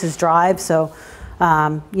induces drive. So,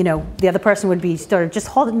 you know, the other person would be sort of just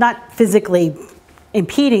holding, not physically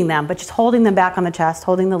impeding them, but just holding them back on the chest,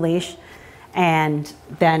 holding the leash, and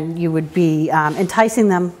then you would be enticing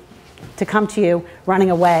them to come to you,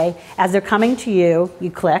 running away. As they're coming to you,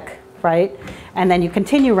 you click, right? And then you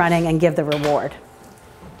continue running and give the reward.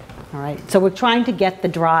 All right, so we're trying to get the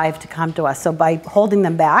drive to come to us. So by holding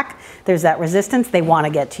them back, there's that resistance. They want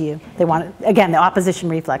to get to you. They want to, again, the opposition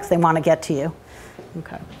reflex. They want to get to you.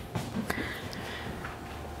 Okay.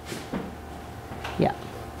 Yeah.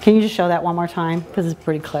 Can you just show that one more time? Because it's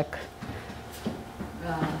pretty quick.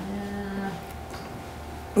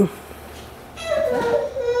 Okay.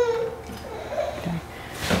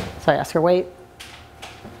 So I ask her, wait.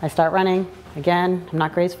 I start running. Again, I'm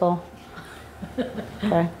not graceful.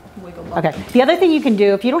 Okay. wiggle bump. Okay. The other thing you can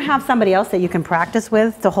do, if you don't have somebody else that you can practice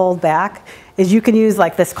with to hold back, is you can use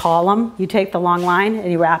like this column. You take the long line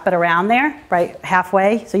and you wrap it around there, right,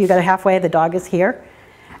 halfway. So you got it halfway, the dog is here.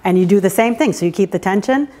 And you do the same thing. So you keep the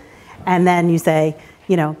tension, and then you say,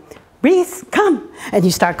 you know, Reese, come. And you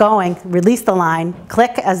start going, release the line,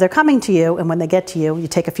 click as they're coming to you, and when they get to you, you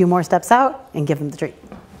take a few more steps out and give them the treat.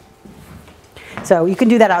 So you can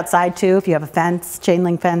do that outside too, if you have a fence, chain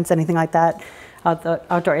link fence, anything like that,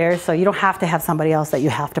 outdoor areas. So you don't have to have somebody else that you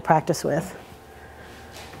have to practice with.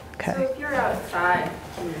 Okay. So if you're outside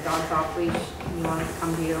and your dog's off leash and you want it to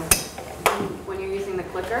come to you, when you're using the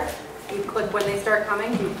clicker, you click when they start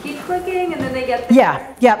coming, you keep clicking and then they get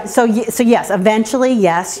there? Yeah. So yes, eventually,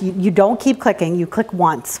 yes, you don't keep clicking. You click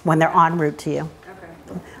once when they're en route to you.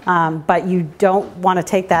 Okay. But you don't want to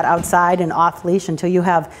take that outside and off leash until you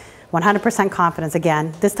have 100% confidence.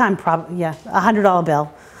 Again, this time, $100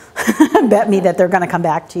 bill. Bet me that they're going to come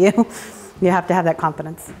back to you. You have to have that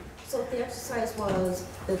confidence. So if the exercise was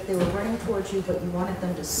that they were running towards you, but you wanted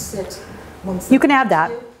them to sit once you can have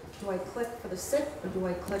that. Do I click for the sit, or do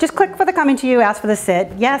I click? Just click for the coming to you, ask for the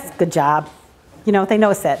sit. Yes, good job. You know, they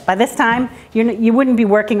know sit. By this time, you wouldn't be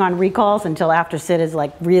working on recalls until after sit is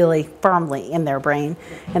like really firmly in their brain,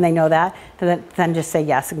 and they know that. Then just say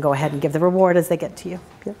yes and go ahead and give the reward as they get to you.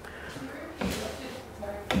 Yep.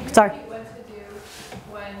 Sorry. What to do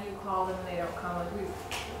when you call them and they don't come?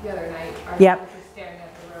 Like the other night, our Yep. dog was just staring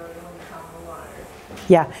at the road and when they come, we wanted.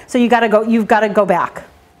 Yeah. So you've got to go back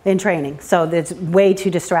in training. So it's way too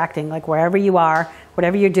distracting. Like wherever you are,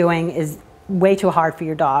 whatever you're doing is way too hard for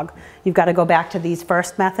your dog. You've got to go back to these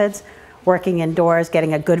first methods, working indoors,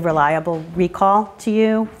 getting a good reliable recall to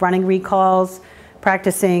you, running recalls,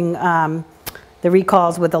 practicing the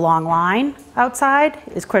recalls with the long line outside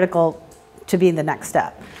is critical to be the next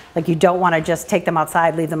step. Like you don't want to just take them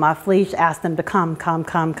outside, leave them off leash, ask them to come.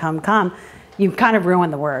 You kind of ruin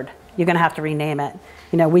the word. You're going to have to rename it.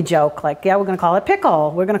 You know, we joke like, yeah, we're going to call it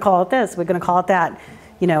pickle. We're going to call it this. We're going to call it that.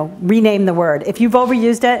 You know, rename the word. If you've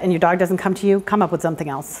overused it and your dog doesn't come to you, come up with something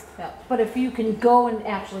else. Yeah. But if you can go and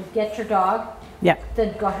actually get your dog, yeah,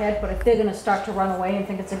 then go ahead. But if they're going to start to run away and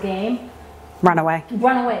think it's a game, run away.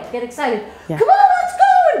 Run away. Get excited. Yeah. Come on, let's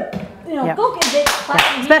go. And, you know, Yeah. go get it.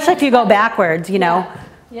 Yeah. Especially if you go backwards, you know.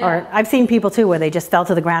 Yeah. Or I've seen people too where they just fell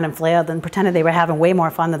to the ground and flailed and pretended they were having way more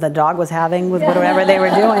fun than the dog was having with whatever they were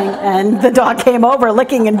doing. And the dog came over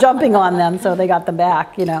licking and jumping on them, so they got them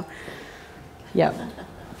back, you know. Yep.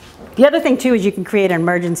 The other thing too is you can create an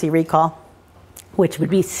emergency recall, which would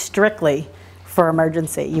be strictly for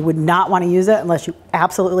emergency. You would not want to use it unless you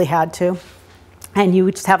absolutely had to. And you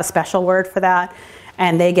would just have a special word for that.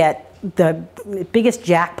 And they get the biggest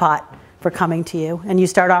jackpot for coming to you. And you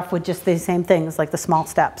start off with just the same things, like the small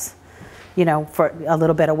steps, you know, for a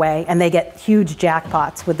little bit away. And they get huge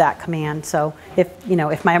jackpots with that command. So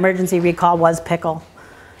if my emergency recall was pickle,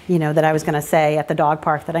 you know, that I was going to say at the dog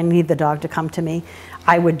park that I need the dog to come to me,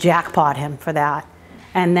 I would jackpot him for that.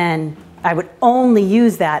 And then I would only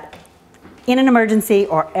use that in an emergency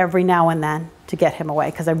or every now and then to get him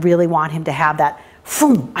away, because I really want him to have that,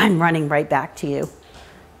 boom, I'm running right back to you,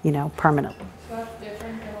 you know, permanently. So that's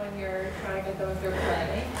different than when you're trying to get them if they're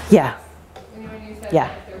playing? Yeah. When you said Yeah.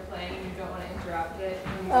 that if they're playing, you don't want to interrupt it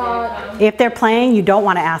when you say to come? If they're playing, you don't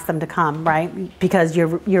want to ask them to come, right? Because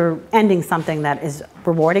you're ending something that is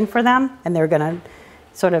rewarding for them, and they're going to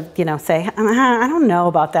sort of, you know, say, I don't know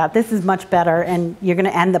about that. This is much better, and you're going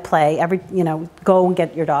to end the play. Go and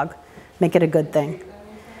get your dog. Make it a good thing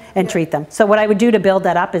and treat them. So what I would do to build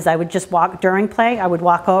that up is I would just walk during play. I would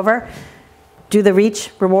walk over, do the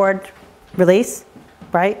reach, reward, release,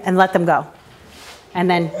 right? And let them go. And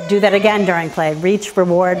then do that again during play. Reach,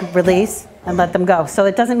 reward, release, and let them go. So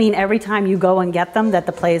it doesn't mean every time you go and get them that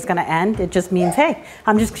the play is going to end. It just means, hey,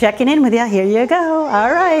 I'm just checking in with you. Here you go.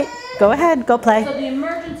 All right. Go ahead. Go play. So the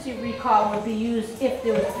emergency recall would be used if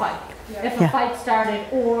there was a fight. If a Yeah. fight started,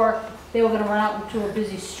 or they were going to run out into a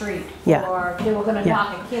busy street, Yeah. or they were going to Yeah.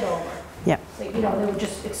 knock a kid over. Yeah. So, you know, they were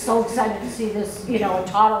just so excited to see this, you know, a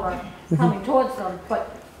toddler coming towards them.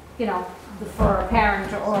 But, you know, for a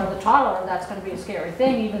parent or the toddler, that's going to be a scary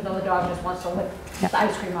thing, even though the dog just wants to lick the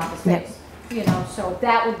ice cream off his face. You know, so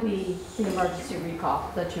that would be the emergency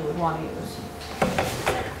recall that you would want to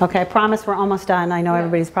use. Okay, I promise we're almost done. I know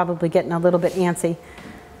everybody's probably getting a little bit antsy.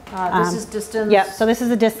 This is distance. Yeah, so this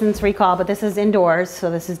is a distance recall, but this is indoors,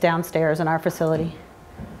 so this is downstairs in our facility.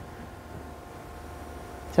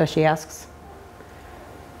 So she asks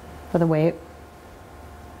for the weight.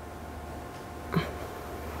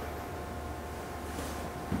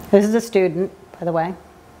 This is a student, by the way.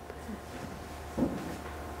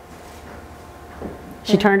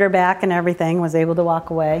 She turned her back and everything, was able to walk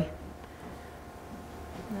away.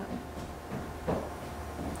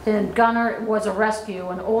 And Gunner was a rescue,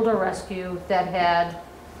 an older rescue that had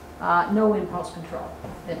no impulse control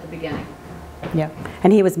at the beginning. Yeah,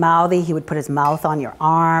 and he was mouthy. He would put his mouth on your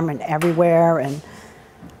arm and everywhere, and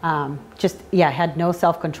just, yeah, had no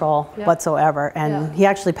self-control whatsoever. And he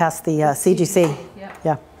actually passed the CGC.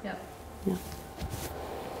 Yeah.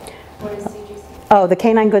 What is CGC? Oh, the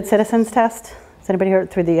Canine Good Citizens Test. Has anybody heard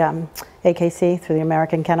through the AKC, through the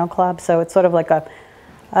American Kennel Club? So it's sort of like a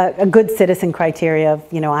good citizen criteria of,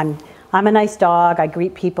 you know, I'm a nice dog, I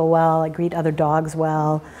greet people well, I greet other dogs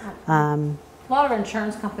well. A lot of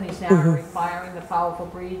insurance companies now are requiring the powerful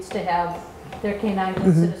breeds to have their canine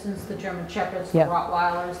good citizens, the German Shepherds, the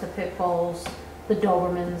Rottweilers, the Pit Bulls, the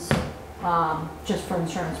Dobermans, just for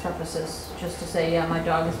insurance purposes, just to say, yeah, my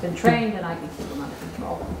dog has been trained and I can keep him under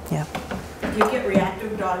control. Yeah. Do you get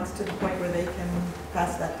reactive dogs to the point where they can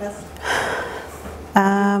pass that test?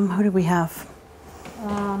 Who do we have?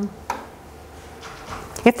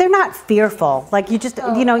 If they're not fearful, like you just,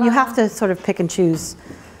 you know, you have to sort of pick and choose.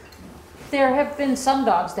 There have been some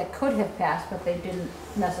dogs that could have passed, but they didn't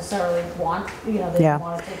necessarily want, you know, they didn't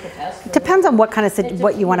want to take the test. It depends on what kind of,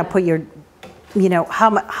 what you want to put your, you know,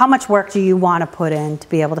 how much work do you want to put in to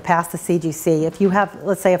be able to pass the CGC? If you have,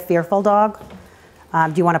 let's say, a fearful dog,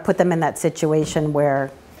 do you want to put them in that situation where,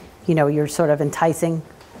 you know, you're sort of enticing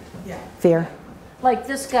fear? Like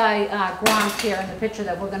this guy, Gronk here in the picture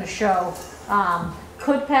that we're going to show,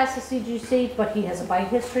 could pass the CGC, but he has a bite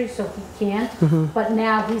history, so he can't. But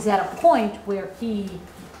now he's at a point where he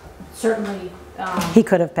certainly he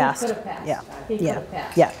could have passed. He could have passed. Yeah. He could have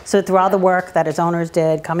passed. Yeah. So through all the work that his owners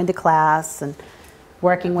did, coming to class and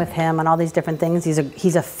working with him on all these different things,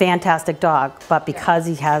 he's a fantastic dog. But because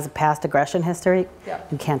he has a past aggression history,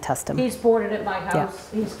 you can't test him. He's boarded at my house.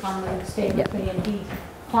 He's come and stayed with me, and he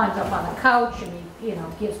climbs up on the couch and he, you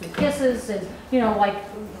know, gives me kisses. And you know, like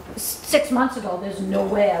 6 months ago, there's no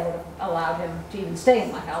way I would have allowed him to even stay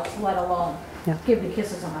in my house, let alone give me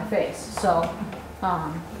kisses on my face. So,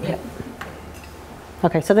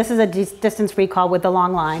 Okay, so this is a distance recall with the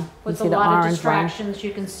long line. With you see a lot the of orange distractions, line.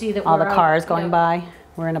 you can see that all we're the cars out, going by.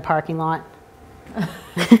 We're in a parking lot.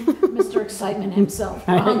 Mr. Excitement himself.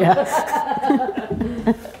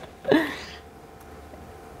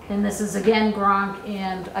 And this is again Gronk,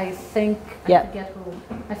 and I think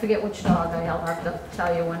I forget which dog. I'll have to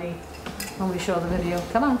tell you when we show the video.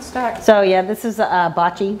 Come on, start. So yeah, this is a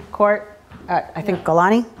bocce court. I think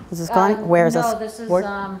Galani. Is this Galani? Where is this? No, this is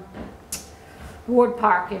Ward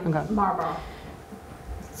Park in Marlborough.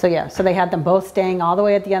 So yeah, so they had them both staying all the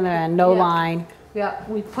way at the other end, no line. Yeah,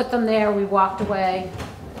 we put them there. We walked away,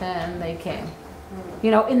 and they came.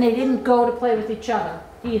 You know, and they didn't go to play with each other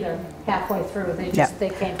either halfway through. They just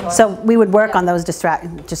they came to us. So we would work on those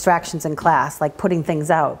distractions in class, like putting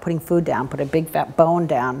things out, putting food down, put a big fat bone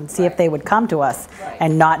down, and see if they would come to us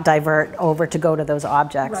and not divert over to go to those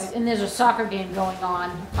objects. Right, and there's a soccer game going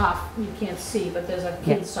on. You can't see, but there's a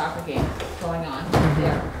kids' soccer game going on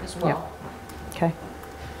there as well. Okay.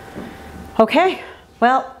 Okay.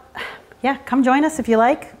 Well, yeah, come join us if you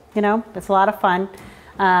like. You know, it's a lot of fun.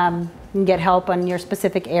 You can get help on your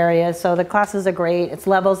specific areas. So the classes are great. It's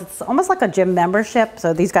levels. It's almost like a gym membership.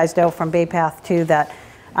 So these guys know from Baypath too that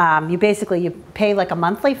you pay like a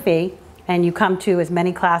monthly fee and you come to as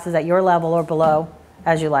many classes at your level or below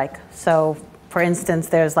as you like. So for instance,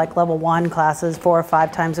 there's like level 1 classes 4 or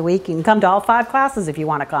 5 times a week. You can come to all 5 classes if you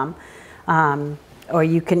want to come. Or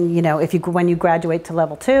you can, you know, when you graduate to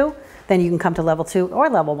level 2, then you can come to level 2 or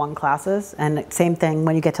level 1 classes. And same thing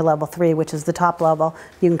when you get to level 3, which is the top level,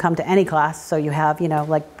 you can come to any class. So you have,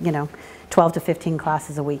 12 to 15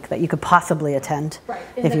 classes a week that you could possibly attend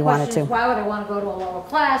if you wanted to. Why would I want to go to a lower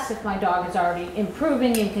class if my dog is already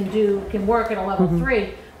improving and can work at a level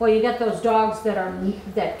 3? Well, you get those dogs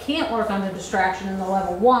that can't work under distraction in the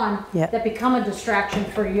level 1 that become a distraction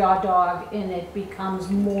for your dog, and it becomes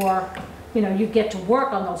more. You get to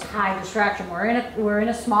work on those high distraction. We're in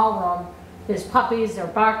a small room. There's puppies. They're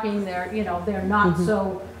barking. They're not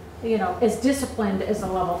so, as disciplined as a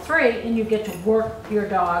level 3, and you get to work your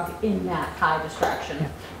dog in that high distraction.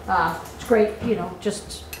 It's great.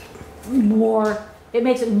 Just more. It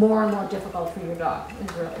makes it more and more difficult for your dog.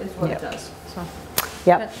 Is what it does. So.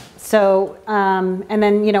 Yep. So, and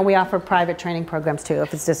then we offer private training programs too.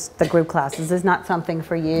 If it's just the group classes is not something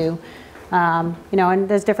for you. And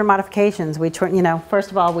there's different modifications.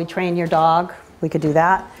 First of all, we train your dog. We could do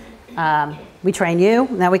that. We train you.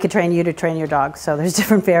 Now we could train you to train your dog. So there's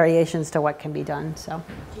different variations to what can be done. So.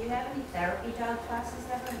 Do you have any therapy dog classes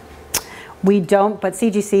ever? We don't, but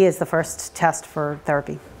CGC is the first test for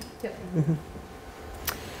therapy. Yep.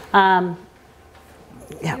 Yeah.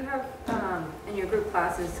 Do you have, in your group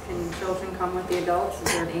classes, can children come with the adults?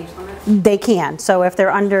 Is there an age limit? They can. So if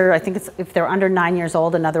they're under, I think it's, if they're under 9 years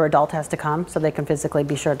old, another adult has to come so they can physically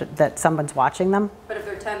be sure that someone's watching them. But if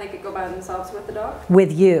they're 10, they could go by themselves with the dog?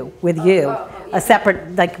 With you, yeah. A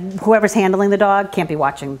separate, like whoever's handling the dog can't be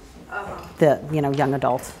watching the, you know, young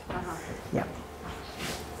adult. Yeah.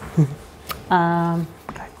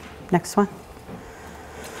 Okay. Next one.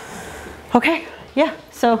 Okay, yeah.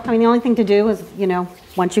 So, I mean, the only thing to do is, you know,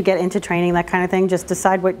 once you get into training, that kind of thing, just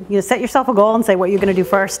decide what, you know, set yourself a goal and say what you're going to do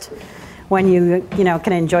first when you know,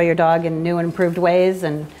 can enjoy your dog in new and improved ways,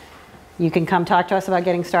 and you can come talk to us about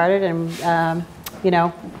getting started. And, you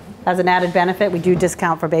know, as an added benefit, we do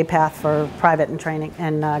discount for Baypath for private and training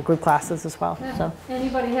and group classes as well. Yeah. So.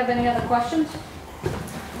 Anybody have any other questions?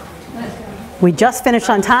 We just finished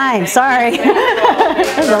on time, sorry.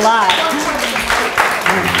 That was a lot.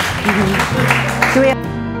 Do we have